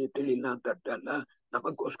 ದೇವತೆಗಳಿಗೆ ತಿಳಿಲ್ಲ ಅಂತ ಅರ್ಥ ಅಲ್ಲ,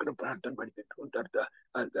 ನಮಗೋಸ್ಕರ ಪ್ರಾರ್ಥನೆ ಮಾಡ್ಕೊಂಡ್ರು ಅಂತ ಅರ್ಥ.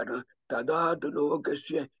 ಆದ ಕಾರಣ ತದಾದು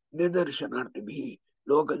ಲೋಕಸ್ಯ ನಿದರ್ಶನಾರ್ಥಿ.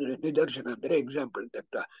 ಲೋಕದಲ್ಲಿ ನಿದರ್ಶನ ಅಂದ್ರೆ ಎಕ್ಸಾಂಪಲ್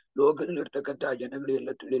ಅಂತ. ಲೋಕದಲ್ಲಿರ್ತಕ್ಕಂಥ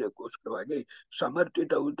ಜನಗಳೆಲ್ಲ ತಿಳಿಯೋಕ್ಕೋಸ್ಕರವಾಗಿ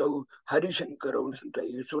ಸಮರ್ಥಿತೌ ಹರಿಶಂಕರೌ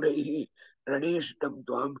ಸುರೈಹಿ ರಣೇಶಿತಂ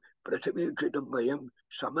ತ್ವಾಂ ಪ್ರಸವೀಕ್ಷಿತಂ ವಯಂ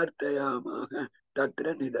ಸಮರ್ಥಯಾಮಃ ತತ್ರ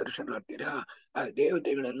ನಿದರ್ಶನಾರ್ಥಿರ. ಆ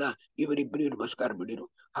ದೇವತೆಗಳೆಲ್ಲ ಇವರಿಬ್ಬರಿಗೂ ನಮಸ್ಕಾರ ಮಾಡಿರು.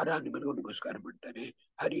 ಹರ ನಿಮಗೂ ನಮಸ್ಕಾರ ಮಾಡ್ತಾನೆ,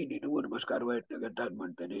 ಹರಿ ನಿನಗೂ ನಮಸ್ಕಾರವಾಗಿರ್ತಕ್ಕಂಥದ್ದು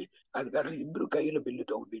ಮಾಡ್ತಾನೆ. ಆದ ಕಾರಣ ಇಬ್ರು ಕೈಯಲ್ಲಿ ಬಿಲ್ಲು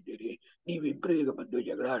ತಗೊಂಡಿದ್ದೀರಿ, ನೀವಿಬ್ರು ಈಗ ಬಂದು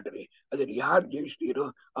ಜಗಳ ಆಡ್ರಿ, ಅದ್ರಲ್ಲಿ ಯಾರು ಜಯಿಸ್ತೀರೋ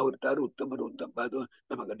ಅವ್ರ ತಾರು ಉತ್ತಮರು ಅಂತಂಬಾದು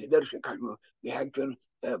ನಮಗ ನಿದರ್ಶಕ ಆಕ್ಚುಲ್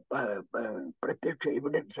ಪ್ರತ್ಯಕ್ಷ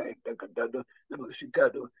ಎವಿಡೆನ್ಸ್ ಆಗಿರ್ತಕ್ಕಂಥದ್ದು ನಮಗೆ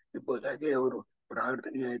ಸಿಕ್ಕಾದು ಎಂಬುದಾಗಿ ಅವರು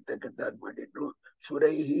ಪ್ರಾರ್ಥನೆ ಆಗಿರ್ತಕ್ಕಂಥದ್ದು ಮಾಡಿದ್ರು.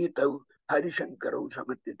 ಸುರೈಹಿ ತೌ ಹರಿಶಂಕರವು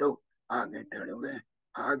ಸಮರ್ಥಿತವು ಹಾಗಂತ ಹೇಳುವೆ.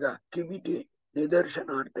 ಆಗ ಕಿವಿತಿ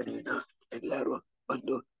ನಿದರ್ಶನಾರ್ಥನೇನ ಎಲ್ಲರೂ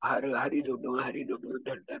ಒಂದು ಹರಿದುಂಡು ಅಂತ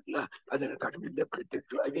ಹೇಳ್ತಾರಲ್ಲ, ಅದರ ಕಡಿಮೆಯಿಂದ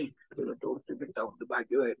ಪ್ರತ್ಯಕ್ಷವಾಗಿ ತೋರಿಸ್ತಕ್ಕಂಥ ಒಂದು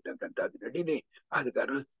ಭಾಗ್ಯವಾಗಿರ್ತಕ್ಕಂಥದ್ದು ನಡೀಲಿ. ಆದ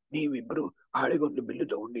ಕಾರಣ ನೀವಿಬ್ರು ಆಳಿಗೊಂದು ಬಿಲ್ಲು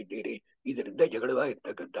ತಗೊಂಡಿದ್ದೀರಿ, ಇದರಿಂದ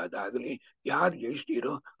ಜಗಳವಾಗಿರ್ತಕ್ಕಂಥದ್ದಾಗಲಿ, ಯಾರು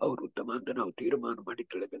ಜಯಿಸ್ತೀರೋ ಅವ್ರು ಉತ್ತಮ ಅಂತ ನಾವು ತೀರ್ಮಾನ ಮಾಡಿ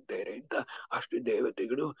ತಿಳ್ಕೊಂತೇವೆ ಅಂತ ಅಷ್ಟು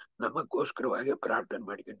ದೇವತೆಗಳು ನಮಗೋಸ್ಕರವಾಗಿ ಪ್ರಾರ್ಥನೆ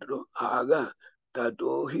ಮಾಡಿಕೊಂಡ್ರು. ಆಗ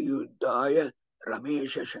ತಥೋ ಹಿ ಯುದ್ಧಾಯ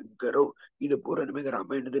ರಮೇಶ ಶಂಕರು, ಇದು ಪೂರ ನಮಗೆ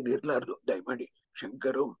ರಾಮಾಯಣದಲ್ಲಿ ಇರ್ಲಾರ್ದು, ದಯಮಾಡಿ.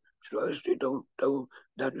 ಶಂಕರು ಸ್ವಸ್ಥಿತೌ ತೌ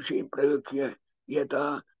ಧನುಷಿ ಪ್ರಯುಕ್ಯ ಯಥಾ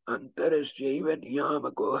ಅಂತರಸ್ಯೈವ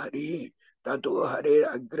ನಿಯಾಮಕೋ ಹರಿ ತಥೋ ಹರೇ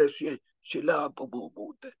ಅಗ್ರಸ್ಯ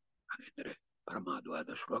ಶಿಲಾಪಮೂತ್. ಹಾಗೆಂದ್ರೆ ಪರಮಾದ್ವಾದ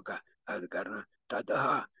ಶ್ಲೋಕ. ಆದ ಕಾರಣ ತತಃ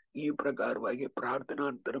ಈ ಪ್ರಕಾರವಾಗಿ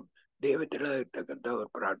ಪ್ರಾರ್ಥನಾಂತರ ದೇವತೆಗಳಾಗಿರ್ತಕ್ಕಂಥ ಅವ್ರು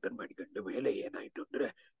ಪ್ರಾರ್ಥನೆ ಮಾಡಿಕೊಂಡ ಮೇಲೆ ಏನಾಯ್ತು ಅಂದ್ರೆ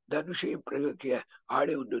ಧನುಷಿ ಪ್ರಯೋಗಕ್ಕೆ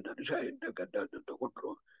ಆಳೆ ಒಂದು ಧನುಷ ಇರ್ತಕ್ಕಂಥದ್ದು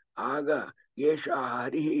ತಗೊಂಡ್ರು. ಆಗ ಏಷ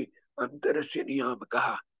ಹರಿ ಅಂತರಸ್ಯ ನಿಯಾಮಕ,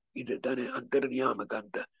 ಇದು ತಾನೆ ಅಂತರ್ನಿಯಾಮಕ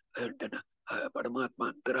ಅಂತ ಹೇಳ್ತಾನೆ ಪರಮಾತ್ಮ.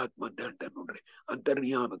 ಅಂತರಾತ್ಮ ಅಂತ ಹೇಳ್ತಾನೆ ನೋಡ್ರಿ.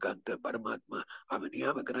 ಅಂತರ್ನಿಯಾಮಕ ಅಂತ ಪರಮಾತ್ಮ, ಅವ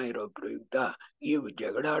ನಿಯಾಮಕನ ಇರೋ ಪ್ರಯುಕ್ತ ಈ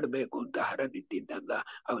ಜಗಳಾಡ್ಬೇಕು ಅಂತ ಹರ ನಿಂತಿದ್ದಲ್ಲ,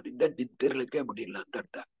 ಅವನಿಂದ ನಿಂತಿರ್ಲಿಕ್ಕೆ ಬಿಡಿಲ್ಲ ಅಂತ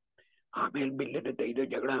ಅರ್ಥ. ಆಮೇಲೆ ಬಿಲ್ಲಿನ ತೆಗೆದು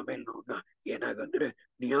ಜಗಳ ಆಮೇಲೆ ನೋಡ ಏನಾಗಂದ್ರೆ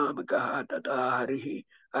ನಿಯಾಮಕ ತಥಾ ಹರಿಹಿ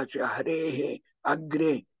ಅಸ್ಯ ಹರೇಹೇ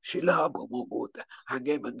ಅಗ್ರೆ ಶಿಲಾಭೂತ,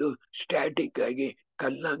 ಹಾಗೆ ಬಂದು ಸ್ಟ್ಯಾಟಿಕ್ ಆಗಿ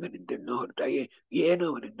ಕಲ್ಲಂಗ ನಿಂತಿದ್ನು ಹೊರತಾಗಿ ಏನು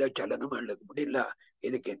ಅವನಿಂದ ಚಲನ ಮಾಡ್ಲಿಕ್ಕೆ ಬಿಡಿಲ್ಲ.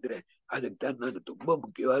 ಇದಕ್ಕೆಂದ್ರೆ ಅದಕ್ಕೆ ನಾನು ತುಂಬಾ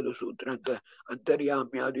ಮುಖ್ಯವಾದ ಸೂತ್ರ ಅಂತ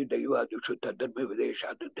ಅಂತರ್ಯಾಮ್ಯಾದಿ ದೈವಾದಿಶು ತದ್ಧರ್ಮ ವಿದೇಶ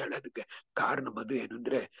ಅಂತ ಹೇಳೋದಕ್ಕೆ ಕಾರಣ ಅದು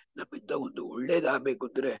ಏನಂದ್ರೆ ನಮ್ಮಿಂದ ಒಂದು ಒಳ್ಳೇದಾಗಬೇಕು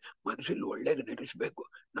ಅಂದ್ರೆ ಮನಸ್ಸಲ್ಲಿ ಒಳ್ಳೇದು ನೆನೆಸ್ಬೇಕು.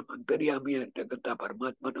 ನಮ್ಮ ಅಂತರ್ಯಾಮಿ ಅಂತಕ್ಕಂಥ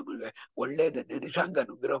ಪರಮಾತ್ಮ ನಮಗೆ ಒಳ್ಳೇದ ನೆನೆಸಂಗ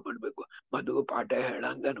ಅನುಗ್ರಹ ಮಾಡ್ಬೇಕು, ಮದುವೆ ಪಾಠ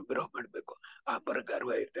ಹೇಳಂಗ ಅನುಗ್ರಹ ಮಾಡ್ಬೇಕು. ಆ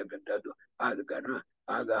ಪ್ರಕಾರವಾಗಿರ್ತಕ್ಕಂಥದ್ದು. ಆದ ಕಾರಣ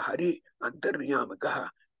ಆಗ ಹರಿ ಅಂತರ್ನಿಯಾಮಕ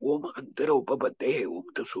ಓಂ ಅಂತರ ಉಪಪತ್ತೇ ಓಂ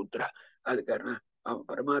ಸೂತ್ರ. ಆದ ಕಾರಣ ಆ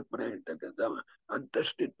ಪರಮಾತ್ಮನ ಇರ್ತಕ್ಕಂಥ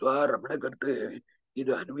ಅಂತಸ್ತಿತ್ವ ರಮಣಕರ್ತೆ,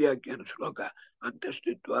 ಇದು ಅನ್ವ್ಯಾಖ್ಯಾನ ಶ್ಲೋಕ.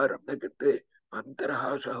 ಅಂತಸ್ತಿತ್ವ ರಮಣಕರ್ತೆ ಅಂತರಹ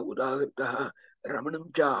ಸಹ ಉದಾಹೃತ ರಮಣಂ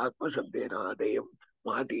ಚ ಆತ್ಮಶಬ್ದೇನ ಆದಯಂ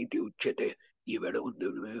ಮಾತೀತಿ ಉಚ್ಯತೆ. ಇವೆಲ್ಲ ಒಂದು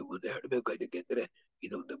ಹೇಳಬೇಕು. ಅದಕ್ಕೆಂದ್ರೆ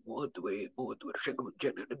ಇದೊಂದು 30 ವರ್ಷಕ್ಕೆ ಮುಂಚೆ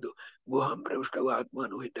ನಡೆದು ಗುಹಾಂ ಪ್ರವಿಷ್ಟವ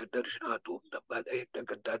ಆತ್ಮಾನುಹಿತ ದರ್ಶನಾತು ನಂಬಾದ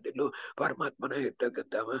ಇರ್ತಕ್ಕಂಥದ್ದೆಲ್ಲೂ ಪರಮಾತ್ಮನ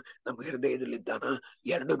ಇರ್ತಕ್ಕಂಥವ ನಮ್ಮ ಹೃದಯದಲ್ಲಿದ್ದಾನ,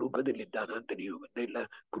 2 ರೂಪದಲ್ಲಿದ್ದಾನ ಅಂತ ನೀವು ಬಂದೆಲ್ಲ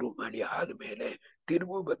ಪ್ರೂವ್ ಮಾಡಿ ಆದ್ಮೇಲೆ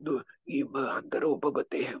ತಿರುಗು ಬಂದು ಈ ಅಂತರ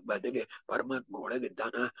ಉಪಪತ್ತೆ ಎಂಬುದಕ್ಕೆ ಪರಮಾತ್ಮ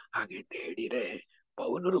ಒಳಗಿದ್ದಾನ ಹಾಗೆ ಅಂತ ಹೇಳಿದ್ರೆ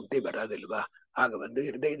ಪೌನರುಕ್ತಿ ಬರೋದಿಲ್ವಾ? ಆಗ ಒಂದು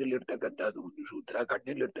ಹೃದಯದಲ್ಲಿರ್ತಕ್ಕಂಥದ್ದು ಒಂದು ಸೂತ್ರ,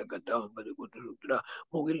 ಕಣ್ಣಿಲಿರ್ತಕ್ಕಂಥ ಒಂದು ಸೂತ್ರ,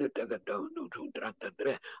 ಮೂಗಿಲಿರ್ತಕ್ಕಂಥ ಒಂದು ಸೂತ್ರ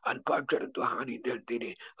ಅಂತಂದ್ರೆ ಅಲ್ಪಾಕ್ಷರತ್ವ ಹಾನಿ ಅಂತ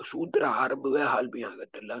ಹೇಳ್ತೀನಿ. ಸೂತ್ರ ಆರಂಭವೇ ಹಾಲ್ಮಿ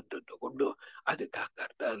ಆಗತ್ತಲ್ಲ ಅಂತ ತಗೊಂಡು ಅದಕ್ಕೆ ಹಂಗ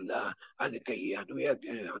ಅರ್ಥ ಅಲ್ಲ. ಅದಕ್ಕೆ ಈ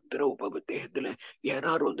ಅಂತರ ಉಪಪತ್ತೆ ಅಂದ್ರೆ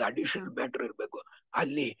ಏನಾದ್ರು ಒಂದು ಅಡಿಷನಲ್ ಮ್ಯಾಟರ್ ಇರ್ಬೇಕು.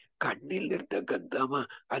 ಅಲ್ಲಿ ಕಣ್ಣಿಲಿರ್ತಕ್ಕಂಥ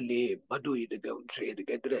ಅಲ್ಲಿ ಮಧು ಇದಕ್ಕೆ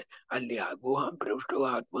ಇದಕ್ಕೆ ಅಲ್ಲಿ ಆ ಗುಹಾಂ ಪ್ರವಿಷ್ಟವ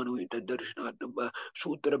ಆತ್ಮನು ಇತ ದರ್ಶನ ತುಂಬ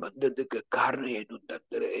ಸೂತ್ರ ಬಂದದ್ದಕ್ಕೆ ಕಾರಣ ಏನು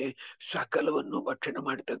ಅಂತಂದ್ರೆ ಸಕಲವನ್ನು ಭಕ್ಷಣ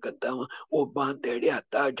ಮಾಡ್ತಕ್ಕಂಥ ಒಬ್ಬ ಅಂತ ಹೇಳಿ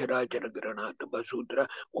ಹತ್ತಾಚರಾಚರ ಗ್ರಹಣ ತುಂಬ ಸೂತ್ರ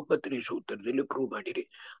 9ನೇ ಸೂತ್ರದಲ್ಲಿ ಪ್ರೂವ್ ಮಾಡಿರಿ.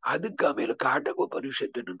 ಅದಕ್ಕೆ ಆಮೇಲೆ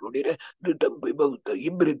ಕಾಟಕೋಪನಿಷತ್ತನ್ನು ನೋಡಿದ್ರೆ ಋತಂ ವಿಭವಂತ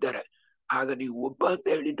ಇಬ್ಬರಿದ್ದಾರೆ. ಆಗ ನೀವು ಒಬ್ಬ ಅಂತ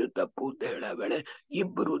ಹೇಳಿದ್ದು ತಪ್ಪು ಅಂತ ಹೇಳ ವೇಳೆ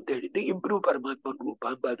ಇಬ್ಬರು ಅಂತ ಹೇಳಿದ್ದು ಇಬ್ರು ಪರಮಾತ್ಮ ರೂಪ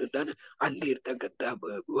ಅಂಬಾದಾನೆ ಅಲ್ಲಿ ಇರ್ತಕ್ಕಂಥ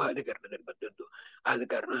ಗುಹಾಧಿಕರಣದಲ್ಲಿ ಬಂದದ್ದು. ಆದ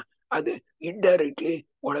ಕಾರಣ ಅದು ಇಂಡೈರೆಕ್ಟ್ಲಿ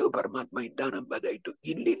ಒಳಗೆ ಪರಮಾತ್ಮ ಇದ್ದಾನಂಬುದಾಯ್ತು.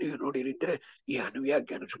 ಇಲ್ಲಿ ನೀವು ನೋಡಿರಿದ್ರೆ ಈ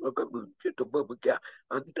ಅನುವ್ಯಾಖ್ಯಾನ ಶ್ಲೋಕ ತುಂಬಾ ಮುಖ್ಯ.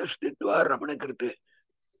 ಅಂತಸ್ತಿತ್ವ ರಮಣಕೃತ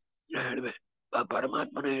ಹೇಳ್ಬೆ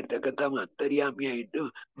ಪರಮಾತ್ಮನ ಇರ್ತಕ್ಕಂಥ ಅಂತರ್ಯಾಮಿಯ ಇದ್ದು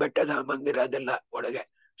ಬೆಟ್ಟದ ಮಂದಿರ ಅದೆಲ್ಲ ಒಳಗೆ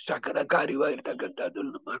ಸಕಲ ಕಾರ್ಯವಾಗಿರ್ತಕ್ಕಂಥದ್ದು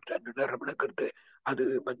ಮಾಡ್ತಾನೆ ರಮಣಕೃತ. ಅದು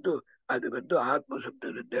ಬಂದು ಆತ್ಮ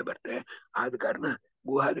ಶಬ್ದದಿಂದೇ ಬರ್ತದೆ. ಆದ ಕಾರಣ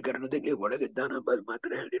ಗುಹಾಧಿಕರಣದಲ್ಲಿ ಒಳಗಿದ್ದಾನ ಅಂಬದು ಮಾತ್ರ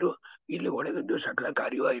ಹೇಳಿರು. ಇಲ್ಲಿ ಒಳಗಿದ್ದು ಸಕಲ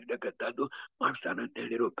ಕಾರ್ಯವಾಗಿರ್ತಕ್ಕಂಥದ್ದು ಮಾಡ್ತಾನ ಅಂತ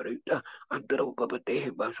ಹೇಳಿರೋ ಪ್ರಯುಕ್ತ ಅಂತರ ಉಪಪತ್ತೆ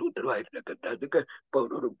ಎಂಬ ಸೂತ್ರವಾಗಿರ್ತಕ್ಕಂಥದ್ದಕ್ಕೆ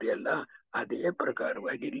ಪೌನರುಕ್ತಿ ಅಲ್ಲ. ಅದೇ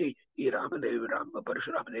ಪ್ರಕಾರವಾಗಿ ಇಲ್ಲಿ ಈ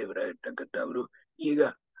ಪರಶುರಾಮ ದೇವರ ಇರ್ತಕ್ಕಂಥವ್ರು, ಈಗ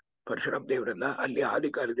ಪರಶುರಾಮ ದೇವರಲ್ಲ, ಅಲ್ಲಿ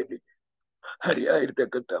ಆದಿ ಕಾಲದಲ್ಲಿ ಹರಿಯ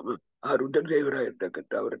ಇರ್ತಕ್ಕಂಥ ಆ ರುದ್ರದೇವರ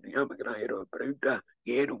ಇರ್ತಕ್ಕಂಥ ಅವರ ನಿಯಾಮಕನ ಇರೋ ಪ್ರಯುಕ್ತ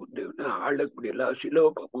ಏನು ಮುಂದೆ ಆಳಕ್ ಬಿಡಿಲ್ಲ.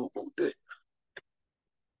 ಶಿಲೋಪಮೂತ್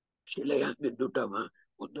ಶಿಲೆಯ ಬಿದ್ದುಟವ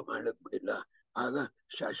ಒಂದು ಮಾಡಕ್ ಬಿಡಿಲ್ಲ. ಆಗ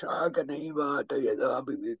ಶಶಾಕನೈವಾತ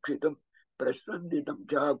ಯದಾಭಿವೀಕ್ಷಿತಂ ಪ್ರಸ್ಪಂದಿತಂ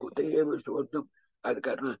ಚ ಕುತೇವ ಶೋಧಂ. ಆದ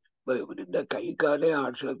ಕಾರಣ ಇವನಿಂದ ಕೈ ಕಾಲೇ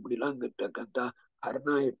ಆಡ್ಸಕ್ ಬಿಡಿಲ್ಲ ಹಂಗಿರ್ತಕ್ಕಂಥ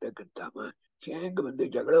ಹರ್ನ ಇರ್ತಕ್ಕಂಥ ಹೆಂಗ್ ಬಂದು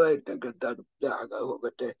ಜಗಳವಾಗಿರ್ತಕ್ಕಂಥದ್ದು ಆಗ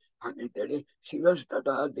ಹೋಗುತ್ತೆ. ಹಾಗಂತೇಳಿ ಶಿವಸ್ತಃ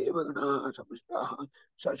ದೇವಗಣ ಸಮಸ್ತ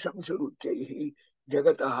ಸಶಂಸುರುಚ್ಚೈ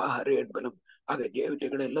ಜಗತಃ ಹರೇರ್ ಬಲಂ. ಆಗ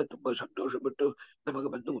ದೇವತೆಗಳೆಲ್ಲ ತುಂಬಾ ಸಂತೋಷ ಪಟ್ಟು ನಮಗೆ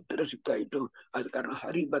ಬಂದು ಉತ್ತರ ಸಿಕ್ಕಾಯಿತು. ಆದ ಕಾರಣ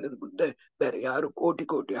ಹರಿ ಬಲದ ಮುಂದೆ ಬೇರೆ ಯಾರು ಕೋಟಿ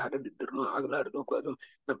ಕೋಟಿ ಹರ ನಿಂತರೂ ಆಗ್ಲಾರ್ದು ಅದು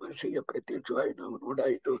ನಮ್ಮ ಶ್ರೀಯ ಪ್ರತ್ಯಕ್ಷವಾಗಿ ನಾವು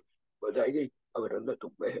ನೋಡಾಯಿತು. ಹೋದಾಗಿ ಅವರೆಲ್ಲ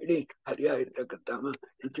ತುಂಬಾ ಹೇಳಿ ಹರಿಯ ಇರ್ತಕ್ಕಂಥ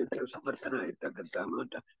ವಿಚಿತ್ರ ಸಮರ್ಥನ ಇರ್ತಕ್ಕಂಥ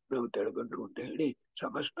ಅಂತ ನಾವು ತಿಳ್ಕೊಂಡ್ರು ಅಂತ ಹೇಳಿ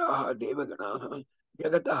ಸಮಸ್ತ ದೇವಗಣ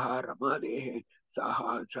ಜಗತಃ ರಮಾದೇಹ ಸಾಹ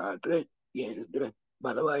ಸಾತ್ರೆ ಏನಂದ್ರೆ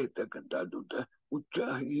ಬಲವಾಗಿರ್ತಕ್ಕಂಥದ್ದು ಅಂತ ಉಚ್ಚ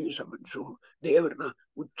ಈ ಸಮನ್ಸು ದೇವರನ್ನ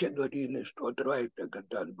ಉಚ್ಚ ಧ್ವನಿಯಲ್ಲಿ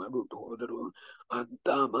ಸ್ತೋತ್ರವಾಗಿರ್ತಕ್ಕಂಥ ಅದು ಮಾಡ್ಬಿಟ್ಟು ಹೋದರು. ಅಂತ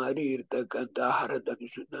ಮಾರಿ ಇರ್ತಕ್ಕಂಥ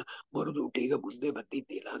ಹರಧನುಷನ್ನ ಮುರಿದುಬಿಟ್ಟು ಈಗ ಮುಂದೆ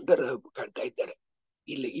ಬಂದಿದ್ದಿಲ್ಲ ಅಂತ ಕಾಣ್ತಾ ಇದ್ದಾರೆ.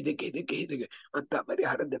 ಇಲ್ಲಿ ಇದಕ್ಕೆ ಅಂತ ಬರೀ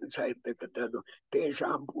ಹರಧನುಷ ಇರ್ತಕ್ಕಂಥದ್ದು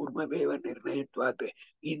ತೇಷಾಂ ಪೂರ್ವಮೇವ ನಿರ್ಣಯತ್ವಾತ್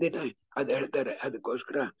ಇದನ್ನ ಅದ್ ಹೇಳ್ತಾರೆ.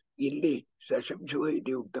 ಅದಕ್ಕೋಸ್ಕರ ಇಲ್ಲಿ ಸಶಂಶುವ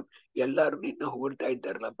ಇದು ಉತ್ತಮ. ಎಲ್ಲಾರು ನಿನ್ನ ಹೊಗಳ್ತಾ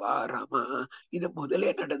ಇದ್ದಾರಲ್ಲಪ್ಪ ರಾಮ, ಇದು ಮೊದಲೇ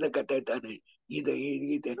ನಡೆದ ಕಥೆ ತಾನೆ,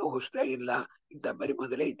 ಇದೇನೋ ಹೊಸ್ತಾ ಇಲ್ಲ, ಇಂತ ಬರೀ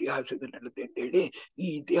ಮೊದಲೇ ಇತಿಹಾಸದಲ್ಲಿ ನಡೆದೆ ಅಂತೇಳಿ ಈ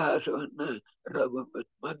ಇತಿಹಾಸವನ್ನ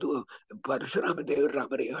ಮಧು ಪರಶುರಾಮ ದೇವರು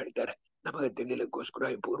ರಾಮರಿಗೆ ಹೇಳ್ತಾರೆ. ನಮಗೆ ತಿಳಿಲಿಕ್ಕೋಸ್ಕರ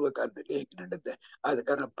ಈ ಪೂರ್ವ ಕಾಲದಲ್ಲಿ ಹೇಗೆ ನಡೆದ ಆದ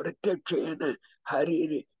ಕಾರಣ ಪ್ರತ್ಯಕ್ಷೇನ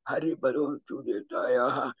ಹರಿ ಬರೋ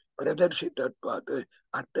ಪ್ರದರ್ಶಿತತ್ವಾತ್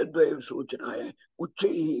ಅರ್ಥದ್ವಯ ಸೂಚನಾಯ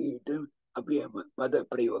ಉಚ್ಚೈ ಪದ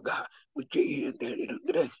ಪ್ರಯೋಗ. ಉಚ್ಚೈ ಅಂತ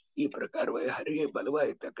ಹೇಳಿದ್ರೆ ಈ ಪ್ರಕಾರವಾಗಿ ಹರಿಗೆ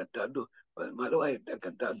ಬಲವಾಗಿರ್ತಕ್ಕಂಥದ್ದು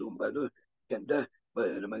ಮಲವಾಗಿರ್ತಕ್ಕಂಥದ್ದು ಎಂಬುದು ಎಂದ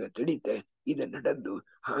ನಮಗೆ ತಿಳಿತೆ. ಇದು ನಡೆದ್ದು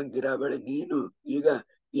ಹಾಂಗಿರಾವಳೆ ನೀನು ಈಗ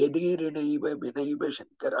ಯದೀರಿಣೈವ ವಿನೈವ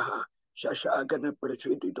ಶಂಕರ ಶಶಾಕನ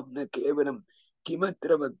ಪ್ರಸೂತಿತು ನ ಕೇವಲಂ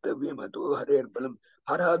ಕಿಮತ್ರ ವಕ್ತವ್ಯಮತೋ ಹರೇರ್ಬಲಂ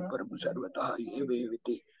ಹರಾತ್ಪರಂ ಸರ್ವತಃ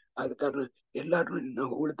ಏವೇವಿತಿ. ಆದ ಕಾರಣ ಎಲ್ಲಾರು ನಿನ್ನ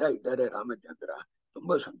ಹೊಗಳ್ತಾ ಇದ್ದಾರೆ ರಾಮಚಂದ್ರ,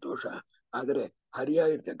 ತುಂಬಾ ಸಂತೋಷ. ಆದರೆ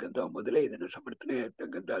ಹರಿಯಾಗಿರ್ತಕ್ಕಂಥ ಮೊದಲೇ ಇದನ್ನು ಸಮರ್ಥನೆ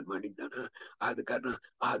ಇರ್ತಕ್ಕಂಥದ್ದು ಮಾಡಿದ್ದಾನ. ಆದ ಕಾರಣ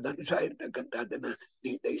ಆ ಧನುಷ ಇರ್ತಕ್ಕಂಥದ್ದನ್ನ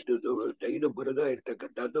ನೀ ದೈದು ಬುರದ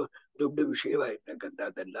ಇರ್ತಕ್ಕಂಥದ್ದು ದೊಡ್ಡ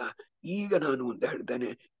ವಿಷಯವಾಗಿರ್ತಕ್ಕಂಥದ್ದಲ್ಲ. ಈಗ ನಾನು ಒಂದು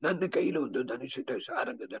ಹೇಳ್ತೇನೆ, ನನ್ನ ಕೈಲಿ ಒಂದು ಧನುಷಿತ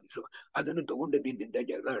ಸಾರಂಗ ಧನುಷು, ಅದನ್ನು ತಗೊಂಡು ನಿನ್ನಿಂದ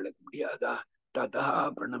ಜಗಳ ಹೇಳಕ್ ಮುಡಿಯಾದ. ತತಃ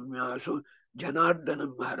ಪ್ರಣಮ್ಯಾಸು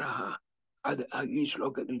ಜನಾರ್ದನಂ ಹರಹ. ಈ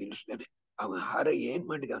ಶ್ಲೋಕದಲ್ಲಿ ನಿಲ್ಲಿಸ್ತೇನೆ. ಅವ ಹರ ಏನ್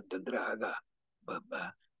ಮಾಡಿದ ಅಂತಂದ್ರೆ ಆಗ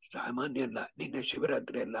ಸಾಮಾನ್ಯ ಅಲ್ಲ, ನಿನ್ನ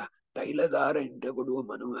ಶಿವರಾತ್ರಿ ಅಲ್ಲ, ತೈಲದಾರ ಇಂತ ಕೊಡುವ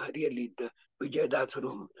ಹರಿಯಲ್ಲಿ ಇಂತ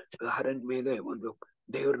ವಿಜಯದಾಸರು ಹರನ್ ಮೇಲೆ ಒಂದು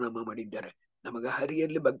ದೇವ್ರ ನಾಮ ಮಾಡಿದ್ದಾರೆ. ನಮಗ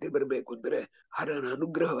ಹರಿಯಲ್ಲಿ ಭಕ್ತಿ ಬರಬೇಕು ಅಂದ್ರೆ ಹರನ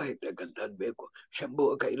ಅನುಗ್ರಹವಾಗಿರ್ತಕ್ಕಂಥದ್ದು ಬೇಕು. ಶಂಭು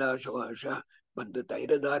ಕೈಲಾಸವಾಸ ಬಂದು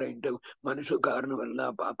ತೈಲದಾರ ಇಂತ ಮನಸ್ಸು ಕಾರಣವಲ್ಲ,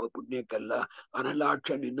 ಪಾಪ ಪುಣ್ಯಕ್ಕಲ್ಲ,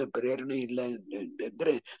 ಅನಲಾಕ್ಷ ನಿನ್ನ ಪ್ರೇರಣೆ ಇಲ್ಲ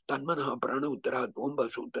ಎಂದ್ರೆ ತನ್ಮನಃ ಪ್ರಾಣ ಉತ್ತರ ತೋಂಬ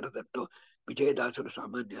ಸೂತ್ರದತ್ತು ವಿಜಯದಾಸರು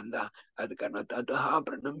ಸಾಮಾನ್ಯ ಅಲ್ಲ. ಅದ ಕಾರಣ ತತಃ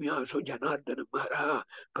ಪ್ರಣಮ್ಯಾಸು ಜನಾರ್ದನ ಹರಹ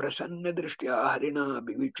ಪ್ರಸನ್ನ ದೃಷ್ಟಿಯ ಹರಿಣ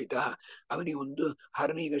ವಿವೀಕ್ಷಿತ. ಅವನಿಗೆ ಒಂದು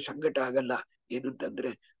ಹರನಿಗೆ ಸಂಕಟ ಆಗಲ್ಲ.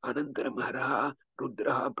 ಏನಂತಂದ್ರೆ ಅನಂತರ ಹರಹ ರುದ್ರ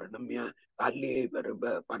ಪ್ರಣಮ್ಯ, ಅಲ್ಲಿ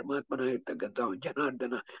ಪರಮಾತ್ಮನ ಇರ್ತಕ್ಕಂಥ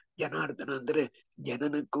ಜನಾರ್ದನ ಅಂದ್ರೆ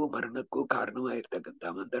ಜನನಕ್ಕೂ ಮರಣಕ್ಕೂ ಕಾರಣವಾಗಿರ್ತಕ್ಕಂಥ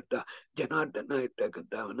ಜನಾರ್ದನ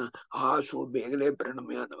ಇರ್ತಕ್ಕಂಥವನ ಆಸು ಬೇಗನೆ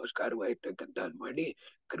ಪ್ರಣಮ್ಯ ನಮಸ್ಕಾರವಾಗಿರ್ತಕ್ಕಂಥ ಮಾಡಿ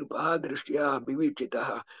ಕೃಪಾ ದೃಷ್ಟಿಯ ಅಭಿವೀಕ್ಷಿತ.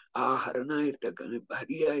 ಆ ಹರನ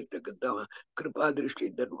ಹರಿಯ ಇರ್ತಕ್ಕಂಥವ ಕೃಪಾ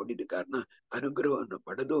ದೃಷ್ಟಿಯಿಂದ ನೋಡಿದ ಕಾರಣ ಅನುಗ್ರಹವನ್ನು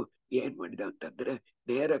ಪಡೆದು ಏನ್ ಮಾಡಿದ ಅಂತಂದ್ರೆ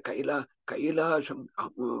ನೇರ ಕೈಲಾಸಂ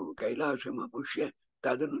ಅಮುಷ್ಯ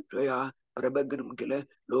ತದನು ತ್ವಯ ಪ್ರಭಗ್ನಂ ಕಿಲ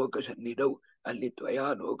ಲೋಕ ಸನ್ನಿಧವು. ಅಲ್ಲಿ ತ್ವಯ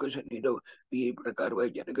ಲೋಕ ಸನ್ನಿಧವು ಈ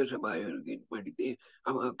ಪ್ರಕಾರವಾಗಿ ಜನಕ ಸಭಾ ಏನ್ ಮಾಡಿದ್ದೆ,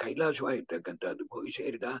 ಅವ ಕೈಲಾಸವಾಗಿರ್ತಕ್ಕಂಥದ್ದು ಹೋಗಿ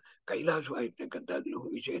ಸೇರಿದ. ಕೈಲಾಸವಾಗಿರ್ತಕ್ಕಂಥದ್ದು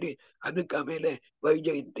ಹೋಗಿ ಸೇರಿ ಅದಕ್ಕೆ ಆಮೇಲೆ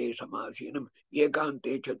ವೈಜಯಂತೆ ಸಮಾಸೀನಂ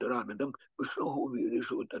ಏಕಾಂತೆ ಚತುರಾನಂದಂ ವಿಷ್ಣು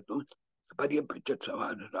ವೀರಿಸು ತತ್ವ ಪರ್ಯಪೃಚ್ಛತ್ಸವ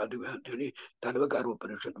ಸಾಧುವೆ ಅಂತ ಹೇಳಿ ತಲವಕಾರ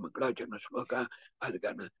ಉಪನಿಷತ್ ಮಂಗಳಾಚರಣ ಶ್ಲೋಕ. ಅದ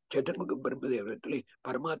ಕಾರಣ ಚತುರ್ಮುಖ ಬ್ರಹ್ಮದೇವರಲ್ಲಿ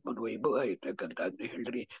ಪರಮಾತ್ಮನ ವೈಭವ ಇರ್ತಕ್ಕಂಥದ್ನ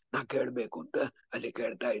ಹೇಳ್ರಿ, ನಾ ಕೇಳ್ಬೇಕು ಅಂತ ಅಲ್ಲಿ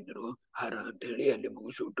ಕೇಳ್ತಾ ಇದ್ರು. ಹರ ಅಂತ ಹೇಳಿ ಅಲ್ಲಿ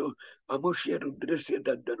ಮುಗಿಸ್ಬಿಟ್ಟು ಅಮುಷ್ಯ ರುದ್ರಸ್ಯ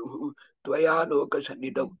ತದ್ದನು ತ್ವಯಾ ಲೋಕ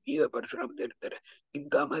ಸನ್ನಿಧವು. ಈಗ ಪರಶುರಾಮದ ಇರ್ತಾರೆ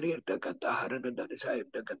ಇಂಥ ಮರಿ ಇರ್ತಕ್ಕಂಥ ಹರನ ಧನುಷ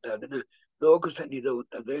ಇರ್ತಕ್ಕಂಥದನ್ನ ಲೋಕ ಸನ್ನಿಧವು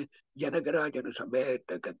ಅಂತಂದ್ರೆ ಜನಕರಾಜನ ಸಭೆ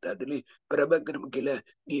ಇರ್ತಕ್ಕಂಥದ್ರಲ್ಲಿ ಪ್ರಭಗ್ನಂ ಕಿಲ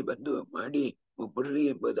ನೀ ಬಂದು ಮಾಡಿ ಬಿಡ್ರಿ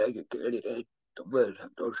ಎಂಬುದಾಗಿ ಕೇಳಿದ್ರೆ ತುಂಬಾ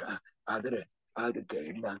ಸಂತೋಷ. ಆದರೆ ಅದಕ್ಕೆ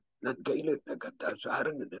ಇಲ್ಲ, ನನ್ನ ಕೈಲಿರ್ತಕ್ಕಂಥ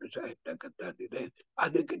ಸಾರಂಗ ಧನುಷ ಇರ್ತಕ್ಕಂಥದ್ದಿದೆ,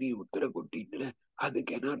 ಅದಕ್ಕೆ ನೀವು ಉತ್ತರ ಕೊಟ್ಟಿದ್ರೆ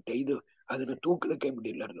ಅದಕ್ಕೆ ಏನಾರು ತೆಗೆದು ಅದನ್ನ ತೂಕ್ಲಕ್ಕೆ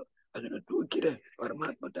ಬಿಡಿಲ್ಲಾರ್ದು. ಅದನ್ನ ತೂಕಿರೆ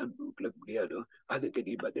ಪರಮಾತ್ಮ ತಾನು ತೂಕ್ಲಕ್ಕೆ ಬಿಡಿಯೋದು. ಅದಕ್ಕೆ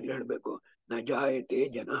ನೀ ಬದಲು ಹೇಳ್ಬೇಕು, ನ ಜಾಯತೆ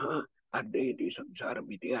ಜನಃ ಅರ್ಧಯತಿ ಸಂಸಾರ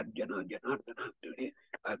ಮಿತಿ ಅರ್ಜನ ಜನಾರ್ದನ ಅಂತೇಳಿ.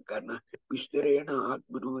 ಆದ ಕಾರಣ ವಿಸ್ತರೇಣ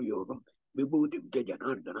ಆತ್ಮನೋ ಯೋಗಂ ವಿಭೂತಿಂ ಚ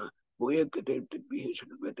ಜನಾರ್ದನ ಭೂಯಕ್ಕತೆ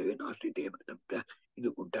ನಾಸ್ತಿತೆ ಅಂತ ಇದು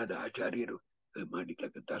ಉಂಟಾದ ಆಚಾರ್ಯರು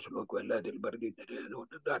ಮಾಡಿರ್ತಕ್ಕಂಥ ಶ್ಲೋಕವೆಲ್ಲ ಅದಲ್ಲಿ ಬರೆದಿದ್ದಾರೆ. ಅದು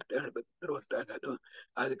ಒಂದೊಂದು ಅರ್ಥ ಹೇಳ್ಬೇಕಂದ್ರೆ ಹೊತ್ತಾಗದು.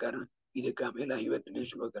 ಆದ ಕಾರಣ ಇದಕ್ಕೆ ಆಮೇಲೆ 50ನೇ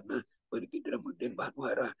ಶ್ಲೋಕನ ಬದುಕಿದ್ರೆ ಮುಂದಿನ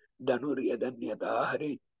ಭಾನುವಾರ ಧನುರ್ಯಧನ್ಯದ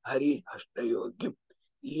ಹರಿ ಹಸ್ತಯೋಗ್ಯಂ.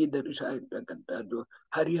 ಈ ಧನುಷ ಇರ್ತಕ್ಕಂಥದ್ದು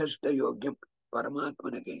ಹರಿಹಸ್ತ ಯೋಗ್ಯಂ,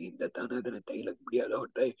 ಪರಮಾತ್ಮನ ಕೈಯಿಂದ ತಾನು ಅದನ್ನ ತೈಲಕ್ ಬಿಡಿಯೋದು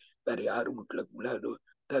ಹೊರತಾಗಿ ಬೇರೆ ಯಾರು ಮುಟ್ಲಕ್ ಬಿಡೋದು.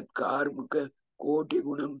 ತತ್ಕಾರ್ಮುಖ ಕೋಟಿ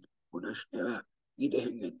ಗುಣಂ ಪುನಶ್ಚ. ಇದೆ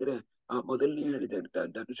ಹೆಂಗಂದ್ರೆ ಆ ಮೊದಲನೇ ಹೇಳಿದಂತ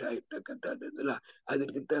ಧನುಷ ಇರ್ತಕ್ಕಂಥದ್ದಲ್ಲ,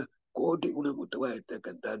 ಅದಕ್ಕಿಂತ ಕೋಟಿ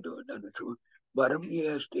ಗುಣಮುಖವಾಗಿರ್ತಕ್ಕಂಥದ್ದು ಧನುಷು. ವರಮ್ಯೇ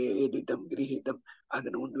ಅಷ್ಟೇ ಏದಿತಂ ಗೃಹೀತಂ.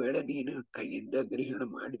 ಅದನ್ನ ಒಂದು ವೇಳೆ ನೀನು ಕೈಯಿಂದ ಗ್ರಹಣ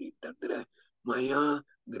ಮಾಡಿದಿ ಅಂತಂದ್ರೆ ಮಯಾ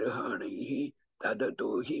ಗೃಹಾಣೈ ತದತೋ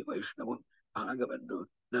ಹಿ ವೈಷ್ಣವಂ. ಆಗ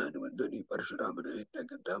ನಾನು ನೀ ಪರಶುರಾಮನ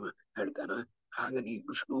ಇರ್ತಕ್ಕಂಥ ಹೇಳ್ತಾನ, ಆಗ ನೀ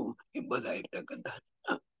ವಿಷ್ಣು ಎಂಬುದಾಗಿರ್ತಕ್ಕಂಥ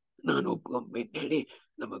ನಾನು ಒಪ್ಕೊಂಬೆ ಅಂತ ಹೇಳಿ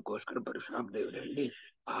ನಮಗೋಸ್ಕರ ಪರಶುರಾಮ ದೇವರು ಹೇಳಿ,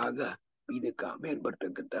 ಆಗ ಇದಕ್ಕೆ ಆಮೇಲೆ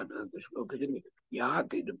ಬರ್ತಕ್ಕಂಥ 4 ಶ್ಲೋಕದಲ್ಲಿ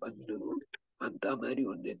ಯಾಕೆ ಇದು ಬಂದು ಅಂತ ಮಾರಿ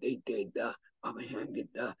ಒಂದೇ ದೈತ್ಯ ಇದ್ದ, ಅವ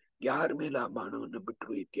ಹೆಂಗಿದ್ದ, ಯಾರ ಮೇಲೆ ಆ ಬಾಣವನ್ನು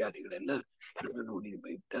ಬಿಟ್ಟರು ಇತ್ಯಾದಿಗಳೆಲ್ಲ ನೋಡಿ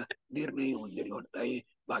ಬೈತ ನಿರ್ಣಯ ಹೊಂದಿರಿ ಹೊರತಾಯಿ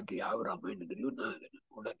ಬಾಕಿ ಯಾವ ರಾಮಾಯಣದಲ್ಲೂ ನಾ ಅದನ್ನು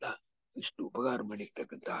ನೋಡಲ್ಲ. ಇಷ್ಟು ಉಪಕಾರ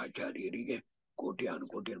ಮಾಡಿರ್ತಕ್ಕಂಥ ಆಚಾರ್ಯರಿಗೆ ಕೋಟಿ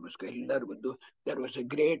ನಮಸ್ಕಾರ. ಎಲ್ಲರೂ ಬಂದು there was A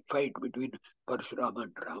great fight between Parashurama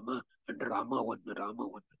and Rama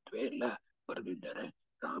ಒಂದತ್ವೇ ಎಲ್ಲ ಬರೆದಿದ್ದಾರೆ.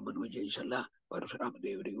 ರಾಮನು ಜಯಿಸಲ್ಲ, ಪರಶುರಾಮ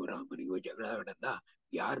ದೇವರಿಗೂ ರಾಮನಿಗೂ ಜಗಳ ಆಡಲ್ಲ,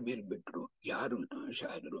 ಯಾರ ಮೇಲೆ ಬಿಟ್ರು, ಯಾರು ನಾಶ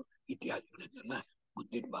ಆದರು ಇತ್ಯಾದಿಗಳನ್ನೆಲ್ಲ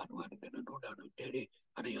ಮುಂದಿನ ಭಾನುವಾರದನ್ನು ನೋಡೋಣ ಅಂತೇಳಿ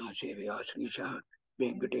ಅನಯ ಸೇವೆಯ ಶ್ರೀಶ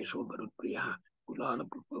ವೆಂಕಟೇಶೋ ಮರುಪ್ರಿಯ ಕುಲಾಲ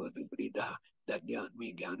ಪುಷ್ಪವತಿ ಪ್ರೀತ ಧನ್ಯಾನ್ಮಿ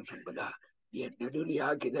ಜ್ಞಾನ ಸಂಪದ. ನಡುವೆ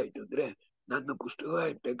ಯಾಕಿದಾಯ್ತು ಅಂದ್ರೆ ನನ್ನ ಪುಸ್ತಕ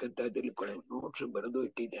ಇರ್ತಕ್ಕಂಥದ್ದಲ್ಲಿ ನೋಟ್ಸ್ ಬರೆದು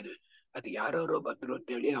ಇಟ್ಟಿದ್ದೇನೆ. ಅದು ಯಾರೋ ಬಂದ್ರು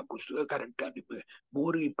ಅಂತೇಳಿ ಆ ಪುಸ್ತಕ ಕರೆಕ್ಟ್ ನಿಮ್ಗೆ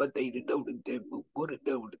 3:25 ಹುಡುಕ್ತೆ,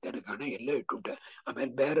 3 ಹುಡುಕ್ತಾನೆ ಕಾರಣ ಎಲ್ಲೋ ಇಟ್ಟುಂಟೆ.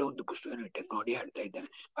 ಆಮೇಲೆ ಬೇರೆ ಒಂದು ಪುಸ್ತಕ ಇಟ್ಟೆ ನೋಡಿ ಹೇಳ್ತಾ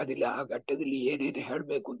ಇದ್ದೇನೆ. ಅದಿಲ್ಲ ಆ ಘಟ್ಟದಲ್ಲಿ ಏನೇನು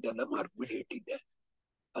ಹೇಳ್ಬೇಕು ಅಂತೆಲ್ಲ ಮಾರ್ಕ್ ಮಾಡಿ ಇಟ್ಟಿದ್ದೆ.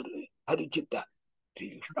 ಅದು ಹರಿಚಿತ್ತ ಶ್ರೀ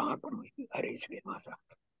ಕೃಷ್ಣ ಹರೇ ಶ್ರೀನಿವಾಸ.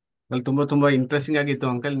 ತುಂಬಾ ಇಂಟ್ರೆಸ್ಟಿಂಗ್ ಆಗಿತ್ತು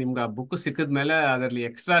ಅಂಕಲ್. ನಿಮ್ಗೆ ಆ ಬುಕ್ ಸಿಕ್ಕಿದ್ಮೇಲೆ ಅದರಲ್ಲಿ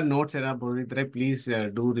ಎಕ್ಸ್ಟ್ರಾ ನೋಟ್ಸ್ ಏನಾದ್ರು ಬರೆದಿದ್ರೆ please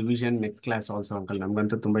do revision next class also uncle.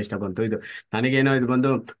 ನಮ್ಗಂತೂ ತುಂಬಾ ಇಷ್ಟ ಬಂತು. ಇದು ನನಗೇನೋ ಇದು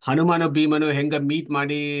ಬಂದು ಹನುಮಾನು ಭೀಮನು ಹೆಂಗ ಮೀಟ್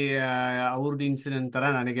ಮಾಡಿ ಅವ್ರದ್ದು ಇನ್ಸಿಡೆಂಟ್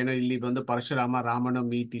ತರ ನನಗೇನೋ ಇಲ್ಲಿ ಬಂದು ಪರಶುರಾಮ ರಾಮನು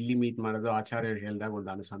ಇಲ್ಲಿ ಮೀಟ್ ಮಾಡೋದು ಆಚಾರ್ಯರು ಹೇಳಿದಾಗ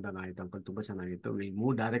ಒಂದು ಅನುಸಂಧಾನ ಆಯ್ತು ಅಂಕಲ್. ತುಂಬಾ ಚೆನ್ನಾಗಿತ್ತು. Will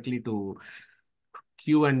move directly to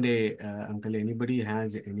Q&A. Uncle, anybody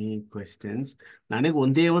has any questions? ನನಗೆ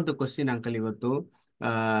ಒಂದೇ ಒಂದು ಕ್ವಶನ್ ಅಂಕಲ್. ಇವತ್ತು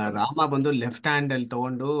ರಾಮ ಬಂದು ಲೆಫ್ಟ್ ಹ್ಯಾಂಡ್ ಅಲ್ಲಿ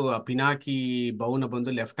ತಗೊಂಡು ಪಿನಾಕಿ ಬೌನ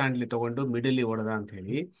ಬಂದು ಲೆಫ್ಟ್ ಹ್ಯಾಂಡ್ ಅಲ್ಲಿ ತಗೊಂಡು ಮಿಡಲ್ ಹೊಡೆದ ಅಂತ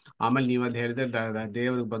ಹೇಳಿ, ಆಮೇಲೆ ನೀವಲ್ಲಿ ಹೇಳಿದ್ರೆ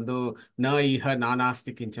ದೇವ್ರಿಗೆ ಬಂದು ಇಹ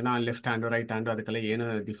ನಾನಾಸ್ತಿ ಕಿಂಚನ ಲೆಫ್ಟ್ ಹ್ಯಾಂಡು ರೈಟ್ ಹ್ಯಾಂಡು ಅದಕ್ಕೆಲ್ಲ ಏನು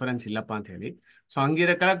ಡಿಫರೆನ್ಸ್ ಇಲ್ಲಪ್ಪ ಅಂತ ಹೇಳಿ. ಸೊ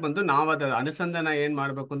ಹಂಗಿರಕಾಗಿ ಬಂದು ನಾವು ಅದರ ಅನುಸಂಧಾನ ಏನ್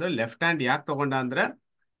ಮಾಡ್ಬೇಕು ಅಂದ್ರೆ ಲೆಫ್ಟ್ ಹ್ಯಾಂಡ್ ಯಾಕೆ ತಗೊಂಡ ಅಂದ್ರೆ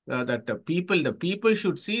that the people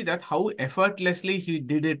should see that how effortlessly he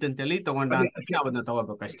did it ಅಂತೇಳಿ ತಗೊಂಡ ಅಂತ ಅವನ್ನ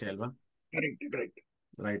ತಗೋಬೇಕಷ್ಟೇ ಅಲ್ವಾ? Correct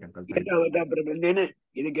right uncle. ಬಂದೇನೆ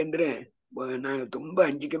ಇದಕ್ಕೆಂದ್ರೆ ನಾನು ತುಂಬಾ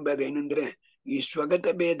ಹಂಚಿಕೆಂಬಾಗ ಏನಂದ್ರೆ ಈ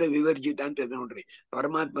ಸ್ವಗತ ಭೇದ ವಿವರ್ಜಿತ ಅಂತ ನೋಡ್ರಿ.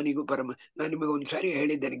 ಪರಮಾತ್ಮನಿಗೂ ನಾನು ನಿಮಗೆ ಒಂದ್ಸಾರಿ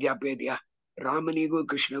ಹೇಳಿದ್ದೇನೆ, ಜ್ಞಾಪ ಇದೆಯಾ? ರಾಮನಿಗೂ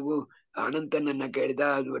ಕೃಷ್ಣಗೂ ಅನಂತನನ್ನ ಕೇಳಿದ,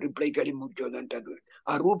 ಅದು ರಿಪ್ಲೈ ಕೇಳಿ ಮುಚ್ಚೋದಂತ.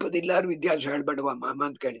 ಆ ರೂಪದಿಲ್ಲಾರು ವ್ಯತ್ಯಾಸ ಹೇಳ್ಬೇಡವಾ ಮಾಮ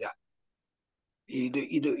ಅಂತ ಕೇಳಿದ.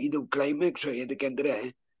 ಇದು ಕ್ಲೈಮ್ಯಾಕ್ಸ್. ಎದಕ್ಕೆಂದ್ರೆ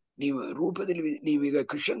ನೀವು ರೂಪದಲ್ಲಿ ನೀವೀಗ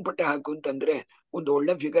ಕೃಷ್ಣನ್ ಪಟ್ಟ ಹಾಕು ಅಂತಂದ್ರೆ ಒಂದು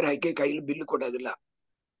ಒಳ್ಳೆ ಫಿಗರ್ ಹಾಕಿ ಕೈಲಿ ಬಿಲ್ ಕೊಡೋದಿಲ್ಲ.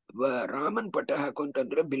 ರಾಮನ್ ಪಟ್ಟ ಹಾಕು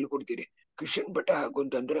ಅಂತಂದ್ರೆ ಬಿಲ್ ಕೊಡ್ತೀರಿ. ಕೃಷ್ಣನ್ ಪಟ್ಟ ಹಾಕು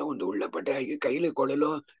ಅಂತಂದ್ರೆ ಒಂದು ಒಳ್ಳೆ ಪಟ್ಟ ಹಾಕಿ ಕೈಲಿ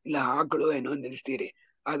ಕೊಡಲು ಇಲ್ಲ ಹಾಕಲು ಏನೋ ನಿಲ್ಲಿಸ್ತೀರಿ.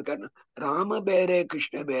 ಆದ ಕಾರಣ ರಾಮ ಬೇರೆ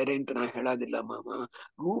ಕೃಷ್ಣ ಬೇರೆ ಅಂತ ನಾ ಹೇಳೋದಿಲ್ಲ ಮಾಮ.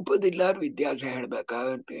 ರೂಪದಿಲ್ಲಾರು ವ್ಯತ್ಯಾಸ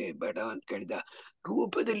ಹೇಳ್ಬೇಕಾಗಂತ ಬೇಡ ಅಂತ ಕೇಳಿದ.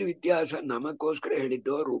 ರೂಪದಲ್ಲಿ ವ್ಯತ್ಯಾಸ ನಮಗೋಸ್ಕರ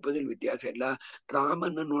ಹೇಳಿದ್ದು. ರೂಪದಲ್ಲಿ ವ್ಯತ್ಯಾಸ ಇಲ್ಲ.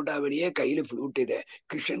 ರಾಮನ ನೋಡಾವಳಿಯೇ ಕೈಲಿ ಫ್ಲೂಟ್ ಇದೆ,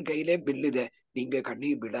 ಕೃಷ್ಣನ್ ಕೈಲೇ ಬಿಲ್ ಇದೆ. ನಿಂಗೆ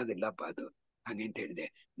ಕಣ್ಣಿಗೆ ಬಿಡೋದಿಲ್ಲಪ್ಪ ಅದು ಹಾಗೆ ಅಂತ ಹೇಳಿದೆ.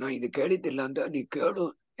 ನಾ ಇದು ಕೇಳಿದ್ದಿಲ್ಲ ಅಂತ ನೀ ಕೇಳು,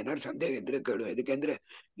 ಏನಾದ್ರು ಸಂದೇಹ ಇದ್ರೆ ಕೇಳು. ಯಾಕಂದ್ರೆ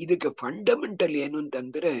ಇದಕ್ಕೆ ಫಂಡಮೆಂಟಲ್ ಏನು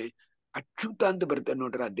ಅಂತಂದ್ರೆ ಅಚ್ಯುತ ಅಂತ ಬರ್ತದೆ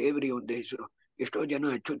ನೋಡ್ರ. ಆ ದೇವರಿಗೆ ಒಂದು ಹೆಸರು. ಎಷ್ಟೋ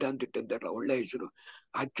ಜನ ಅಚ್ಯುತ ಅಂತ ಇಟ್ಟಿದ್ದಾರಲ್ಲ, ಒಳ್ಳೆ ಹೆಸರು.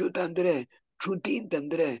 ಅಚ್ಯುತ ಅಂದ್ರೆ ಚ್ಯುತಿ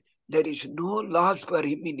ಅಂತಂದ್ರೆ there is no loss for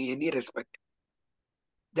him in any respect.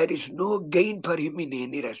 there is no gain for him in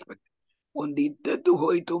any respect. ಒಂದು ಇದ್ದದ್ದು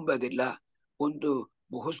ಹೋಯ್ತು ಎಂಬುದಿಲ್ಲ, ಒಂದು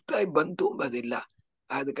ಹೊಸದಾಗಿ ಬಂತು ಎಂಬುದಿಲ್ಲ.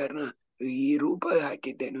 ಆದ ಕಾರಣ ಈ ರೂಪ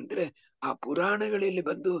ಹಾಕಿದ್ದೇನು ಅಂದ್ರೆ ಆ ಪುರಾಣಗಳಲ್ಲಿ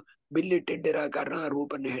ಬಂದು ಬಿಲ್ಲಿಟ್ಟಿಟ್ಟಿರೋ ಕಾರಣ ಆ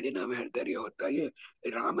ರೂಪನ್ನ ಹೇಳಿ ನಾವು ಹೇಳ್ತಾರೆ. ಹೊತ್ತಾಗಿ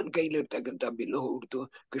ರಾಮನ್ ಕೈಲಿ ಇರ್ತಕ್ಕಂಥ ಬಿಲ್ಲು ಹೋಗ್ಬಿಡ್ತು,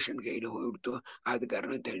 ಕೃಷ್ಣನ್ ಕೈಲಿ ಹೋಗ್ಬಿಡ್ತು. ಆದ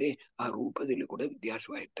ಕಾರಣ ಅಂತ ಹೇಳಿ ಆ ರೂಪದಲ್ಲಿ ಕೂಡ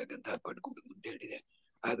ವ್ಯತ್ಯಾಸವಾಗಿರ್ತಕ್ಕಂಥ ಪಡ್ಕೊಡುದು ಅಂತ ಹೇಳಿದೆ.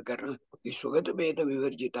 ಆದ ಕಾರಣ ಈ ಸ್ವಗತ ಭೇದ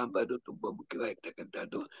ವಿವರ್ಜಿತ ಅಂಬದು ತುಂಬಾ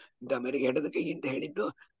ಮುಖ್ಯವಾಗಿರ್ತಕ್ಕಂಥದ್ದು. ಆಮೇಲೆ ಎಡದ ಕೈ ಅಂತ ಹೇಳಿದ್ದು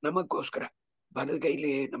ನಮಗೋಸ್ಕರ. ಬಲದ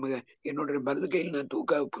ಕೈಲಿ ನಮಗೆ ಏನ್ ನೋಡ್ರಿ, ಬಲದ ಕೈಲಿ ನಾನು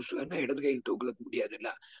ತೂಕ ಪುಸ್ತಕನ ಎಡದ ಕೈಲಿ ತೂಕಲಕ್ ಮುಡಿಯೋದಿಲ್ಲ.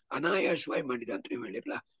 ಅನಾಯಾಸವಾಗಿ ಮಾಡಿದ ಅಂತ ನೀವು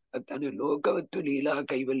ಹೇಳಿರಲ್ಲ. ಅದು ತಾನೇ ಲೋಕವತ್ತು ಲೀಲಾ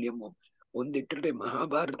ಕೈವಲ್ಯಮು. ಒಂದಿಟ್ಟರೆ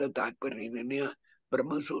ಮಹಾಭಾರತ ತಾತ್ಪರ್ಯ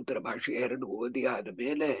ಬ್ರಹ್ಮಸೂತ್ರ ಭಾಷೆ 2 ಓದಿ ಆದ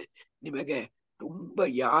ಮೇಲೆ ನಿಮಗೆ ತುಂಬಾ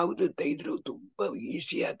ಯಾವ್ದು ತೈದ್ರು ತುಂಬಾ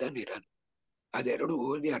ಈಸಿ ಆತಾನಿರಲ್ಲ. ಅದೆರಡು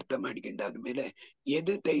ಓದಿ ಅರ್ಥ ಮಾಡ್ಕೊಂಡಾದ್ಮೇಲೆ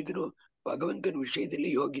ಎದು ತೈದ್ರು ಭಗವಂತನ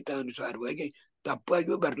ವಿಷಯದಲ್ಲಿ ಯೋಗ್ಯತಾ ಅನುಸಾರವಾಗಿ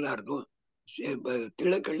ತಪ್ಪಾಗಿಯೂ ಬರ್ಲಾರ್ದು,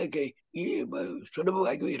 ತಿಳಕಳ್ಳಕ್ಕೆ ಈ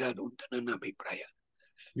ಸುಲಭವಾಗಿಯೂ ಇರೋದು ಅಂತ ನನ್ನ ಅಭಿಪ್ರಾಯ.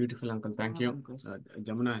 Beautiful uncle, thank you.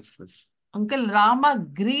 Jamuna uncle, Rama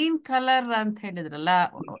green colour ಅಂತ ಹೇಳಿದ್ರಲ್ಲ,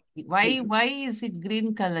 Y is it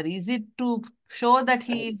green colour? Is it to show that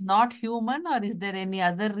he is not human, R is there any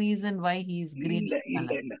other reason why he is green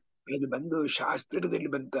colour? ಇಲ್ಲ, ಅದು ಬಂದು ಶಾಸ್ತ್ರದಲ್ಲಿ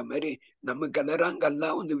ಬಂತ ಮರಿ ನಮ್ಮ colour ಹಂಗಲ್ಲ,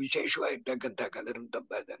 ಒಂದು ವಿಶೇಷವಾಗಿರ್ತಕ್ಕಂಥ ಕಲರ್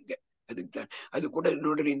ಅಂತಂಬಂಗೆ. ಅದಕ್ಕೆ ಅದು ಕೂಡ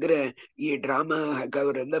ನೋಡ್ರಿ ಅಂದ್ರೆ ಈ ಡ್ರಾಮಾ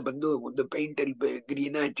ಹಾಕವರೆಲ್ಲ ಬಂದು ಒಂದು ಪೈಂಟ್ ಅಲ್ಲಿ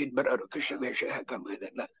ಗ್ರೀನ್ ಹಚ್ಚಿದ್ ಬರೋರು, ಕೃಷ್ಣ ವೇಷ ಹಾಕಮ್ಮ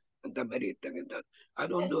ಇದೆಲ್ಲ ಅಂತ ಮರಿ ಇರ್ತಕ್ಕಂಥದ್ದು.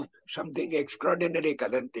 ಅದೊಂದು ಸಮಥಿಂಗ್ ಎಕ್ಸ್ಟ್ರಾರ್ಡಿನರಿ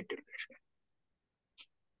ಕಲರ್ ಅಂತ ಇಟ್ಟಿರ್ತಾರೆ ಅಷ್ಟೇ.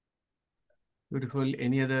 Beautiful.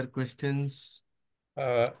 Any other questions?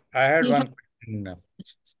 I had You one have, question.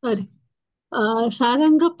 sorry.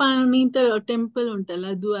 Sarangapani ಅಂತ ಟೆಂಪಲ್ ಉಂಟಲ್ಲ,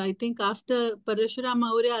 ಅದು ಐ ಥಿಂಕ್ ಆಫ್ಟರ್ ಪರಶುರಾಮ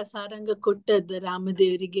ಅವರೇ ಆ ಸಾರಂಗ ಕೊಟ್ಟದ್ದು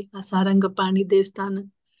ರಾಮದೇವರಿಗೆ, ಆ ಸಾರಂಗಪಾಣಿ ದೇವಸ್ಥಾನ.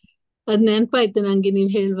 ಅದ್ ನೆನಪಾಯ್ತು ನಂಗೆ ನೀವ್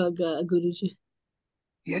ಹೇಳುವಾಗ ಗುರುಜಿ.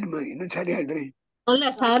 ಇನ್ನೊಂದ್ ಸಾರಿ ಹೇಳ್ರಿ. ಅಲ್ಲ,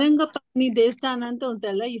 ಸಾರಂಗಪಾಣಿ ದೇವಸ್ಥಾನ ಅಂತ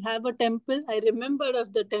ಉಂಟಲ್ಲ, you have a temple. I remembered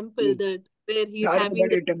of the temple that wear he is having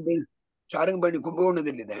Sarangapani temple, Sarangapani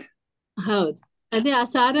ಕುಂಭಕೋಣದಲ್ಲಿದೆ. ಹೌದು, ಅದೇ ಆ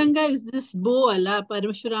ಸಾರಂಗ ಇಸ್ ದಿಸ್ ಬೋ ಅಲ್ಲ,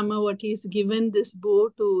 Parashurama what is given this ಬೋ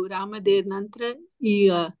ಟು ರಾಮದೇವ್, ನಂತರ ಈ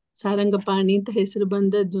ಸಾರಂಗಪಾಣಿ ಅಂತ ಹೆಸರು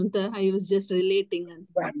ಬಂದದ್ದು ಅಂತ ಐ ವಾಸ್ ಜಸ್ಟ್ ರಿಲೇಟಿಂಗ್ ಅಂತ.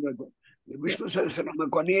 ವಿಷ್ಣು ಸಹಸ್ರನಾಮ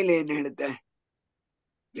ಕೊನೆಯಲ್ಲಿ ಏನ್ ಹೇಳುತ್ತೆ?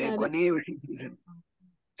 ಕೊನೆಯ ವಿಷ್ಣು ಸಹಸ್ರನಾಮ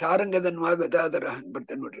ಸಾರಂಗದನ್ವಾಗತ ಅದರ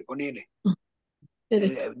ಬರ್ತದೆ ನೋಡ್ರಿ ಕೊನೆಯಲ್ಲಿ,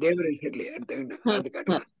 ದೇವರ ಹೆಸರ್ಲಿ ಅದ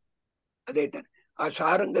ಕಾರಣ ಅದೇ ತಾನೆ. ಆ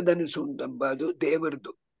ಸಾರಂಗದನಸು ಅಂತಂಬದು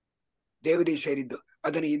ದೇವರದು, ದೇವರಿಗೆ ಸೇರಿದ್ದು.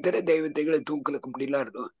 ಅದನ್ನ ಇತರ ದೇವತೆಗಳ ತೂಕಲಕ್ಕೆ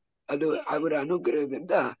ಬಿಡಲಾರದು. ಅದು ಅವರ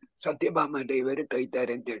ಅನುಗ್ರಹದಿಂದ ಸತ್ಯಭಾಮ ದೇವರು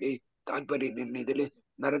ತೊಯ್ತಾರೆ ಅಂತೇಳಿ ತಾತ್ಪರ್ಯ ನಿರ್ಣಯದಲ್ಲಿ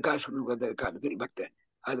ನರಕಾಸುರದ ಕಾಲದಲ್ಲಿ ಬರ್ತದೆ.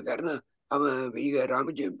 ಆದ ಕಾರಣ ಅವ ಈಗ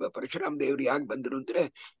ಪರಶುರಾಮ ದೇವರು ಯಾಕೆ ಬಂದ್ರು ಅಂದ್ರೆ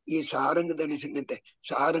ಈ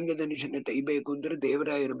ಸಾರಂಗದನಿಸನ್ನ ತೆಗಿಬೇಕು ಅಂದ್ರೆ ದೇವರ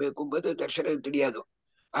ಇರಬೇಕು ಎಂಬುದು ದರ್ಶನ ತಿಳಿಯೋದು.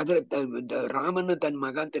 ಆದ್ರೆ ರಾಮನ ತನ್ನ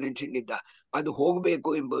ಮಗ ಅಂತ ನೆನ್ಸಿಕೊಂಡಿದ್ದ, ಅದು ಹೋಗ್ಬೇಕು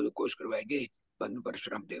ಎಂಬುದಕ್ಕೋಸ್ಕರವಾಗಿ ಬಂದು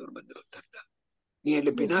ಪರಶುರಾಮ ದೇವರು ಬಂದರು ಅಂತ. ನೀ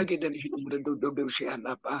ಅಲ್ಲಿ ಪಿನಾಕಿ ಧನುಷ್ ದೊಡ್ಡ ವಿಷಯ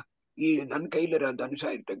ಅಲ್ಲಪ್ಪ. ಈ ನನ್ನ ಕೈಲರ ಧನುಷ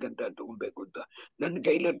ಇರ್ತಕ್ಕಂಥ ತಗೊಳ್ಬೇಕು ಅಂತ, ನನ್ನ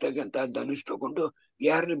ಕೈಲಿರ್ತಕ್ಕಂಥ ಧನುಷ್ ತಗೊಂಡು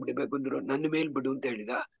ಯಾರನ್ನ ಬಿಡಬೇಕು ಅಂದ್ರು ನನ್ನ ಮೇಲ್ ಬಿಡು ಅಂತ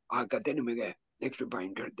ಹೇಳಿದ. ಆ ಕತೆ ನಿಮಗೆ ನೆಕ್ಸ್ಟ್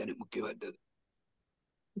ಪಾಯಿಂಟ್ ಹೇಳ್ತೇನೆ, ಮುಖ್ಯವಾದದ್ದು.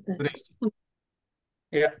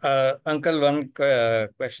 ಅಂಕಲ್, ಒನ್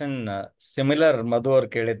ಕ್ವೆಶನ್ ಸಿಮಿಲರ್, ಮಧು ಅವ್ರು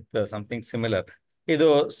ಕೇಳಿದ್ ಸಮಥಿಂಗ್ ಸಿಮಿಲರ್. ಇದು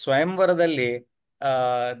ಸ್ವಯಂವರದಲ್ಲಿ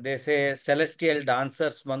ದೇ ಸೇ ಸೆಲೆಸ್ಟಿಯಲ್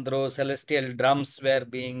ಡಾನ್ಸರ್ಸ್ ಬಂದ್ರು, celestial drums wear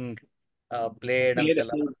being played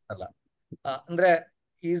ಅಂತೆಲ್ಲ ಬರ್ತಲ್ಲ. ಅಂದ್ರೆ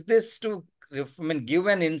is this to give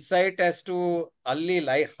an insight as to ಅಲ್ಲಿ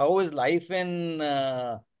ಹೌ ಇಸ್ ಲೈಫ್ ಇನ್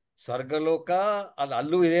ಸ್ವರ್ಗಲೋಕ?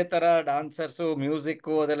 ಅಲ್ಲೂ ಇದೇ ತರ ಡಾನ್ಸರ್ಸ್, ಮ್ಯೂಸಿಕ್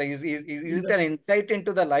ಅದೆಲ್ಲ is it an insight in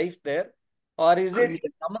to the life there, or is it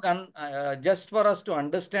just for us to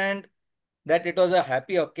understand that it was a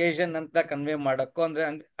happy occasion anta convey madakko? Andre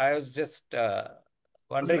I was just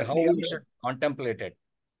wondering how we should contemplate it.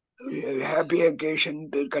 Happy occasion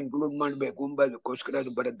conclude ಮಾಡ್ಬೇಕು ಎಂಬುದಕ್ಕೋಸ್ಕರ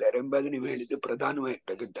ಅದು ಬರುತ್ತಾರೆ ಎಂಬುದು ನೀವು ಹೇಳಿದ್ದು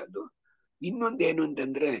ಪ್ರಧಾನವಾಗಿರ್ತಕ್ಕಂಥದ್ದು. ಇನ್ನೊಂದೇನು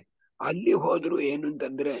ಅಂತಂದ್ರೆ, ಅಲ್ಲಿ ಹೋದ್ರು ಏನು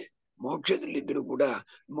ಅಂತಂದ್ರೆ ಮೋಕ್ಷದಲ್ಲಿದ್ರು ಕೂಡ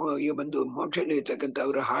ಈಗ ಬಂದು ಮೋಕ್ಷದಲ್ಲಿ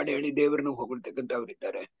ಇರ್ತಕ್ಕಂಥವ್ರು ಹಾಡು ಹೇಳಿ ದೇವರನ್ನ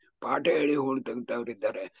ಹೊಗಳ್ತಕ್ಕಂಥವ್ರಿದ್ದಾರೆ, ಪಾಠ ಹೇಳಿ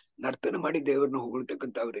ಹೊಗಳ್ತಕ್ಕಂಥವ್ರಿದ್ದಾರೆ, ನರ್ತನ ಮಾಡಿ ದೇವರನ್ನ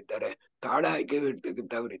ಹೊಗಳ್ತಕ್ಕಂಥವ್ರಿದ್ದಾರೆ, ತಾಳ ಹಾಕಿ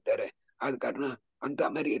ಹೇಳ್ತಕ್ಕಂಥವ್ರಿದ್ದಾರೆ. ಆದ ಕಾರಣ ಅಂತ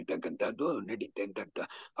ಮರಿ ಇರ್ತಕ್ಕಂಥದ್ದು ನಡೀತೆ ಅಂತ ಅರ್ಥ.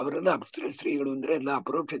 ಅವರೆಲ್ಲ ಅಪ್ಸರ ಸ್ತ್ರೀಗಳು ಅಂದ್ರೆ ಎಲ್ಲ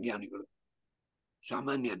ಅಪರೋಕ್ಷ ಜ್ಞಾನಿಗಳು,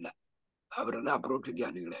 ಸಾಮಾನ್ಯ ಅಲ್ಲ. ಅವರೆಲ್ಲ ಅಪರೋಕ್ಷ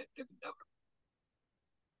ಜ್ಞಾನಿಗಳೇ ಇರ್ತಕ್ಕಂಥವ್ರು.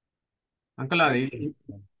 ಅಂಕಲ್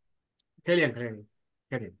ಹೇಳಿ ಅಂಕಲ್,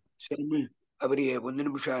 ಹೇಳಿ. ಸರಿ, ಅವರಿಗೆ ಒಂದು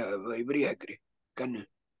ನಿಮಿಷ ಇವರಿಗೆ ಹಾಕ್ರಿ,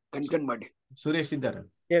 ಕಣ್ ಮಾಡಿ. ಸುರೇಶ್ ಇದ್ದಾರೆ.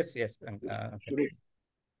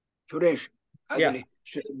 ಸುರೇಶ್ ಅದಲ್ಲಿ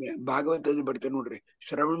ಭಾಗವತದ ಬರ್ತೇನೆ ನೋಡ್ರಿ,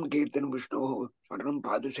 ಶ್ರವಣ ಕೀರ್ತನ ವಿಷ್ಣು ಸ್ವರ್ಣಂ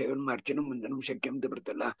ಪಾದ ಸೇವನ ಅರ್ಚನ ಮುಂದನ ಶಕ್ಯ ಅಂತ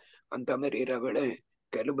ಬರ್ತಲ್ಲ. ಅಂತ ಮೇಲೆ ಇರೋ ವೇಳೆ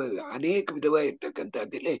ಕೆಲವು ಅನೇಕ ವಿಧವಾಗಿ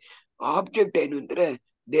ಇರ್ತಕ್ಕಂಥದ್ದಲ್ಲಿ ಆಬ್ಜೆಕ್ಟ್ ಏನು ಅಂದ್ರೆ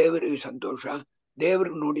ದೇವರಿಗೆ ಸಂತೋಷ,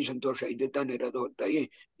 ದೇವ್ರಿಗೆ ನೋಡಿ ಸಂತೋಷ, ಇದೆ ತಾನೇ ಇರೋದು ಹೊರತಾಗಿ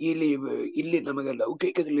ಇಲ್ಲಿ ನಮಗೆ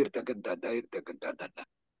ಲೌಕಿಕದಲ್ಲಿ ಇರ್ತಕ್ಕಂಥದ್ದಲ್ಲ.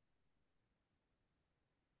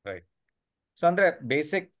 ರೈಟ್. ಸೊ ಅಂದ್ರೆ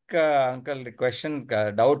ಬೇಸಿಕ್ ಅಂಕಲ್ ಕ್ವೆಶನ್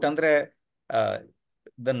ಡೌಟ್ ಅಂದ್ರೆ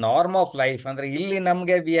the norm of life ಅಂದ್ರೆ ಇಲ್ಲಿ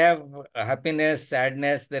ನಮ್ಗೆ we have happiness,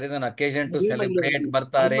 sadness, there is an occasion to celebrate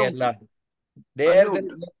ಬರ್ತಾರೆ ಎಲ್ಲ. there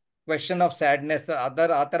is no question of sadness,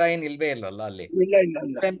 ಆತರ ಏನ್ ಇಲ್ವೇ ಇಲ್ಲಲ್ಲ ಅಲ್ಲಿ.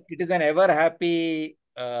 it is an ever happy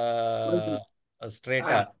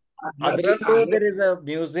straight. ಅದರಲ್ಲೂ there is a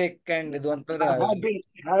music and ಇದು ಅಂತಂದ್ರೆ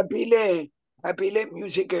ಹ್ಯಾಪಿಲೇ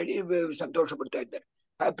ಮ್ಯೂಸಿಕ್ ಹೇಳಿ ಸಂತೋಷ ಪಡ್ತಾ ಇದ್ದಾರೆ.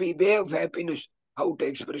 Happy way of happiness, how to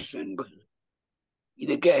express.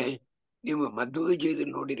 ಇದಕ್ಕೆ ನೀವು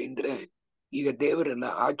ಮಧ್ವವಿಜಯದಲ್ಲಿ ನೋಡಿರಿ ಅಂದ್ರೆ, ಈಗ ದೇವರೆಲ್ಲ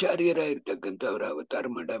ಆಚಾರ್ಯರ ಇರ್ತಕ್ಕಂಥವ್ರ ಅವತಾರ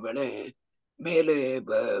ಮಾಡೋ ವೇಳೆ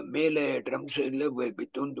ಮೇಲೆ ಡ್ರಮ್ಸ್ ಎಲ್ಲ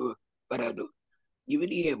ಬಿತ್ತೊಂದು ಬರೋದು.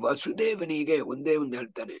 ಇವನಿಗೆ ವಸುದೇವನಿಗೆ ಒಂದೇ ಒಂದು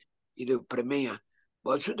ಹೇಳ್ತಾನೆ, ಇದು ಪ್ರಮೇಯ.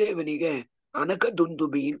 ವಸುದೇವನಿಗೆ ಅನಕ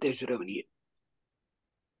ದುಂದುಬಿ ಅಂತ ಹೆಸರು ಅವನಿಗೆ.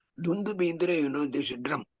 ದುಂದುಬಿ ಅಂದ್ರೆ ದಿಸ್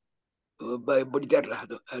ಡ್ರಮ್ ಬಡಿತಾರಲ್ಲ,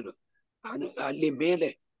 ಅದು ಅಲ್ಲಿ ಮೇಲೆ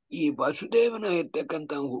ಈ ವಸುದೇವನ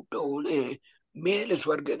ಇರ್ತಕ್ಕಂಥ ಹುಟ್ಟೋನೆ ಮೇಲೆ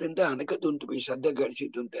ಸ್ವರ್ಗದಿಂದ ಅನಕ ದುಂದುಬಿ ಸದ್ದ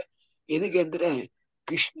ಗಳಿಸಿದ್ದಂತೆ. ಇದಕ್ಕೆ ಅಂದ್ರೆ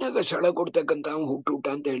ಕೃಷ್ಣಗ ಸಳ ಕೊಡ್ತಕ್ಕಂಥ ಹುಟ್ಟುಟ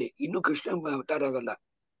ಅಂತ ಹೇಳಿ. ಇನ್ನು ಕೃಷ್ಣ ಅವತಾರ ಆಗಲ್ಲ,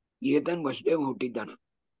 ಈಗ ತಾನು Vasudeva ಹುಟ್ಟಿದ್ದಾನ.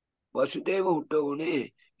 Vasudeva ಹುಟ್ಟೋನೆ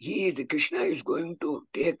Krishna is going to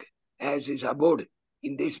take as is ಅಬೋರ್ಡ್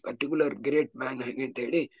in this particular great man ಹಾಗೆ ಅಂತ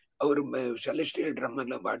ಹೇಳಿ ಅವರು ಸೆಲೆಸ್ಟಿಯಲ್ ಡ್ರಮ್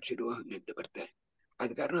ಎಲ್ಲ ಬಾಡಿಸಿರುವ ಹಂಗೆ ಅಂತ ಬರ್ತಾರೆ.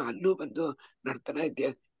 ಆದ ಕಾರಣ ಅಲ್ಲೂ ಬಂದು ನರ್ತನ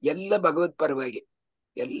ಎಲ್ಲ ಭಗವತ್ ಪರವಾಗಿ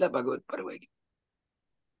ಎಲ್ಲ ಭಗವತ್ ಪರವಾಗಿ,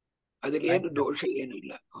 ಅದ್ರಲ್ಲಿ ಏನು ದೋಷ ಏನೂ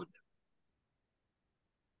ಇಲ್ಲ. ಹೌದು.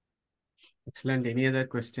 Excellent. Any other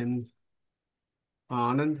question?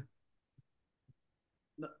 Anand?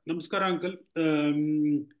 ನಮಸ್ಕಾರ ಅಂಕಲ್.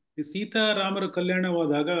 ಈ ಸೀತಾರಾಮರ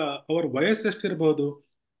ಕಲ್ಯಾಣವಾದಾಗ ಅವರ ವಯಸ್ಸು ಎಷ್ಟಿರಬಹುದು?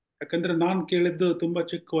 ಯಾಕಂದ್ರೆ ನಾನು ಕೇಳಿದ್ದು ತುಂಬಾ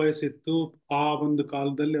ಚಿಕ್ಕ ವಯಸ್ಸಿತ್ತು, ಆ ಒಂದು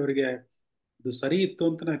ಕಾಲದಲ್ಲಿ ಅವರಿಗೆ ಅದು ಸರಿ ಇತ್ತು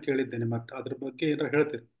ಅಂತ ನಾನು ಕೇಳಿದ್ದೇನೆ. ಮತ್ತೆ ಅದ್ರ ಬಗ್ಗೆ ಏನಾರ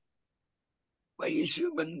ಹೇಳ್ತೀರಿ? ವಯಸ್ಸು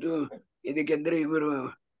ಬಂದು ಇದಕ್ಕೆಂದ್ರೆ ಇವರು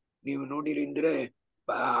ನೀವು ನೋಡಿರಿ ಅಂದ್ರೆ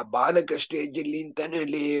ಬಾಲಕ ಸ್ಟೇಜ್ ಅಲ್ಲಿ ಅಂತಾನೆ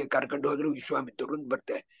ಅಲ್ಲಿ ಕರ್ಕೊಂಡು ಹೋದ್ರು ವಿಶ್ವಾಮಿತ್ರರು ಅಂತ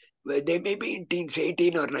ಬರ್ತೆ. They may be in teens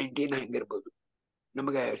 18 or 19 ಹಂಗಿರ್ಬೋದು.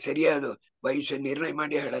 ನಮಗೆ ಸರಿಯಾದ ವಯಸ್ಸು ನಿರ್ಣಯ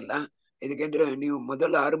ಮಾಡಿ ಹೇಳಲ್ಲ. ಇದಕ್ಕೆಂದ್ರೆ ನೀವು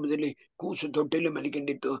ಮೊದಲ ಆರಂಭದಲ್ಲಿ ಕೂಸು ತೊಟ್ಟಿಲು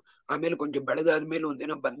ಮಲಿಕೊಂಡಿತ್ತು, ಆಮೇಲೆ ಕೊಂಚ ಬೆಳೆದಾದ್ಮೇಲೆ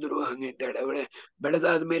ಒಂದಿನ ಬಂದರು ಹಂಗೆ ಅಂತ ಹೇಳಿ. ಅವಳೆ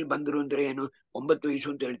ಬೆಳೆದಾದ್ಮೇಲೆ ಬಂದರು ಅಂದ್ರೆ ಏನು 9 ವಯಸ್ಸು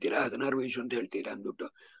ಅಂತ ಹೇಳ್ತೀರಾ, 16 ವಯಸ್ಸು ಅಂತ ಹೇಳ್ತೀರಾ ಅಂದ್ಬಿಟ್ಟು.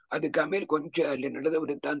 ಅದಕ್ಕೆ ಆಮೇಲೆ ಕೊಂಚ ಅಲ್ಲಿ ನಡೆದ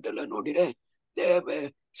ವೃತ್ತಾಂತೆಲ್ಲ ನೋಡಿದ್ರೆ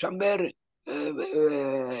ಸಮ್ವೇರ್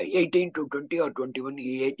 18 to 20 or 21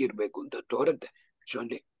 ಈ ಏಜ್ ಇರ್ಬೇಕು ಅಂತ ತೋರುತ್ತೆ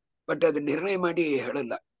ಸೊನ್ನೆ. ಬಟ್ ಅದು ನಿರ್ಣಯ ಮಾಡಿ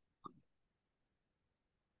ಹೇಳಲ್ಲ.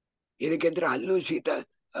 ಇದಕ್ಕೆಂದ್ರೆ ಅಲ್ಲೂ ಸೀತಾ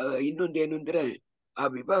ಇನ್ನೊಂದೇನು ಅಂದ್ರೆ ಆ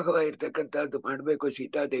ವಿವಾಹವಾಗಿರ್ತಕ್ಕಂಥದ್ದು ಮಾಡ್ಬೇಕು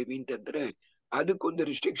ಸೀತಾದೇವಿ ಅಂತಂದ್ರೆ ಅದಕ್ಕೊಂದು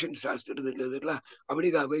ರಿಸ್ಟ್ರಿಕ್ಷನ್ ಶಾಸ್ತ್ರದಲ್ಲಿಲ್ಲ.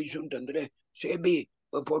 ಅವಳಿಗೆ ಆ ವಯಸ್ಸು ಅಂತಂದ್ರೆ SEBI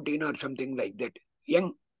 14 or something like that,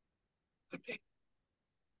 Young.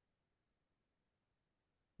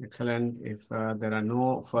 Excellent. If there are no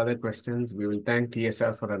further questions, we will thank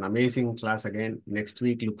TSR for an amazing class again. Next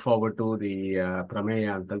week, look forward to the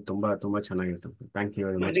Prameya Uncle. ತುಂಬಾ ಚೆನ್ನಾಗಿತ್ತು. Thank you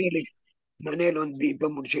very much. ಮನೇಲಿ ಒಂದು ದೀಪ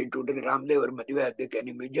ಮುಡಿಸಿ ಇಟ್ಬಿಟ್ರೆ ರಾಮದೇವರ ಮದುವೆ ಅದಕ್ಕೆ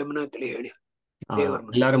ನಿಮ್ಮ ಜಮುನಾತಲಿ ಹೇಳಿ ದೇವರ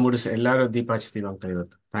ಎಲ್ಲಾರು ದೀಪ ಹಚ್ತೀವಿ ಅಂಕಲ್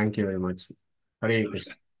ಇವತ್ತು. Thank you very much. Hare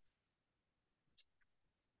Krishna.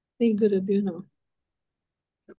 Shri ಗುರುಭ್ಯೋ ನಮಃ.